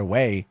able to get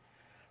away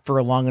for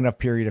a long enough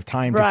period of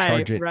time to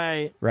charge it.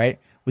 Right.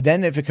 But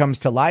then if it comes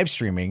to live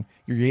streaming,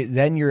 you're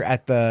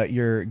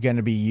going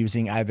to be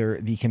using either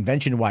the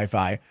convention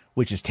Wi-Fi,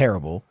 which is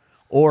terrible,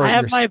 or I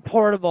have my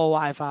portable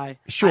Wi-Fi.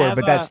 Sure,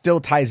 but that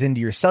still ties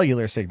into your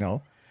cellular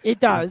signal.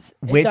 It does.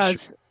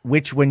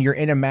 Which when you're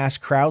in a mass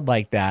crowd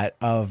like that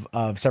of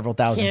several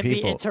thousand can't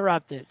people, be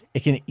interrupted.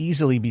 It can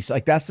easily be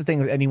like, that's the thing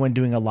with anyone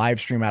doing a live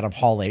stream out of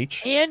Hall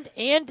H. And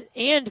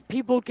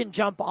people can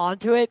jump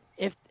onto it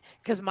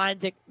because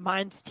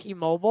mine's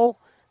T-Mobile.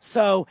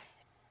 So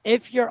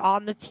if you're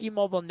on the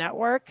T-Mobile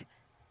network,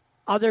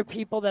 other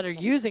people that are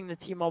using the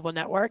T-Mobile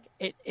network,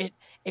 it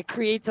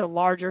creates a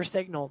larger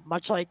signal,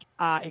 much like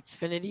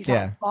Xfinity's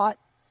hotspot.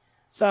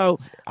 So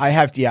I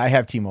have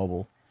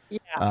T-Mobile.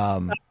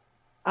 Yeah.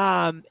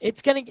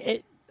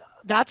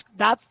 That's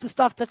the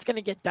stuff that's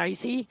gonna get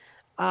dicey.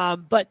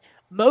 But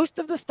most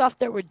of the stuff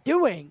that we're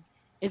doing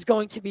is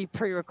going to be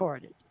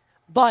pre-recorded.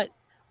 But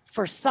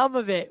for some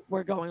of it,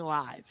 we're going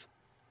live.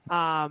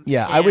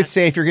 I would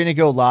say if you're going to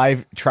go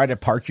live, try to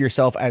park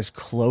yourself as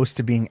close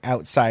to being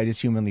outside as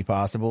humanly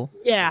possible.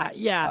 Yeah.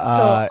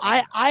 So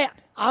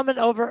I'm an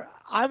over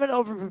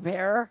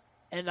preparer,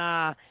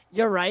 and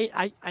you're right.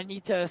 I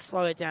need to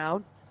slow it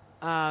down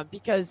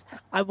because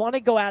I want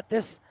to go at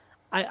this.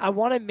 I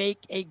want to make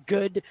a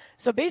good.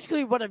 So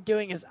basically, what I'm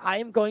doing is I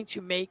am going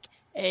to make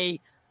a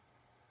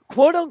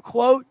quote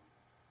unquote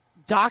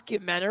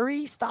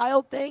documentary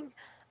style thing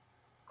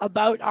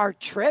about our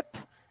trip.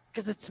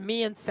 Because it's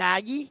me and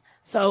Saggy.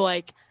 So,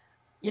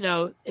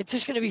 it's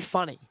just going to be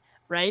funny,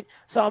 right?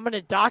 So I'm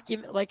going to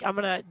I'm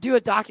going to do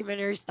a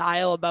documentary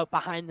style about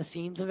behind the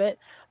scenes of it.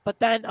 But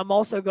then I'm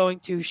also going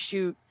to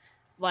shoot,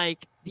 the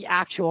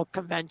actual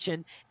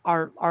convention,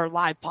 our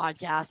live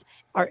podcast,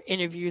 our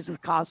interviews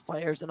with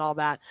cosplayers and all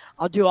that.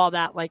 I'll do all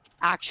that,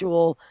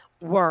 actual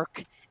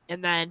work.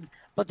 And then,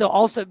 but there'll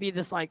also be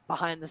this,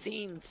 behind the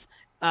scenes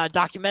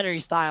documentary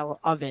style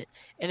of it,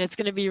 and it's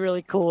going to be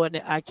really cool,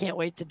 and I can't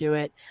wait to do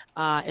it.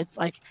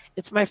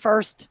 It's my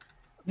first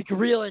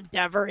real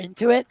endeavor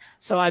into it,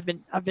 so I've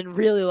been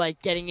really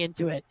getting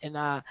into it, and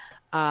I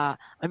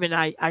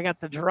got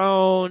the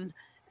drone,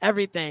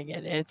 everything,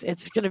 and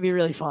it's going to be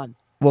really fun.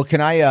 Well, can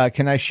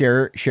I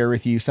share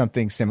with you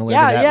something similar to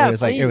that? Yeah,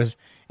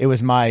 it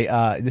was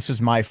my this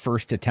was my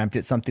first attempt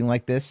at something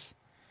like this.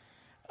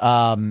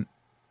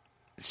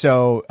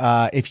 So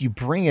if you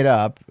bring it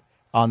up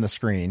on the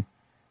screen.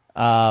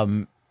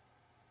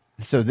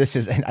 So this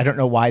is, and I don't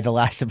know why The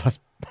Last of Us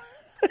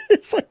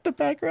it's the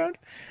background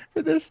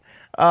for this.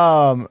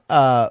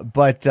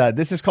 But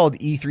this is called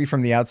E3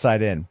 from the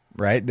outside in,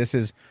 right? This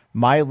is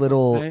my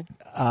little,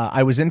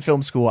 I was in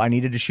film school. I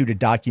needed to shoot a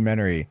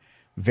documentary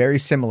very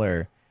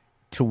similar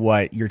to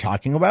what you're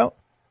talking about.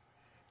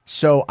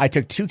 So I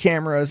took 2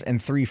 cameras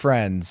and 3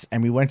 friends,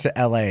 and we went to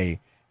LA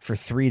for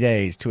 3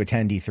 days to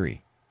attend E3.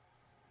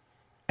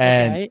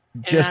 And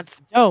just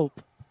that's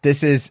dope.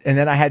 This is, and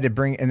then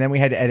we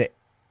had to edit.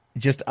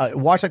 Just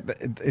watch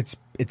it's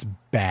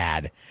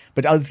bad,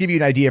 but I'll just give you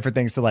an idea for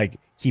things to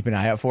keep an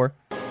eye out for.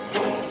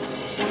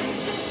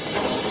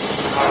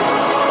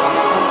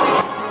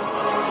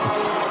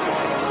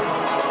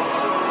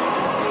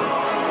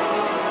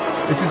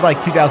 This is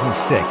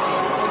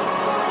 2006.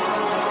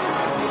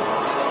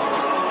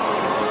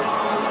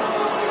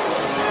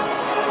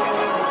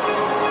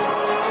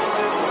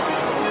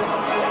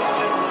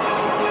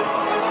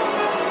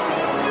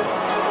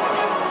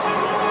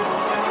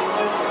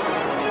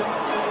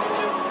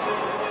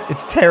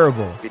 It's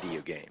terrible.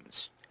 Video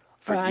games.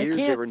 For years,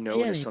 they were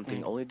known as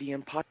something only the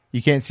unpopular.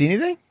 You can't see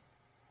anything?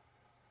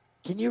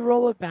 Can you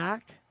roll it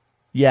back?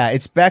 Yeah,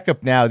 it's back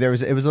up now. It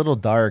was a little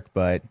dark,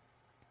 but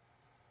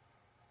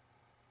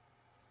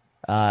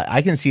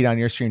I can see it on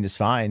your screen just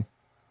fine.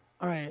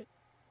 All right.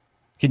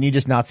 Can you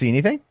just not see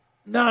anything?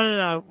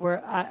 No.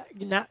 We're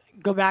not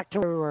go back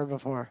to where we were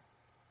before.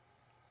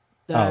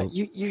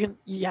 You can.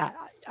 Yeah,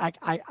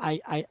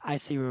 I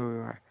see where we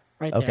were.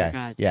 Right there.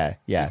 Okay.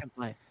 Yeah.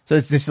 So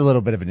it's just a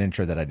little bit of an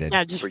intro that I did.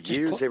 Yeah, For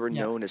years, they were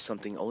known as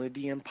something only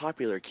the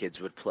unpopular kids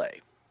would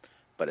play.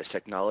 But as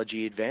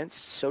technology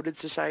advanced, so did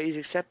society's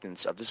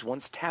acceptance of this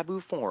once taboo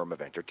form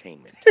of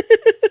entertainment.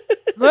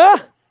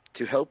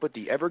 To help with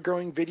the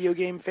ever-growing video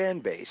game fan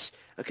base,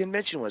 a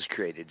convention was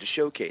created to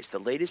showcase the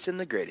latest and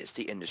the greatest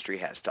the industry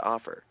has to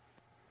offer.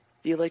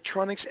 The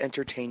Electronics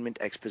Entertainment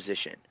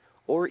Exposition,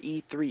 or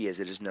E3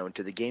 as it is known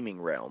to the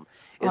gaming realm,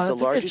 is the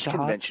largest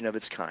convention of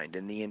its kind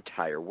in the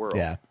entire world.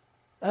 Yeah.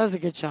 That was a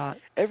good shot.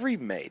 Every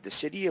May, the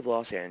city of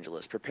Los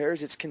Angeles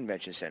prepares its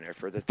convention center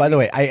for the... By the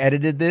way, I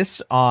edited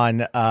this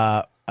on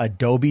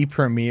Adobe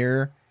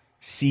Premiere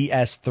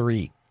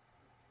CS3.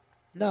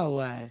 No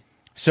way.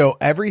 So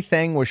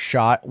everything was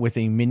shot with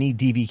a mini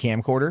DV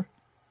camcorder.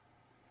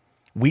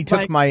 We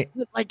took like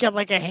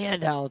a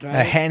handheld, right?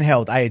 A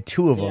handheld. I had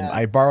two of them. Yeah.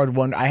 I borrowed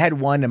one. I had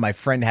one, and my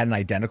friend had an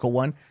identical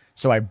one,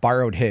 so I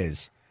borrowed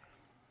his.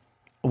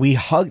 We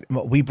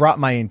brought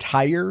my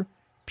entire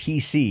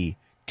PC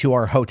to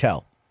our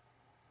hotel.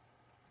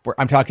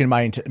 I'm talking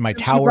my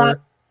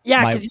tower.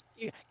 Because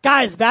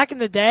guys, back in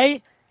the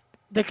day,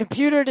 the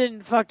computer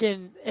didn't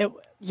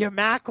your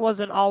Mac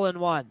wasn't all in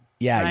one.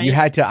 Yeah,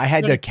 right? I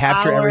had to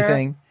capture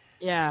everything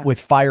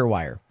with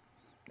FireWire.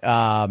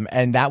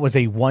 And that was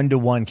a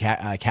 1-to-1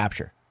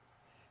 capture.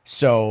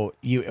 So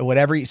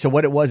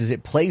what it was is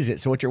it plays it.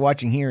 So what you're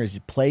watching here is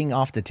playing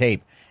off the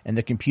tape, and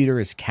the computer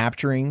is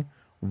capturing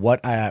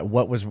what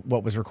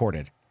was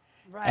recorded.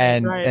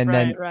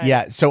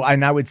 Right. So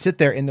I would sit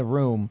there in the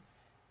room,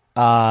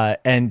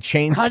 and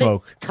chain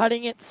smoke,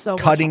 cutting it so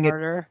much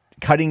harder.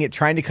 Cutting it,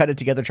 trying to cut it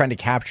together, trying to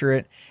capture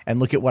it, and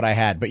look at what I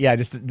had. But yeah,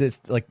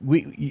 just like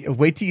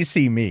wait till you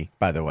see me.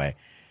 By the way,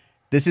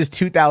 this is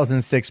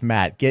 2006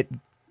 Matt.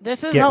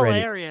 This is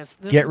hilarious.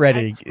 Get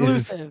ready.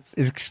 Exclusive.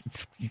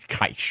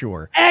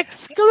 Sure.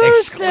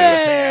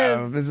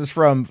 Exclusive. This is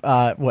from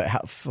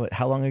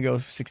how long ago?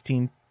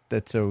 16.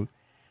 That's so.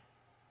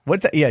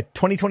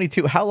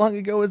 2022. How long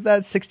ago was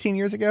that? 16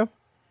 years ago.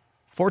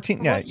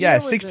 14. Yeah.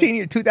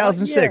 16.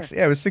 2006.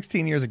 Yeah, it was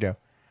 16 years ago.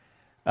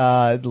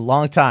 It's a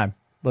long time.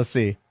 Let's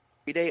see.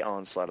 3-day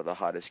onslaught of the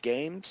hottest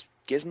games,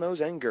 gizmos,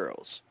 and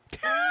girls.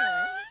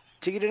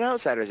 To get an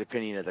outsider's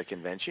opinion of the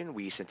convention,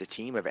 we sent a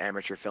team of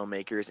amateur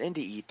filmmakers into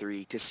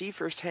E3 to see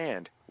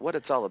firsthand what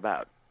it's all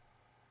about.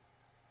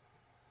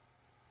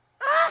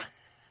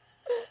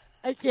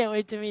 I can't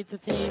wait to meet the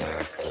team.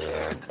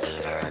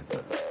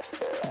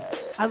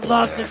 I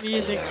love the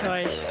music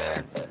choice.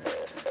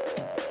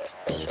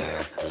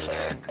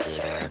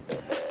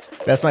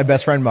 That's my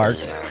best friend, Mark.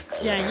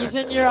 Yeah, he's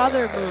in your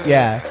other movie.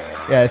 Yeah.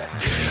 Yes,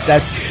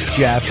 that's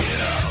Jeff.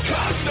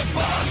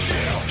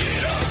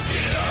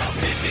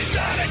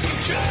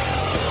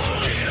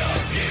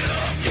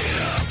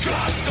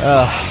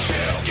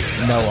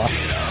 Noah.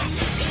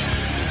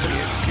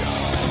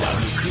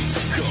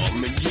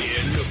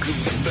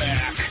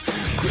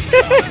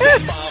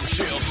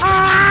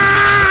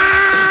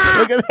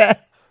 Look at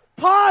that.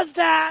 Pause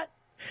that.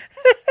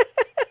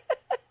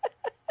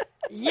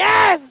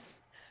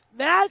 Yes,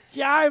 Matt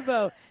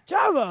Jarbo.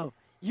 Jarbo,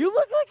 you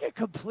look like a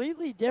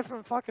completely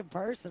different fucking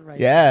person right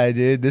now. Yeah,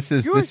 dude. This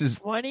is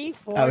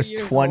 24. I was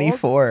years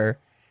 24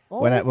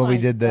 old? when we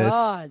did this.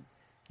 God.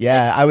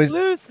 Yeah,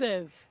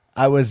 Exclusive.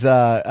 I was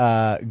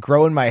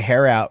growing my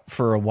hair out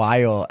for a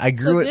while. I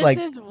grew it like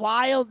this is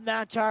wild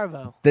Matt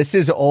Jarbo. This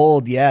is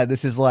old. Yeah,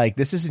 this is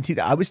in 2000.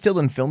 I was still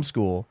in film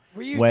school.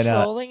 Were you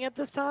trolling at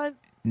this time?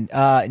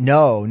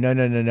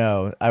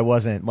 No. I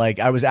wasn't. Like,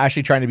 I was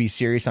actually trying to be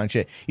serious on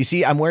shit. You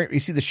see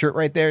the shirt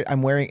right there?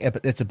 I'm wearing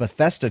it's a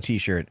Bethesda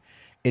t-shirt.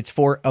 It's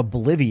for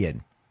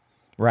Oblivion,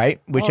 right?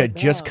 Which had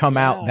just come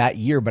out that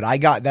year, but I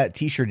got that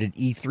t-shirt at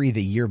E3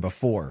 the year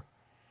before.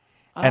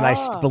 And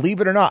believe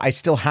it or not, I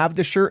still have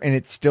the shirt, and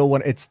it's still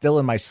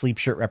in my sleep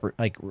shirt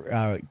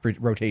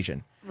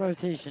rotation.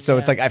 So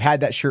it's like I've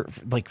had that shirt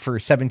for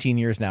 17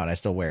 years now, and I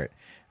still wear it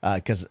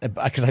because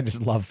I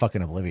just love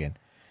fucking Oblivion.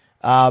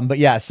 But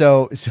yeah,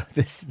 so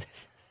this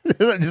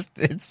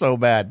it's so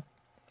bad.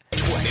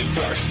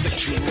 21st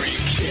century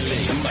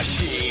killing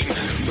machine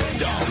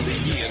burned on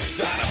the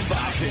inside of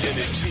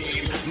 5-headed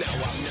team. Now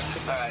I'm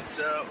not. All right,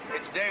 so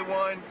it's day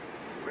one.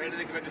 We're into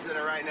the convention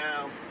center right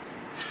now.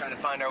 Trying to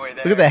find our way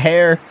there. Look at the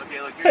hair.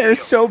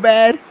 Hair's so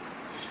bad.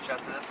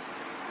 Shots of this.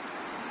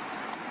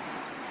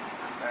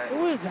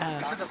 Who is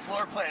that? These are the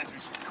floor plans we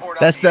scored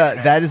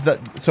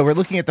so we're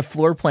looking at the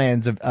floor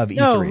plans of E3.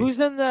 No,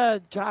 who's in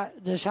the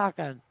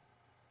shotgun?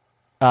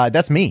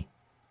 That's me.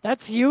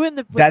 That's you in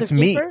the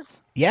me.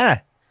 papers?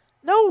 Yeah.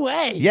 No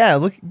way. Yeah,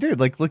 look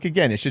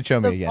again. It should show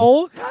me again.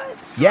 Bowl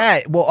cuts?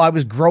 Yeah, well, I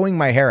was growing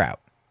my hair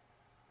out.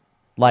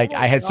 Like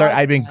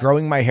I'd been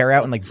growing my hair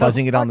out and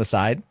buzzing it on the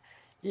side.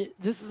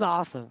 This is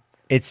awesome.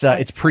 It's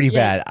pretty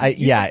bad.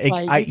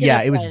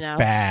 It was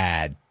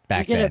bad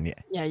back then.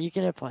 Yeah, you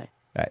can hit play.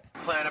 Right.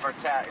 Plan of our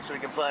attack, so we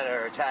can plan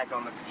our attack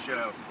on the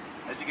show.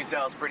 As you can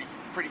tell, it's pretty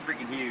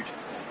freaking huge.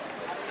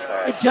 So,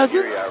 it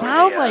doesn't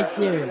sound like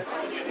you.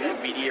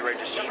 Media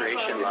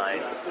registration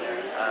line.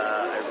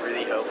 I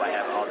really hope I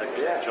have all the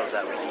credentials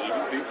that we need.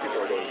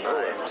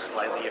 I'm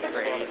slightly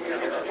afraid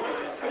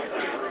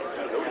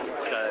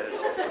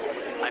because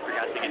I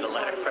forgot to get a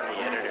letter from the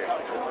editor.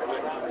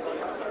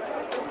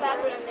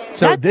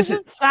 So that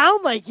doesn't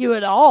sound like you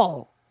at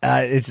all.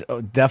 It's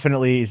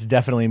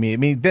definitely me. I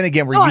mean, then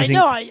again, we're using. I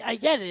know, I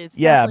get it.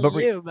 It's but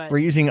but we're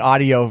using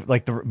audio.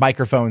 Like the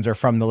microphones are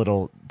from the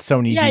little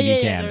Sony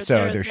DV cam,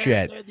 they're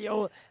shit. They're the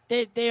old,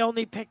 they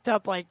only picked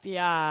up like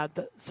the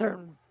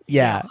certain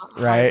high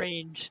right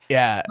range.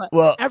 Yeah, but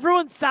well,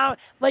 everyone sound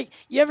like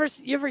you ever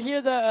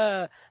hear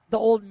the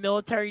old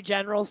military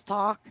generals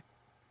talk?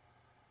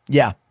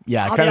 Yeah.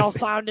 How they all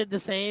sounded the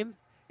same.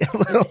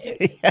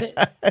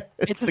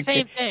 It's the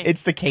same thing.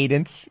 It's the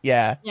cadence.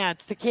 Yeah,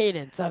 it's the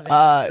cadence of it.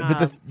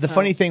 But the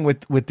funny thing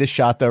with this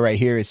shot though, right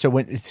here, is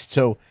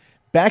so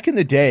back in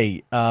the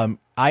day,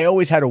 I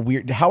always had a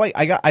weird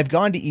I've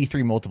gone to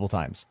E3 multiple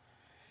times,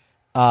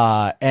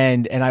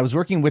 and I was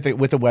working with a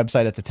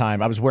website at the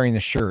time. I was wearing the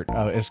shirt.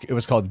 It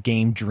was called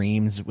Game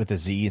Dreams with a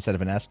Z instead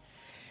of an S,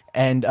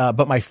 and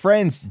but my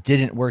friends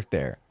didn't work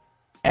there,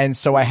 and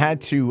so I had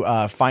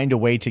to find a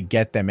way to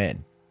get them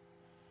in.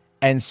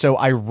 And so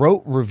I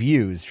wrote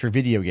reviews for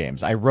video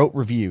games. I wrote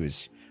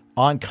reviews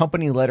on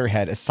company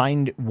letterhead,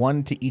 assigned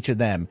one to each of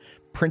them,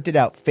 printed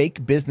out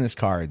fake business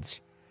cards,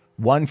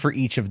 one for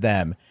each of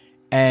them.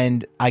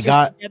 And I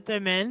got to get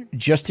them in.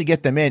 Just to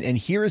get them in. And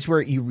here is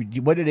where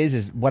what it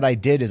is what I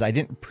did is I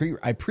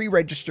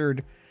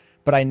pre-registered,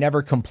 but I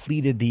never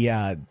completed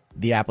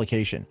the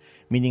application,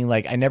 meaning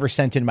like I never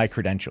sent in my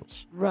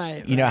credentials.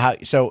 Right. You know how,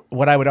 so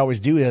what I would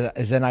always do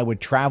is then I would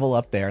travel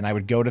up there and I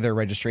would go to their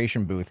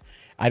registration booth.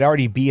 I'd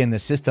already be in the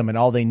system and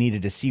all they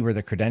needed to see were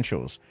the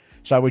credentials.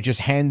 So I would just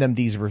hand them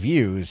these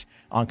reviews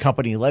on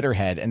company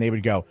letterhead and they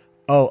would go,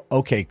 oh,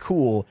 okay,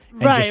 cool.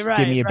 And just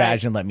give me a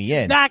badge and let me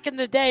in. Back in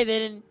the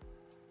day,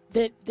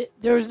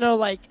 there was no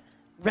like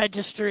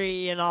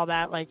registry and all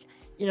that. Like,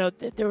 you know,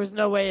 there was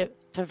no way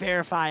to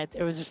verify it.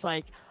 It was just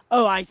like,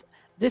 oh,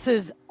 this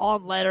is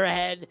on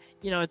letterhead.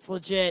 You know, it's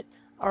legit.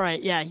 All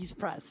right. Yeah. He's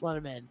pressed. Let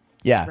him in.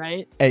 Yeah.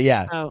 Right.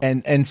 Yeah. Oh.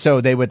 And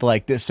so they would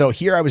like this. So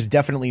here I was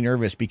definitely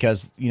nervous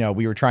because, you know,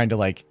 we were trying to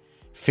like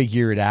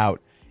figure it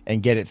out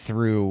and get it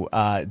through.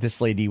 This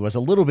lady was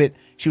a little bit,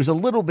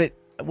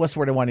 what's the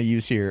word I want to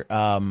use here? She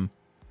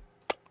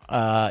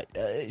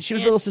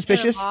was a little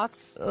suspicious,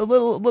 a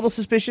little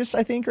suspicious,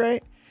 I think.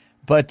 Right.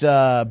 But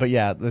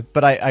yeah,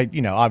 but I,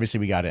 you know, obviously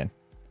we got in.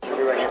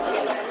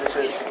 This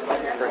is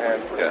for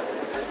him. Yeah.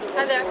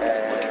 Hi there.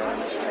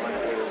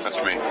 That's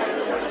me.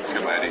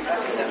 Good ID.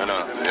 No,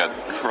 yeah,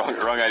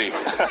 wrong ID.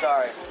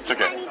 Sorry. It's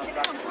okay.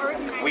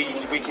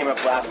 We came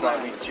up last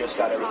night. We just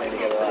got everything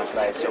together last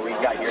night, so we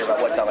got here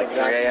about what time? Like 3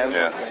 a.m.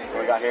 Yeah.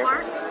 We got here.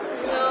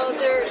 No,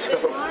 they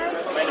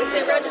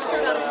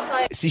registered on a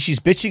site. See, she's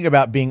bitching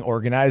about being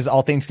organized.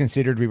 All things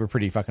considered, we were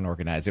pretty fucking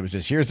organized. It was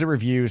just, here's the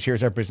reviews,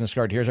 here's our business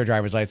card, here's our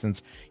driver's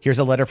license, here's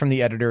a letter from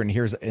the editor, and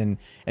here's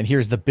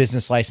the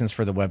business license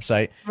for the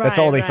website. That's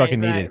all they fucking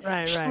needed.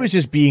 She was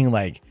just being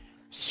like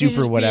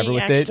super whatever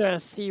with it. Extra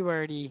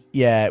C-wordy.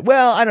 Yeah.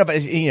 Well, I don't know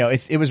if you know,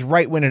 it was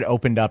right when it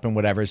opened up and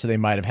whatever, so they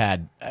might have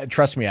had.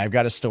 Trust me, I've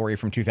got a story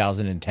from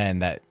 2010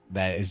 that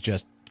is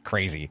just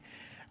crazy.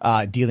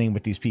 Dealing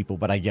with these people,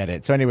 but I get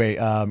it. So anyway,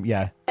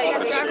 yeah.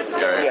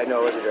 Yeah,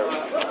 no,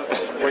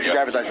 where's your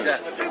driver's license?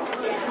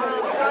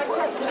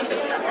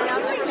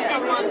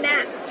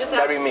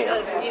 That'd be me.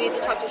 You need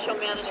to talk to show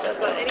management,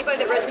 but anybody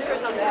that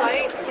registers on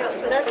site, see how it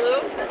says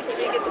blue?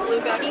 You get the blue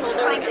badge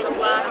holder, and the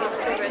black is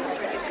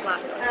pre-registered.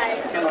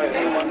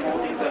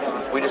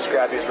 We just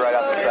grabbed these right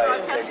off the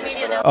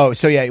site. Oh,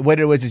 so yeah, what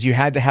it was is you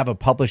had to have a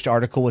published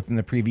article within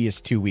the previous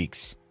 2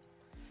 weeks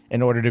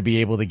in order to be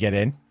able to get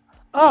in.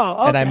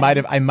 Oh, okay. And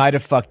I might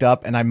have fucked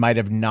up, and I might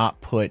have not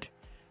put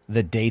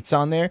the dates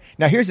on there.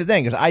 Now, here's the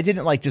thing: is I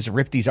didn't like just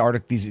rip these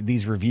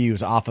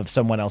reviews off of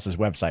someone else's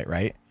website,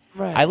 right?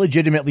 Right. I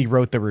legitimately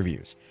wrote the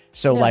reviews,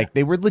 so like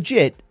they were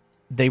legit.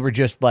 They were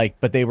just like,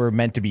 but they were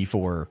meant to be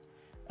for,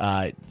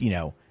 you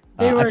know.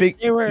 They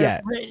were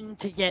yeah. written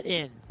to get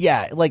in.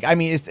 Yeah, like I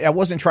mean, I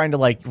wasn't trying to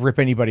like rip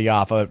anybody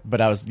off,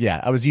 but I was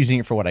using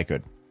it for what I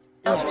could.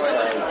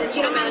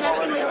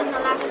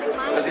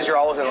 These are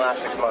all within the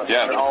last 6 months.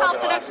 Yeah. You can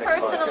help the next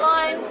person in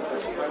line.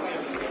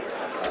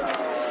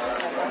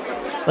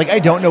 Like I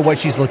don't know what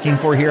she's looking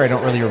for here. I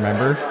don't really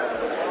remember.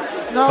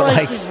 No,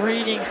 like she's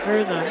reading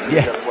through them.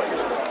 Yeah.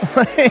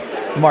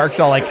 Mark's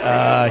all like,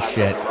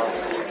 shit.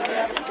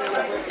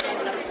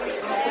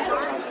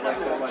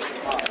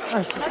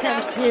 Oh, she's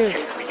kind of cute.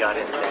 We got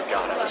in. Thank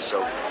God. I was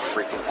so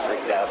freaking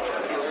freaked out.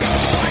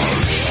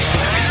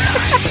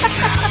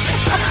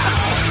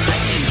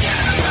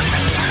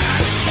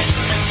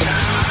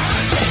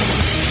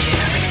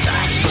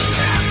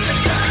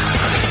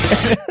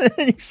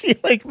 You see,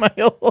 like my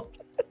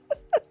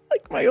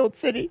old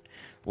city,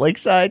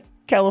 Lakeside,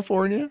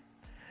 California.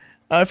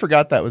 I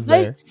forgot that was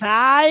there.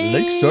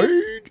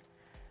 Lakeside.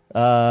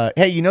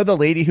 Hey, you know the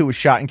lady who was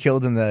shot and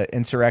killed in the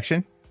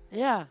insurrection?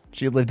 Yeah.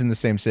 She lived in the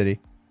same city.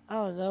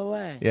 Oh, no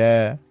way.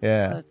 Yeah. Oh,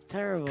 that's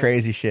terrible. It's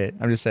crazy shit.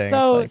 I'm just saying.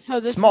 So it's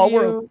like this small is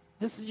world.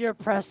 This is your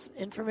press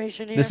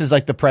information here. This is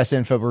like the press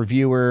info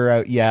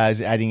reviewer.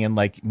 Is adding in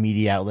like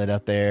media outlet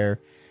up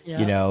there. Yeah.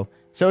 You know,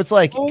 So it's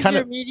like What was kind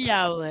your of media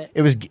outlet?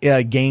 it was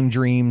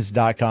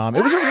gamedreams.com.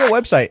 It was a real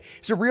website.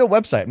 It's a real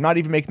website. I'm not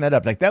even making that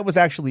up. Like that was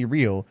actually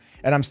real.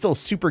 And I'm still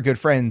super good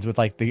friends with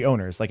like the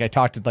owners. Like I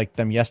talked to like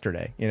them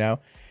yesterday, you know,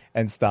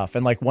 and stuff.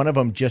 And like one of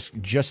them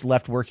just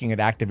left working at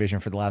Activision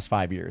for the last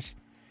 5 years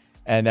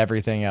and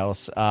everything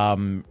else.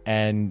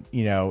 And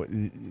you know,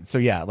 so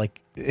yeah, like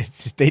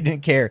they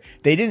didn't care.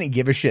 They didn't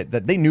give a shit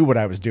that they knew what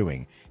I was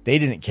doing. They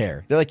didn't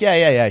care. They're like,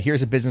 yeah.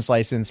 Here's a business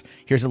license.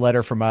 Here's a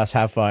letter from us.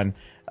 Have fun.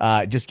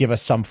 Just give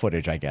us some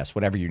footage, I guess,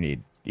 whatever you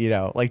need. You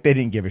know, like they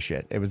didn't give a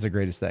shit. It was the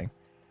greatest thing.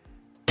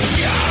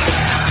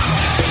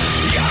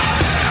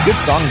 Good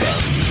song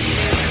though.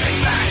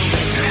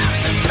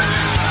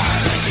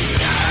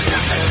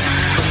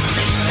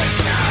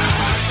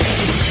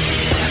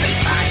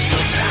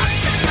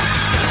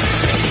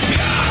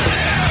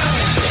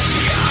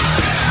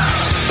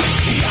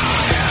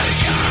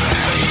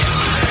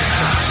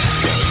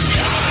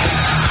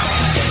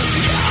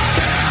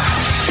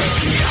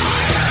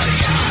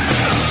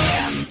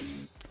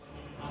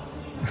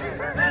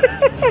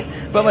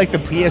 But like the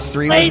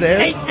PS3 was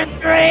there.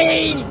 PlayStation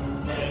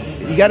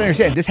 3. You got to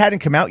understand, this hadn't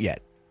come out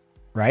yet,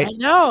 right? I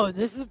know.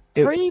 This is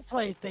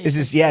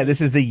pre-PlayStation.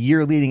 This is the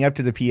year leading up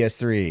to the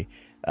PS3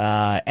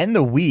 and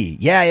the Wii.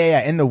 Yeah,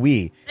 and the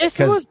Wii. This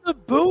was the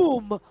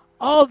boom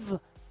of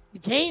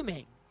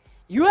gaming.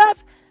 You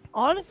have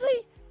on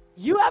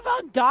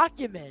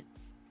document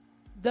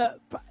the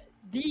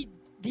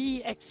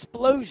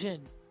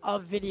explosion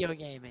of video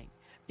gaming,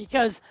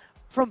 because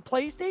from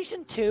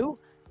PlayStation 2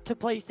 to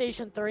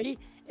PlayStation 3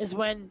 is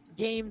when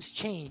games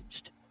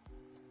changed.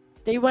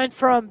 They went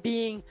from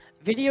being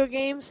video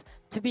games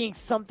to being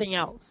something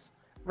else,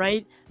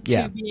 right?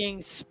 Yeah. To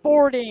being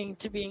sporting,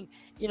 to being,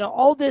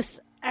 all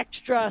this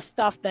extra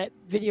stuff that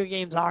video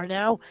games are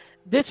now.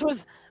 This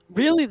was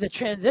really the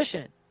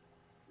transition.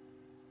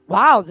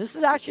 Wow, this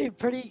is actually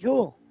pretty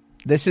cool.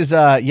 This is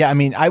I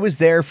mean, I was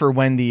there for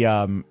when the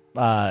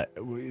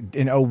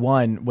in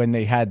 01 when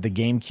they had the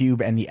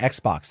GameCube and the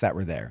Xbox that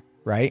were there,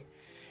 right?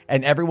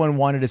 And everyone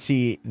wanted to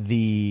see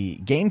the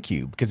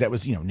GameCube because that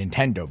was,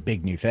 Nintendo,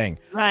 big new thing.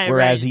 Right.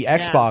 Whereas right, the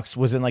Xbox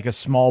was in like a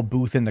small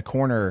booth in the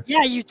corner.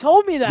 Yeah, you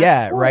told me that.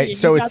 Yeah, story, right. and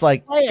So you it's got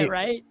like, to play it,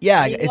 right?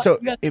 Yeah. You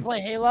got to play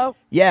Halo.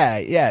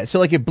 Yeah. So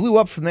like it blew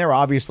up from there,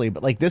 obviously,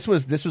 but like this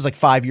was like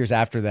 5 years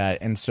after that,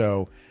 and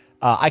so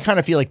I kind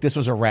of feel like this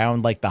was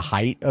around like the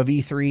height of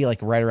E3, like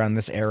right around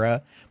this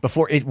era.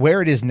 Before it,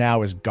 where it is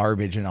now is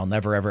garbage, and I'll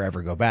never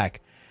ever go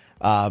back.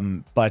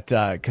 But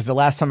because the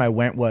last time I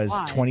went was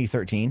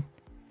 2013.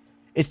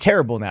 It's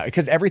terrible now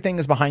because everything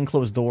is behind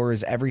closed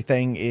doors.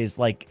 Everything is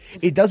like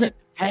it doesn't.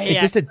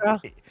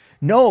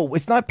 No,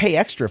 it's not pay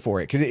extra for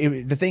it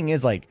because the thing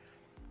is like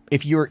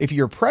if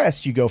you're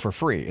press, you go for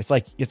free. It's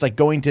like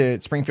going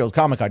to Springfield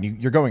Comic-Con.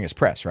 You're going as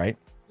press, right?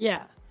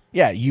 Yeah.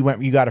 Yeah,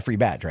 you got a free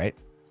badge, right?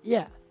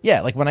 Yeah.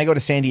 Yeah, like when I go to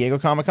San Diego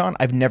Comic-Con,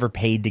 I've never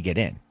paid to get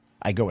in.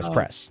 I go as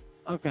press.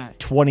 Okay.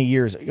 20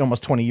 years,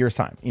 almost 20 years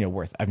time,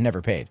 worth. I've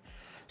never paid.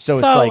 So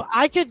it's like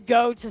I could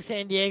go to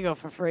San Diego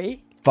for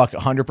free. Fuck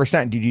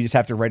 100%, dude. You just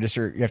have to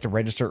register. You have to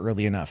register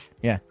early enough.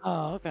 Yeah.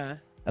 Oh, okay.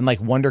 And like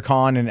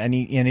WonderCon and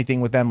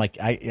anything with them, like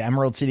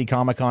Emerald City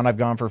Comic Con, I've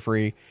gone for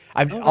free.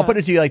 I'll put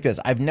it to you like this: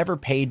 I've never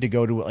paid to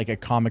go to like a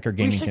comic or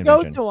gaming convention.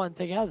 We should go to one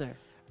together.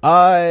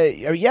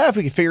 Yeah, if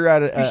we could figure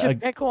out we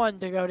should pick one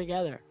to go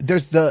together.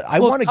 I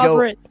want to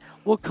go.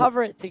 We'll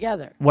cover it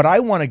together. What I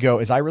want to go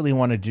is I really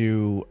want to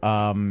do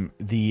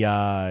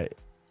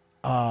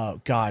oh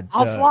God!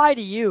 I'll fly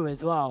to you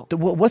as well.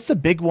 What's the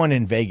big one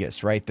in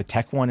Vegas? Right, the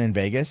tech one in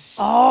Vegas.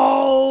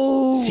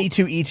 Oh,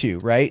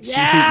 C2E2, right?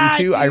 Yeah, C2E2.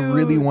 dude. I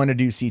really want to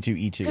do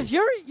C2E2 because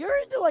you're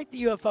into like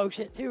the UFO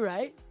shit too,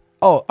 right?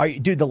 Oh,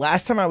 dude! The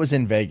last time I was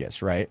in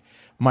Vegas, right?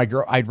 My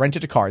girl, I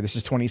rented a car. This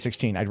is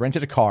 2016. I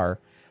rented a car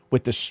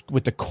with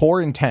the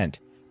core intent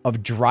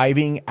of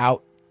driving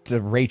out to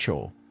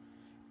Rachel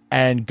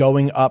and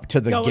going up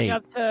to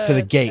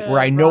the gate where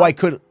I know I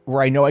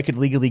could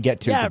legally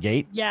get to the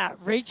gate. Yeah,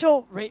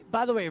 Rachel.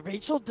 By the way,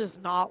 Rachel does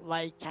not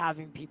like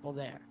having people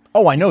there.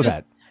 Oh, I know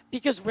that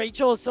because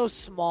Rachel is so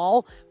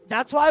small.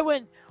 That's why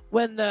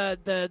when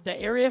the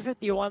Area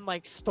 51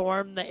 like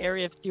stormed the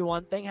Area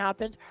 51 thing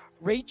happened,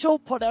 Rachel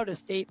put out a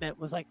statement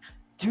was like,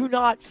 "Do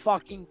not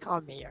fucking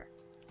come here,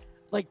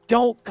 like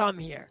don't come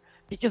here,"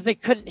 because they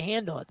couldn't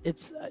handle it.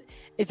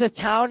 It's a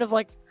town of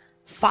like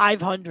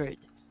 500.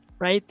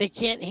 Right, they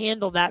can't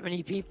handle that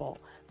many people,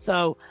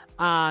 so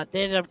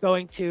they ended up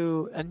going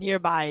to a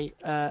nearby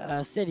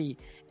city,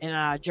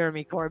 and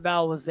Jeremy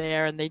Corbell was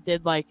there, and they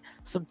did like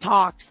some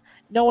talks.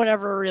 No one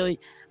ever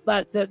really,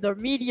 but the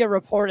media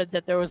reported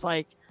that there was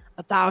like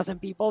 1,000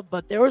 people,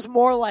 but there was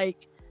more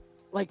like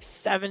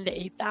 7,000 to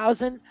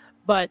 8,000,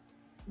 but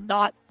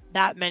not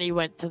that many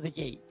went to the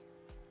gate.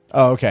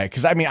 Oh, okay.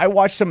 Because I mean, I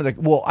watched some of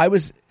the. Well,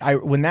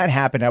 when that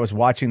happened, I was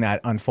watching that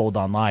unfold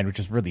online, which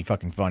is really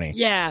fucking funny.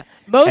 Yeah,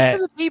 most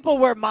of the people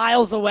were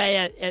miles away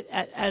at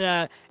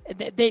a.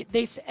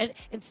 They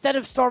instead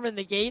of storming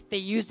the gate, they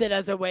used it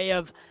as a way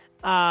of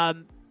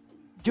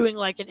doing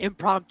like an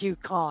impromptu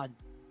con.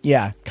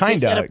 Yeah,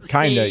 kind of,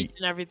 and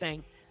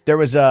everything. There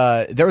was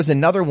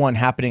another one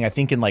happening, I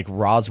think, in like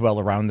Roswell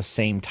around the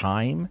same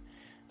time.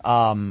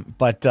 No,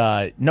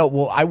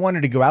 well, I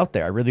wanted to go out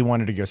there. I really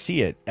wanted to go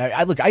see it.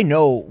 I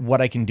know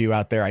what I can do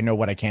out there. I know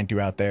what I can't do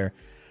out there.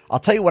 I'll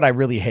tell you what I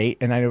really hate,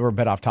 and I know we're a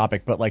bit off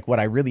topic, but like what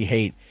I really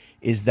hate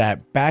is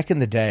that back in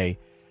the day,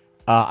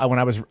 when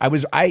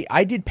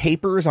I did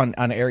papers on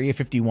Area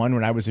 51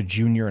 when I was a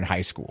junior in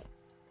high school.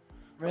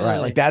 Really? Right,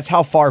 like that's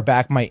how far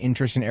back my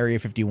interest in Area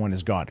 51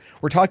 has gone.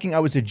 We're talking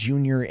I was a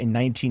junior in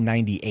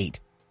 1998.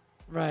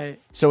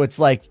 Right. So it's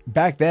like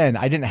back then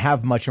I didn't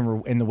have much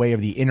in the way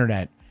of the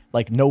internet,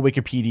 like no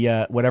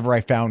Wikipedia. Whatever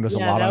I found was a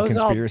lot on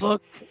conspiracy.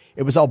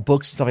 It was all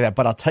books and stuff like that.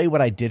 But I'll tell you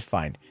what I did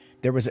find.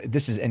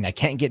 And I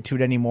can't get to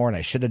it anymore, and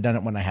I should have done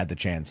it when I had the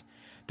chance.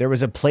 There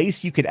was a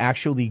place you could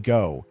actually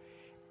go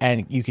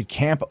and you could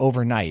camp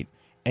overnight.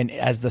 And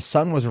as the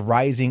sun was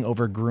rising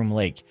over Groom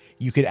Lake,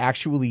 you could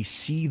actually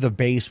see the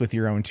base with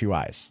your own two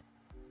eyes.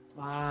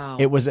 Wow.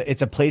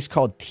 It's a place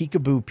called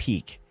Tikaboo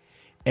Peak.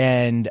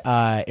 And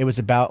it was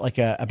about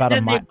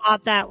a mile. They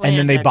bought that land. And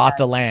then they bought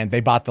the land.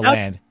 They bought the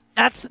land.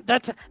 That's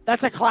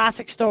a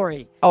classic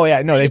story. Oh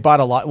yeah, no, they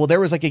bought a lot. Well,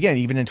 there was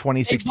even in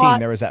 2016,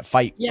 there was that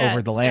fight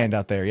over the land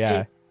out there.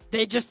 Yeah.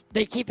 They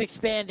keep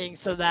expanding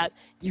so that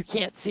you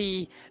can't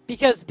see,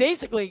 because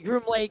basically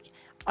Groom Lake,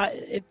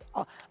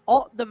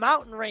 the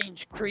mountain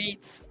range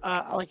creates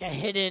like a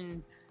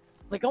hidden,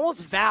 like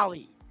almost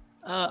valley,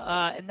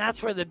 and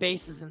that's where the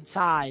base is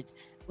inside.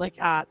 Like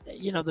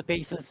the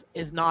base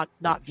is not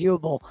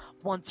viewable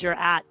once you're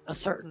at a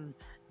certain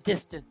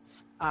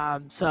distance,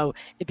 so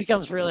it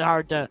becomes really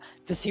hard to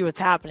see what's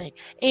happening.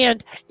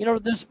 And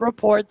there's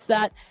reports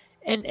that,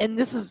 and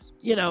this is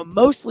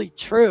mostly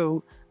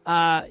true.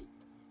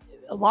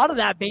 A lot of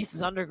that base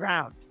is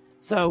underground,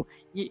 so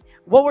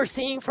what we're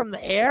seeing from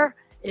the air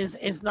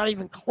is not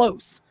even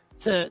close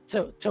to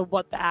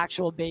what the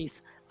actual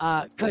base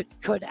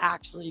could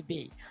actually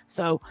be.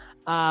 So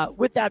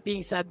with that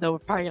being said, though, we're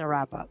probably gonna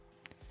wrap up.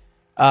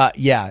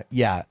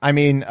 Yeah. I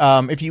mean,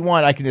 if you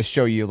want, I can just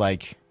show you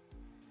like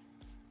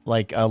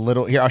a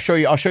little here. I'll show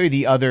you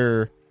the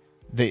other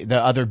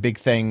big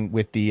thing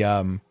with the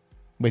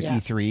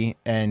E3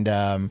 and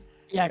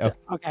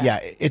okay. Yeah,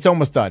 it's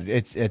almost done.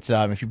 It's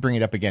if you bring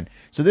it up again.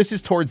 So this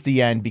is towards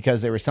the end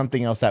because there was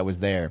something else that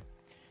was there.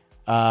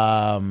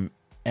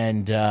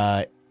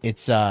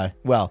 It's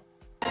well,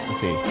 let's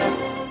see.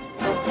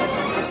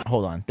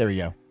 Hold on. There we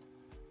go.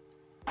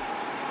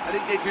 I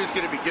think day 2 is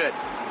going to be good.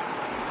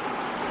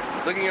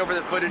 Looking over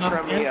the footage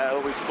from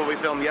what we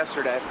filmed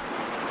yesterday,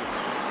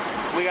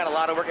 we got a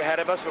lot of work ahead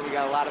of us, but we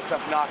got a lot of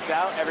stuff knocked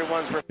out.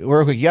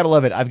 Real quick, you gotta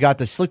love it. I've got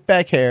the slick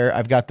back hair.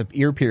 I've got the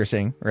ear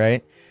piercing,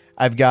 right?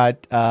 I've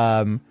got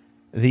the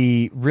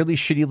really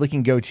shitty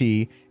looking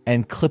goatee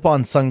and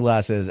clip-on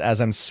sunglasses as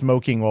I'm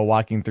smoking while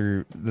walking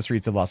through the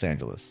streets of Los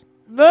Angeles.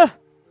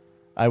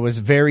 I was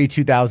very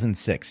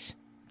 2006.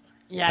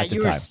 Yeah,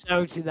 you were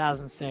so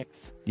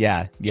 2006.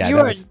 Yeah.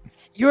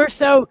 You were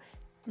so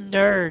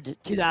nerd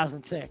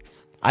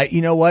 2006.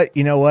 You know what?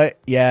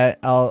 Yeah,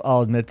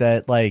 I'll admit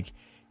that. Like,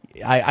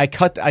 I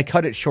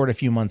cut it short a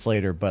few months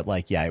later, but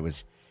it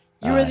was.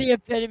 You were the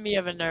epitome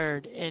of a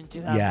nerd in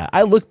 2000. Yeah,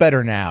 I look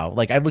better now.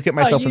 Like, I look at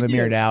myself in the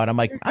mirror now, and I'm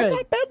like, I'm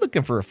not bad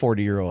looking for a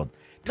 40-year-old.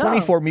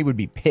 24 me would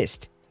be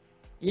pissed.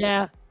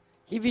 Yeah,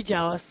 he'd be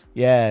jealous.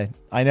 Yeah,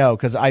 I know,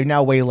 because I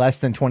now weigh less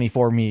than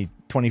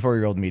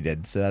 24-year-old me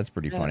did, so that's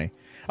pretty funny.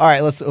 All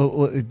right,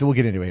 we'll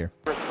get into it here.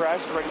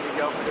 Refreshed, ready to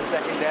go for the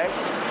second day.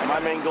 And my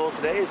main goal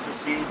today is to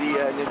see the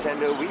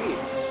Nintendo Wii.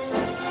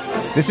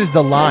 This is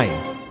the line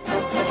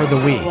for the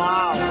Wii.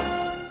 Wow.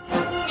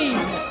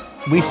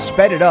 We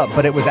sped it up,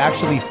 but it was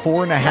actually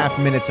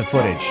 4.5 minutes of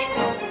footage.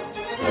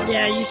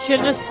 Yeah, you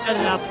shouldn't have sped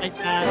it up like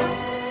that.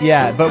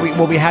 Yeah, but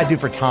we had to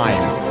for time.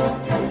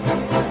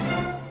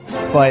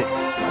 But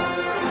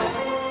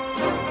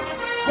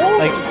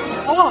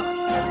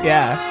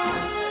yeah.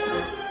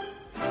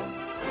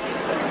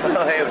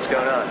 Oh, hey, what's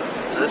going on?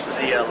 So this is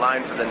the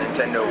line for the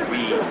Nintendo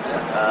Wii.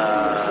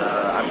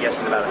 I'm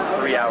guessing about a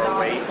 3-hour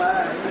wait,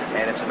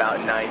 and it's about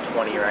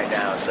 9:20 right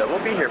now. So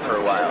we'll be here for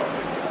a while.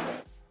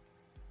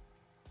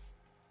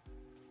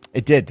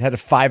 It did. Had a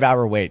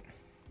 5-hour wait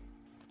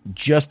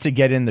just to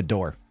get in the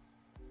door.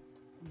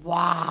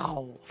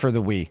 Wow. For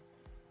the Wii.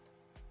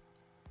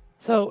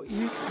 So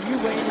you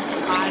waited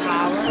 5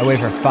 hours? I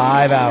waited for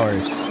 5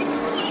 hours.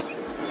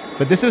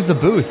 But this was the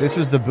booth. This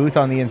was the booth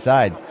on the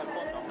inside. We're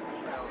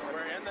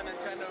in the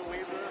Nintendo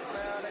Wii booth,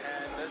 man,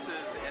 and this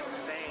is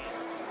insane.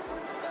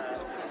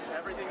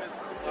 Everything this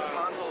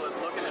console is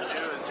looking to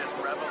do is just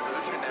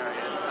revolutionary.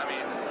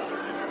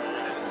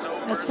 It's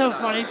so It's so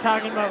funny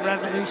talking about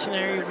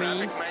revolutionary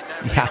Wii.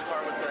 Yeah.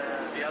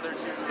 The other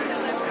two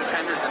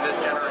contenders in this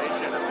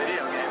generation of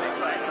video gaming,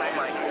 like, oh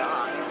my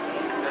god,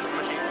 this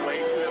machine's way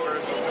too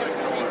versatile to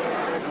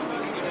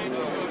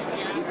ignore.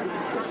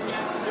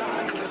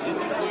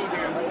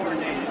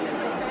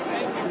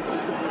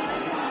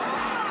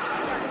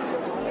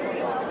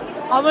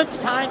 How much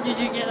time did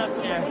you get up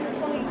there?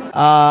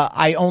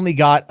 I only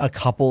got a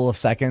couple of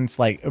seconds.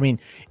 Like, I mean,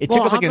 it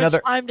took us like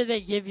another. How much time did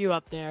they give you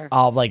up there?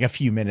 Like a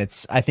few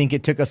minutes. I think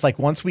it took us like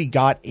once we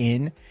got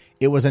in,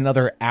 it was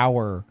another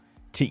hour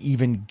to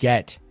even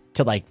get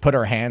to like put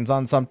our hands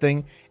on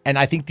something. And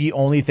I think the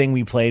only thing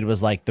we played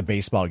was like the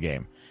baseball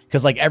game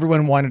because like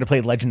everyone wanted to play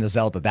Legend of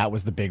Zelda. That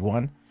was the big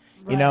one,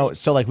 you know?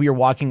 So like we were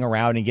walking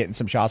around and getting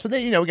some shots, but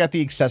then, you know, we got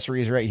the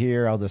accessories right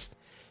here. I'll just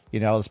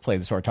play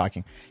this while we're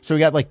talking. So we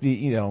got like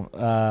the,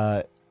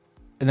 and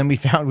then we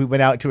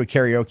went out to a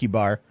karaoke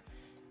bar.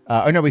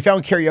 We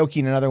found karaoke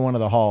in another one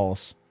of the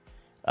halls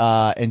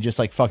and just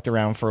like fucked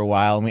around for a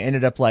while. And we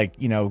ended up like,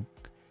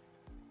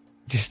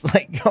 just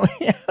like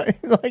going out,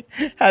 like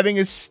having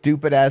a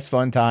stupid ass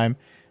fun time.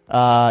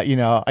 I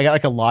got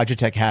like a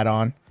Logitech hat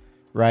on,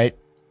 right?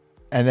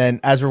 And then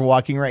as we're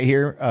walking right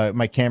here,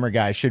 my camera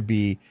guy should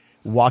be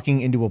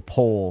walking into a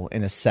pole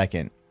in a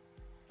second.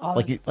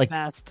 Oh, that's the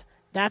best.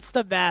 That's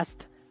the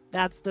best.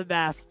 That's the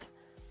best.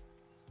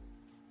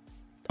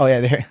 Oh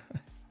yeah, there.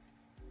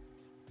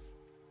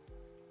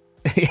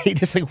 He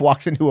just like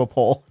walks into a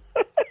pole.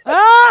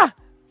 Ah!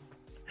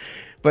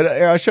 But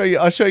I'll show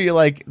you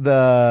like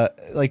the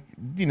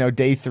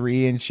day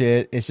 3 and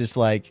shit. It's just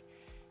like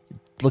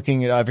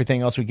looking at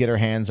everything else we get our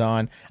hands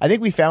on. I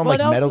think we found what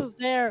like else metal. Was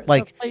there?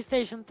 Like so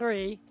PlayStation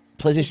 3.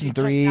 PlayStation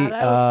 3.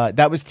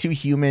 That was too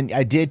human.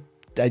 I did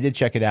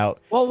check it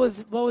out. What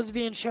was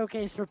being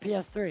showcased for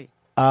PS3?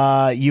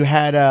 You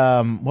had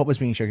what was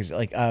being showcased?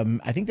 Like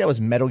I think that was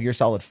Metal Gear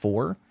Solid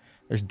 4.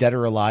 There's Dead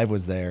or Alive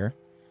was there.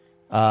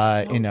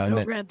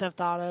 No Grand Theft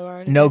Auto or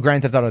anything. No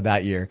Grand Theft Auto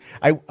that year.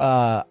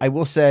 I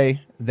will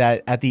say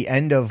that at the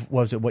end of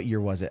what year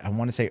was it? I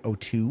want to say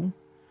 2002.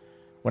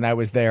 When I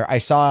was there, I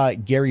saw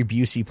Gary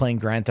Busey playing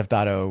Grand Theft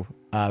Auto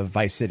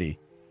Vice City.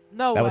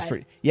 No that way. was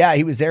pretty. Yeah,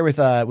 he was there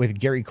with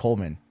Gary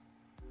Coleman.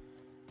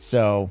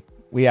 So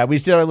we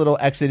did our little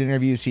exit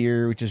interviews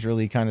here, which is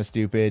really kind of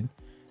stupid.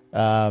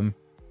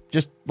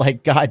 Just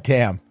like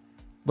goddamn,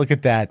 look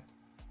at that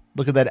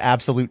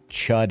absolute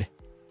chud.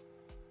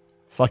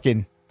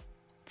 Fucking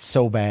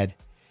so bad.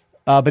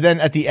 But then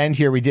at the end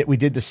here, we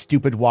did the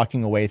stupid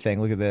walking away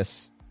thing. Look at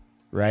this,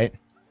 right?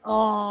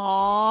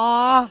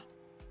 Aww.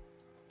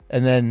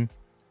 And then,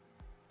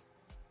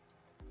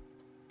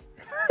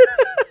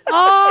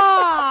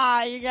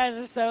 you guys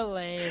are so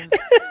lame.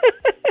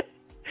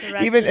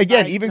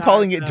 even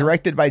calling it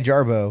directed by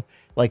Jarbo,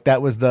 like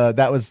that was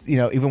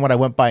even what I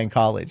went by in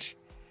college.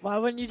 Why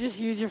wouldn't you just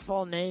use your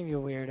full name,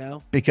 you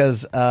weirdo?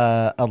 Because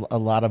a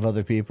lot of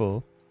other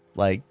people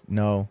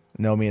know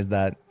me as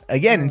that.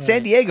 Again, in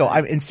San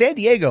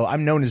Diego,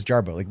 I'm known as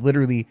Jarbo. Like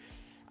literally,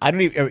 I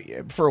don't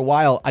even for a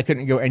while I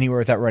couldn't go anywhere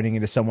without running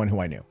into someone who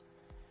I knew.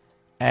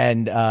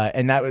 And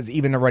that was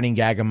even a running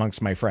gag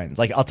amongst my friends.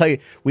 Like I'll tell you,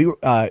 you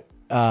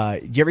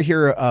ever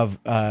hear of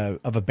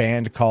a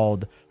band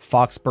called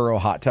Foxborough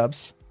Hot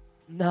Tubs?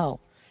 No.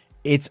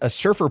 It's a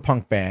surfer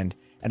punk band,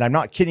 and I'm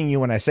not kidding you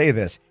when I say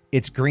this.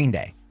 It's Green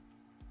Day.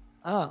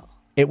 Oh.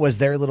 It was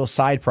their little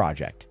side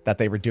project that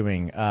they were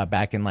doing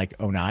back in like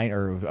 2009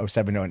 or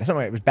 07, 09.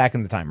 Something. It was back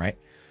in the time, right?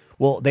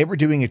 Well, they were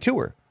doing a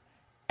tour,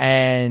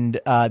 and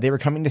they were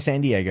coming to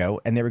San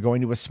Diego, and they were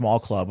going to a small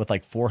club with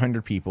like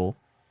 400 people.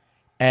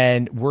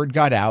 And word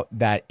got out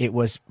that it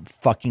was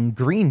fucking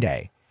Green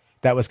Day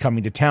that was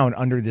coming to town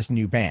under this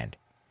new band.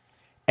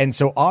 And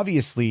so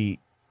obviously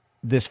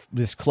this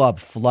club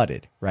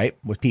flooded, right,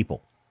 with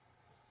people.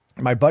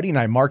 My buddy and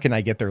I, Mark and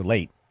I, get there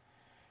late.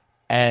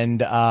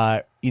 And,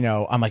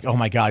 I'm like, oh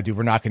my God, dude,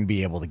 we're not going to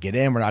be able to get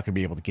in. We're not going to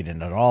be able to get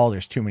in at all.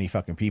 There's too many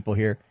fucking people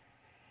here.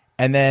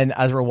 And then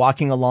as we're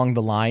walking along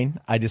the line,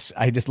 I just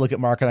look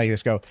at Mark and I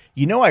just go,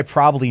 I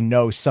probably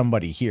know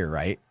somebody here,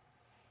 right?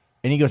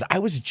 And he goes, I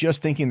was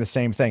just thinking the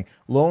same thing.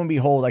 Lo and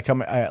behold, I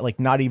come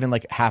like not even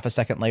like half a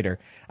second later,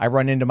 I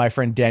run into my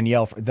friend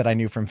Danielle that I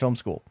knew from film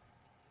school.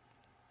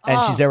 And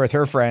she's there with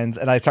her friends.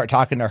 And I start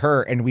talking to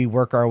her and we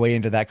work our way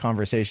into that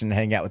conversation and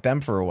hang out with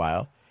them for a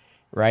while.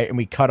 Right. And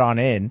we cut on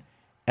in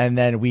and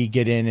then we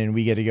get in and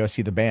we get to go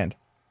see the band.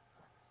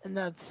 And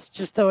that's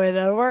just the way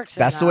that it works.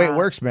 That's the way it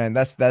works, man.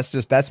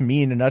 That's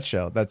me in a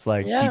nutshell. That's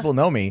like people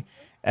know me.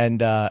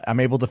 And I'm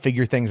able to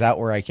figure things out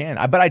where I can.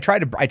 But I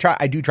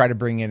do try to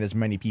bring in as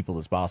many people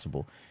as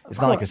possible. It's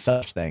not like a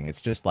such thing.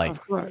 It's just like,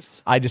 of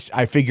course. I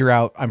figure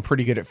out, I'm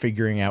pretty good at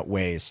figuring out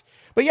ways.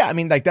 But yeah, I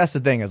mean, like that's the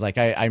thing is like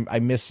I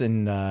miss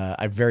and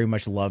I very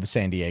much love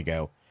San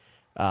Diego.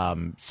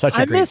 Such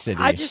a great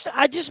city. I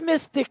just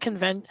miss the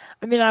convention.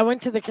 I mean, I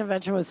went to the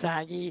convention with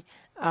Saggy,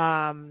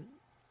 and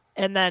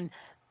then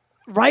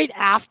right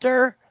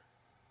after,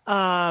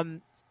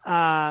 so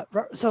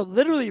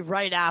literally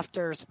right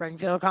after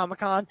Springfield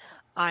Comic-Con,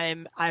 I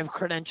have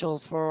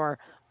credentials for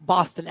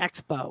Boston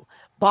Expo.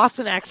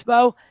 Boston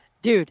Expo,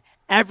 dude,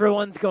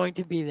 everyone's going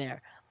to be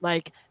there.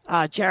 Like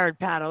Jared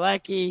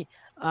Padalecki,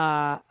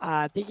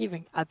 I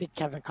think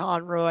Kevin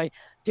Conroy,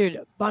 dude,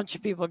 a bunch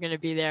of people are going to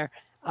be there,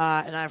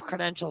 and I have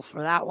credentials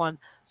for that one.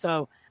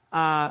 So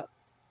that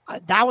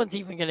one's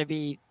even going to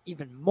be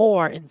even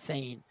more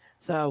insane.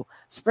 So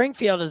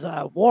Springfield is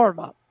a warm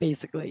up,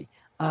 basically.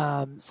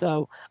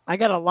 So I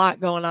got a lot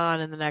going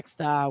on in the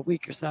next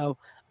week or so.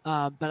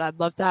 But I'd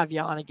love to have you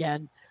on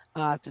again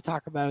to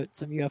talk about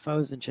some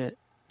UFOs and shit.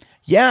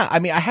 Yeah, I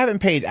mean, I haven't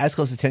paid as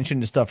close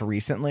attention to stuff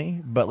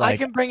recently, but like I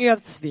can bring you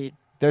up to speed.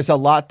 There's a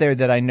lot there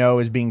that I know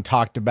is being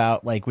talked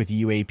about, like with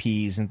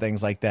UAPs and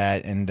things like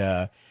that. And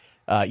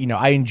you know,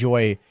 I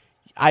enjoy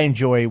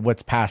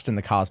what's past in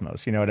the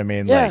cosmos. You know what I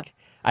mean? Yeah. Like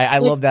I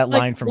love that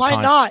line from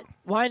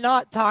Why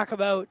not talk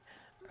about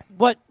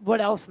what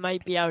else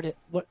might be out at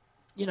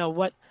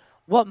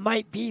what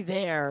might be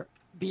there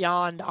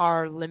beyond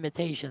our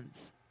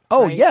limitations.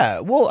 Oh right? yeah.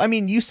 Well, I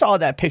mean, you saw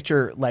that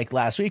picture like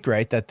last week,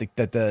 right? That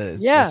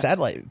the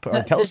satellite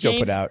or telescope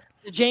put out.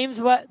 The James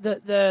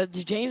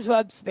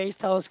Webb Space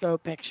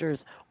Telescope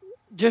pictures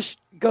just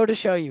go to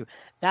show you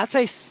that's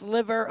a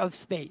sliver of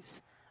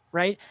space,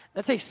 right?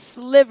 That's a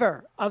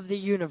sliver of the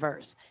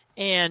universe,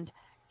 and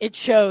it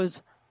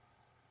shows.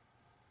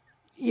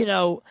 You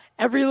know,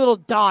 every little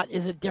dot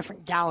is a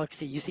different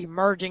galaxy. You see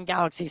merging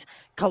galaxies,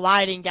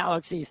 colliding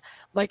galaxies.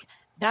 Like,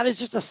 that is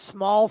just a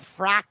small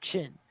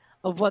fraction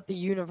of what the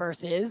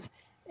universe is.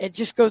 It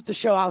just goes to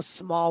show how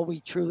small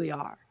we truly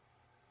are.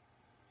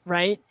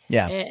 Right?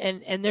 Yeah.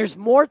 And there's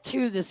more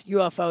to this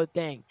UFO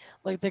thing.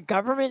 Like, the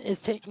government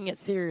is taking it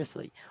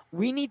seriously.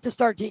 We need to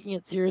start taking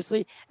it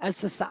seriously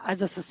as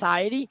a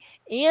society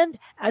and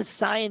as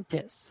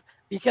scientists.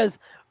 Because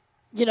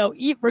you know,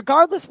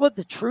 regardless what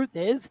the truth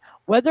is,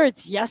 whether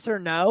it's yes or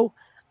no,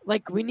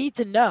 like we need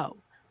to know.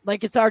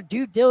 Like it's our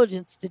due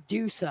diligence to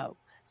do so.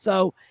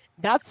 So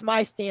that's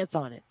my stance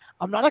on it.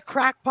 I'm not a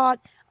crackpot.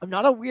 I'm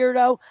not a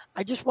weirdo.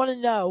 I just want to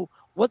know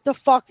what the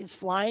fuck is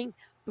flying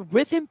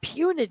with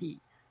impunity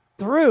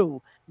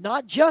through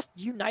not just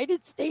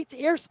United States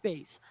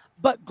airspace,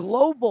 but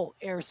global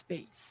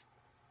airspace.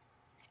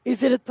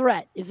 Is it a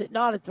threat? Is it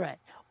not a threat?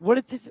 What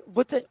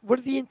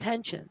are the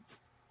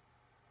intentions?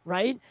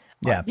 Right?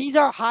 Yeah. These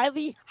are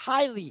highly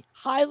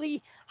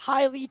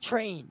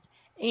trained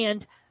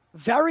and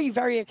very,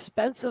 very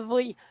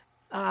expensively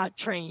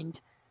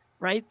trained,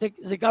 right?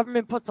 The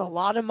government puts a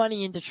lot of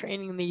money into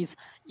training these,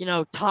 you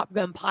know, Top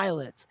Gun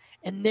pilots,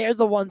 and they're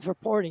the ones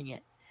reporting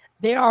it.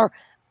 They are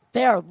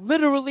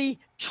literally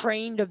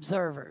trained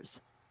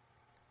observers,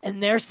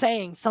 and they're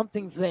saying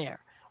something's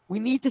there. We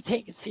need to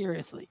take it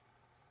seriously.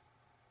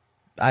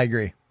 I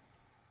agree.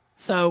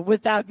 So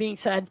with that being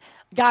said,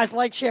 guys,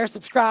 like, share,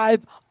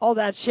 subscribe, all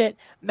that shit.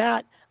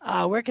 Matt,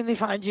 where can they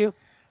find you?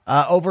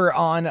 Over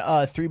on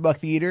 $3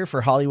 Theater for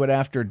Hollywood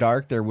After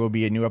Dark. There will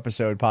be a new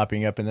episode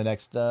popping up in the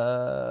next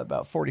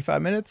about 45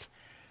 minutes.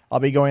 I'll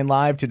be going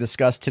live to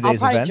discuss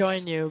today's I'll events.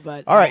 join you,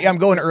 but all right, yeah, I'm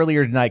going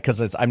earlier tonight because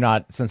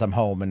since I'm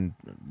home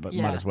but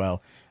might as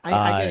well.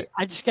 I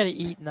just gotta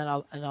eat and then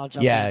I'll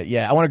jump.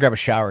 Yeah. I want to grab a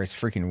shower. It's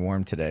freaking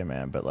warm today,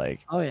 man. But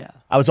like, oh yeah.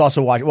 I was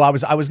also watching. Well,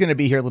 I was going to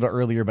be here a little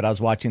earlier, but I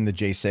was watching the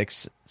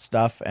J6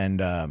 stuff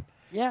and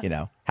you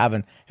know,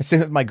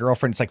 sitting with my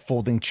girlfriend, it's like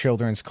folding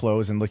children's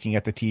clothes and looking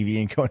at the TV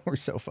and going, "We're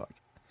so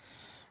fucked."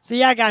 So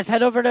yeah, guys,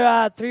 head over to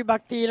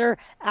 $3 Theater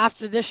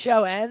after this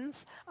show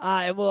ends,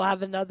 and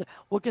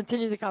we'll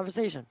continue the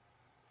conversation.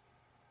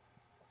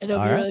 And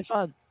it'll be really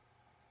fun.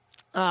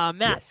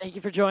 Matt, thank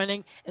you for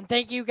joining, and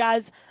thank you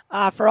guys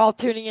for all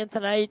tuning in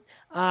tonight.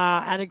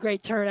 Had a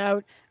great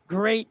turnout,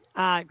 great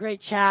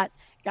chat,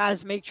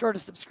 guys. Make sure to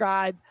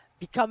subscribe,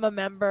 become a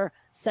member,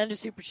 send a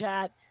super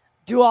chat,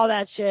 do all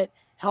that shit.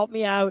 Help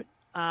me out.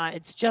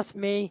 It's just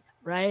me,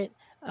 right?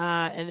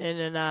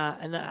 And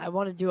I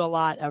want to do a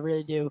lot. I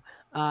really do.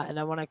 And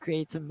I want to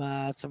create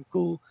some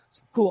cool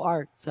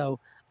art. So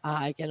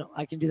I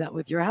can do that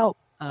with your help.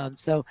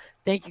 So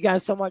thank you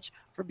guys so much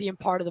for being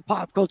part of the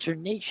Pop Culture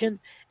Nation,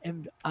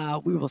 and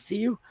we will see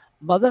you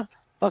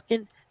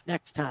motherfucking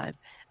next time.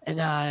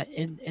 And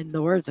in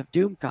the words of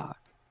Doomcock,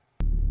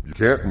 you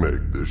can't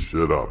make this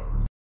shit up.